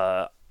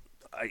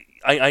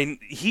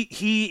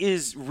 He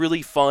is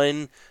really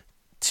fun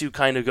to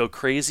kind of go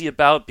crazy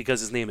about because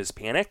his name is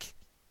Panic.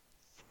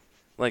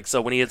 Like,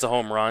 so when he hits a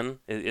home run,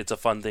 it's a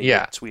fun thing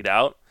to tweet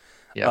out.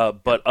 Yeah.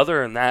 But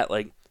other than that,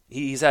 like,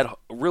 he's had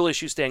real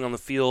issues staying on the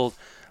field.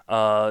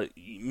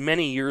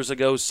 Many years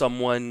ago,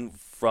 someone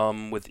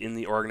from within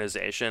the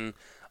organization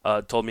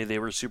told me they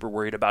were super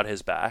worried about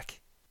his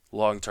back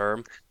long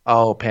term.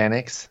 Oh,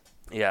 Panics.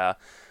 Yeah.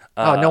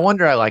 No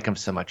wonder I like him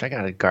so much. I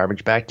got a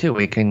garbage back too.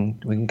 We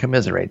can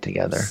commiserate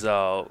together.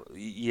 So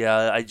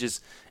yeah,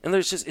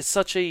 it's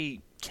such a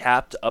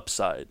capped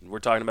upside. We're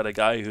talking about a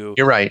guy who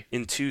You're right.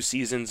 in 2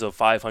 seasons of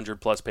 500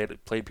 plus plate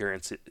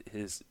appearance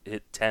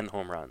hit 10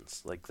 home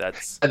runs. Like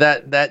that's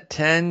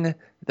The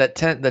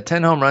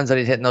 10 home runs that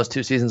he's hit in those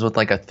 2 seasons with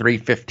like a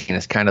 315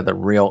 is kind of the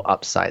real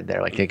upside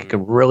there. Like it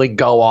could really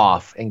go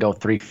off and go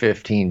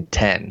 315,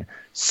 10.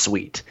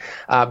 Sweet.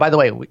 By the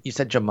way, you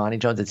said Jomani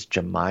Jones. It's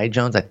Jahmai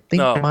Jones. I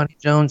think No. Jomani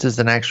Jones is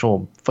an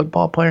actual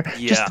football player.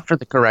 Yeah. Just for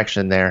the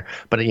correction there.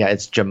 But yeah,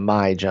 it's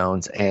Jahmai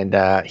Jones. And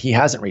he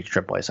hasn't reached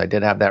AAA, so I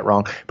did have that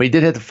wrong. But he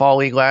did hit the Fall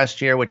League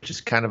last year, which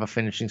is kind of a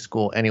finishing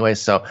school anyway.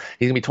 So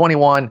he's going to be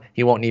 21.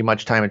 He won't need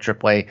much time in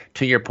AAA.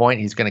 To your point,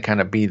 he's going to kind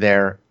of be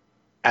there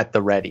at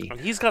the ready. and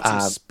he's got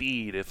some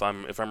speed if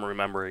I'm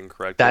remembering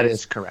correctly. That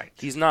is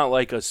correct. He's not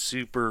like a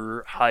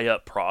super high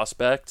up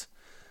prospect.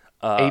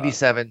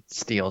 87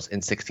 steals in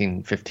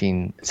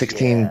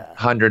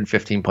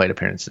 1,615 plate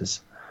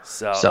appearances.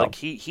 So like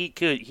he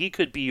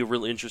could be a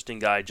really interesting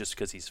guy just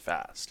because he's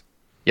fast.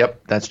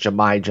 Yep, that's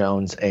Jahmai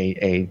Jones,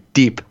 a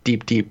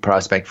deep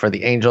prospect for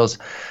the Angels.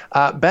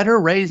 Better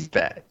raised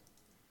bet,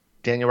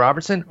 Daniel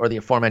Robertson or the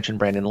aforementioned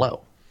Brandon Lowe?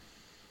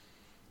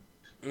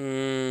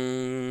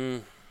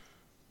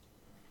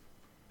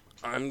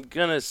 I'm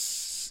gonna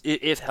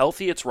if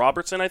healthy, it's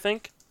Robertson. I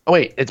think. Oh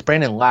wait, it's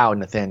Brandon Lowe and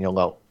Nathaniel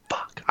Lowe.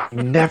 Fuck, I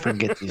never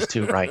get these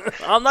two right.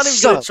 I'm not even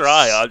So gonna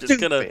try.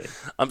 stupid.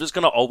 I'm just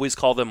gonna always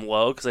call them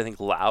Lowe because I think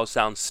Lau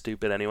sounds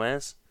stupid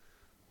anyways.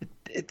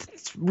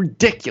 It's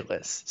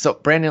ridiculous. So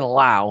Brandon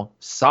Lowe,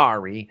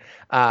 sorry,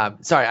 I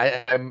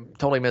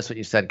totally missed what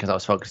you said because I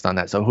was focused on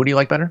that. So who do you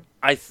like better?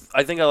 I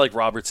think I like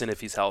Robertson if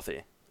he's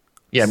healthy.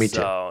 Yeah, me too.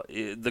 So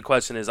the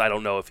question is, I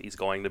don't know if he's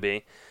going to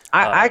be.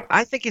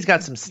 I think he's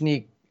got some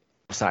sneak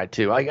side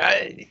too.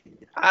 I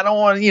don't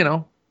want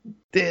to,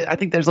 I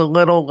think there's a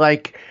little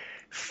like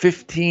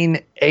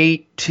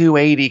 15-8,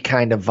 280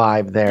 kind of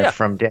vibe there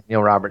from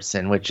Daniel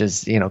Robertson, which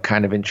is,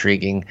 kind of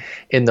intriguing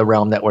in the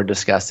realm that we're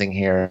discussing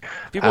here.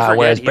 People forget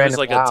whereas he Brandon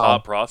was like Lowe, a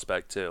top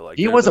prospect too. Like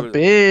he was a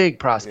big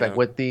prospect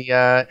with the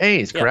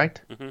A's,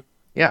 correct? Mm-hmm.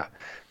 Yeah.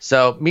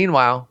 So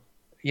meanwhile,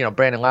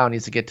 Brandon Lowe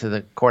needs to get to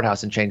the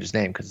courthouse and change his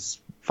name because it's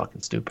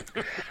fucking stupid.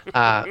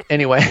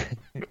 Anyway,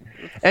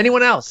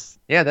 anyone else?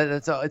 Yeah,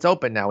 it's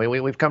open now.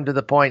 We've come to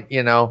the point,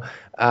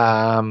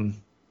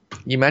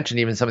 you mentioned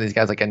even some of these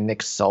guys like a Nick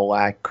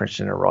Solak,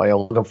 Christian Arroyo,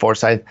 Logan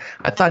Forsythe.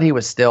 I thought he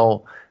was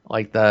still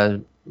like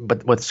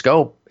but with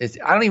Scope,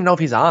 I don't even know if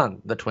he's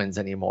on the Twins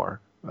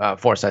anymore.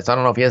 Forsythe. So I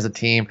don't know if he has a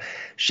team.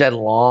 Shed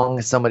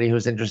Long, somebody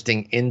who's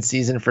interesting in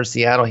season for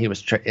Seattle. He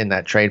was in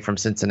that trade from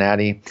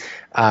Cincinnati.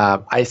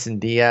 Ison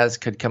Diaz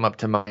could come up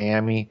to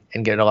Miami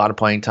and get a lot of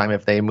playing time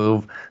if they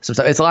move some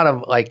stuff. It's a lot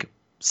of like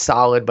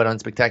solid but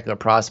unspectacular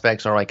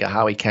prospects, or like a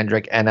Howie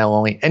Kendrick, NL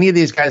only. Any of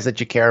these guys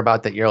that you care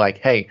about that you're like,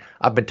 hey,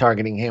 I've been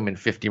targeting him in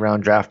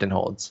 50-round draft and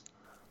holds.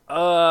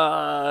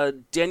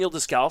 Daniel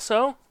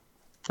Descalso.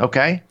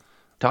 Okay,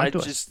 talk I to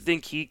us. just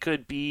think he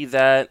could be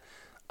that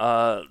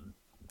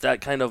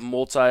kind of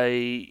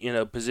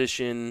multi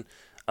position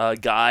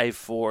guy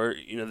for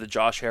the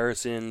Josh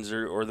Harrisons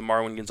or the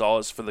Marwin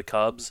Gonzalez for the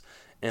Cubs.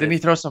 And Didn't he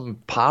throw some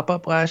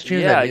pop-up last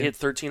year? Yeah, he hit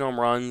 13 home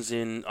runs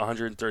in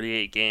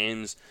 138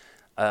 games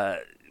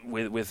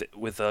with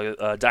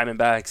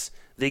Diamondbacks.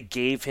 They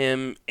gave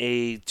him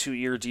a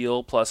 2-year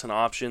deal plus an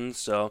option,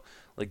 so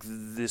like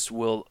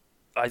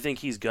I think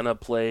he's gonna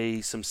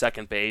play some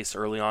second base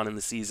early on in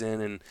the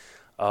season,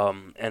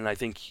 and I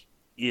think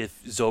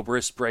if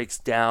Zobrist breaks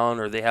down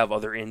or they have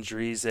other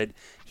injuries, that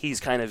he's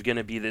kind of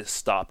gonna be this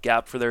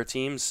stopgap for their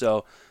team.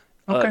 So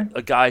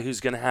a guy who's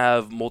gonna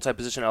have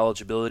multi-position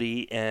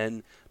eligibility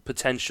and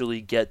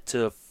potentially get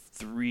to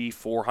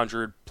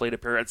 300-400 plate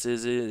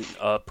appearances in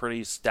a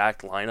pretty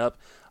stacked lineup,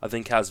 I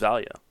think has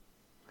value.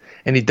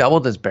 And he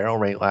doubled his barrel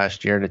rate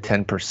last year to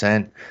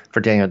 10%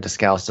 for Daniel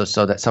Descalso,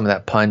 so that some of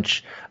that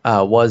punch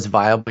was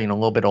viable. Being a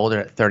little bit older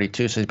at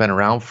 32, so he's been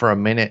around for a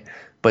minute,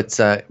 but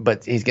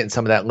he's getting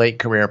some of that late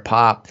career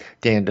pop.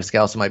 Daniel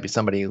Descalso might be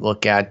somebody you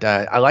look at.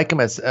 I like him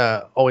as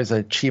always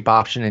a cheap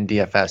option in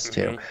DFS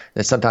too.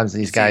 That sometimes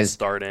these guys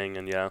starting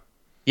and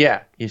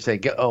yeah, you say,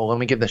 let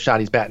me give the shot.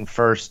 He's batting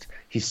first.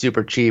 He's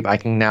super cheap. I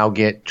can now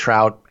get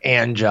Trout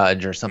and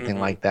Judge or something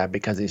like that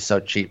because he's so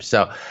cheap.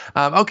 So,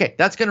 okay,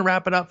 that's going to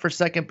wrap it up for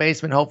second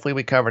baseman. Hopefully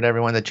we covered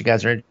everyone that you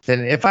guys are interested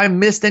in. If I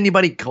missed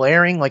anybody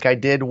glaring like I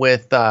did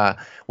with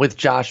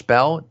Josh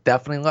Bell,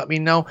 definitely let me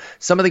know.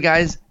 Some of the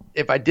guys,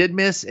 if I did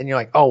miss and you're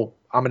like, oh,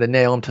 I'm going to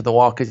nail him to the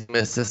wall because you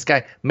missed this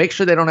guy, make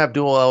sure they don't have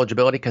dual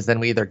eligibility because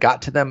then we either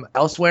got to them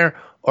elsewhere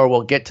or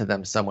we'll get to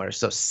them somewhere.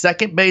 So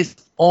second base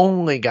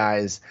only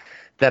guys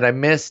that I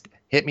missed,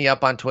 hit me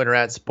up on Twitter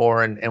at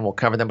Spore, and we'll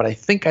cover them. But I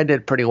think I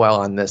did pretty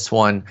well on this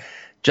one.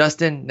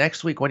 Justin,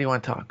 next week, what do you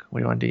want to talk? What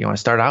do you want to do? You want to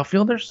start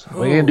outfielders?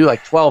 We're going to do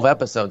like 12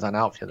 episodes on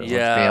outfielders.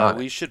 Yeah,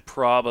 we should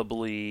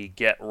probably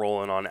get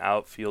rolling on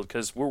outfield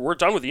because we're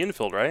done with the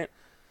infield, right?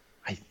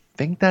 I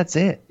think that's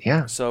it,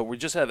 yeah. So we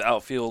just have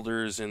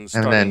outfielders and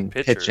starting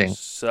pitchers. Pitching.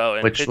 So,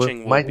 and which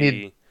pitching might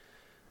need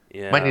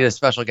a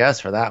special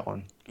guest for that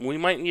one. We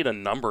might need a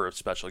number of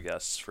special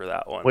guests for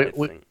that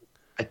one,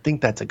 I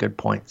think that's a good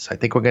point. So I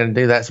think we're going to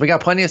do that. So we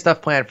got plenty of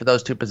stuff planned for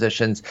those two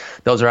positions.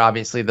 Those are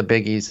obviously the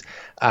biggies,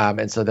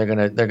 and so they're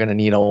gonna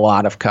need a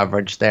lot of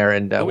coverage there.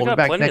 And we'll got be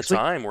back plenty next of week.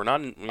 time. We're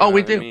not.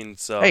 We do. I mean,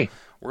 so hey,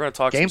 we're gonna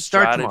talk some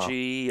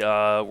strategy.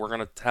 We're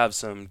gonna have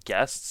some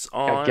guests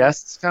on. Got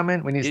guests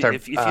coming. We need to start.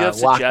 If you have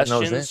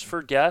suggestions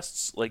for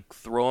guests, like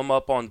throw them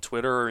up on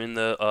Twitter or in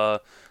the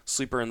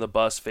Sleeper in the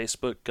Bus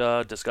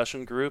Facebook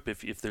discussion group.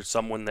 If there's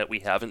someone that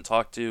we haven't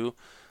talked to.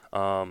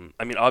 I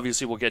mean,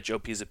 obviously, we'll get Joe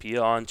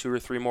Pisapia on 2 or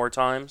 3 more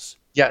times.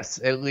 Yes,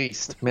 at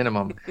least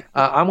minimum.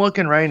 I'm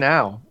looking right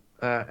now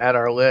at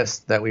our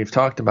list that we've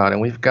talked about,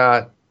 and we've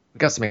got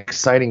some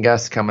exciting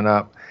guests coming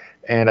up,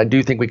 and I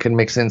do think we can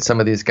mix in some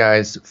of these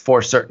guys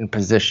for certain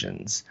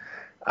positions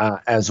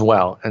as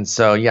well. And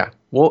so, yeah,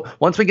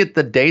 once we get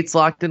the dates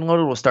locked and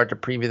loaded, we'll start to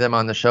preview them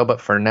on the show.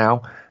 But for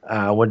now,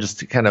 we'll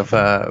just kind of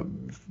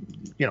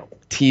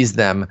tease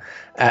them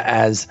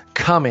as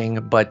coming,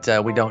 but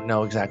we don't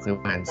know exactly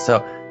when.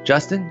 So.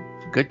 Justin,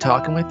 good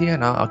talking with you,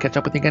 and I'll catch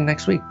up with you again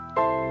next week.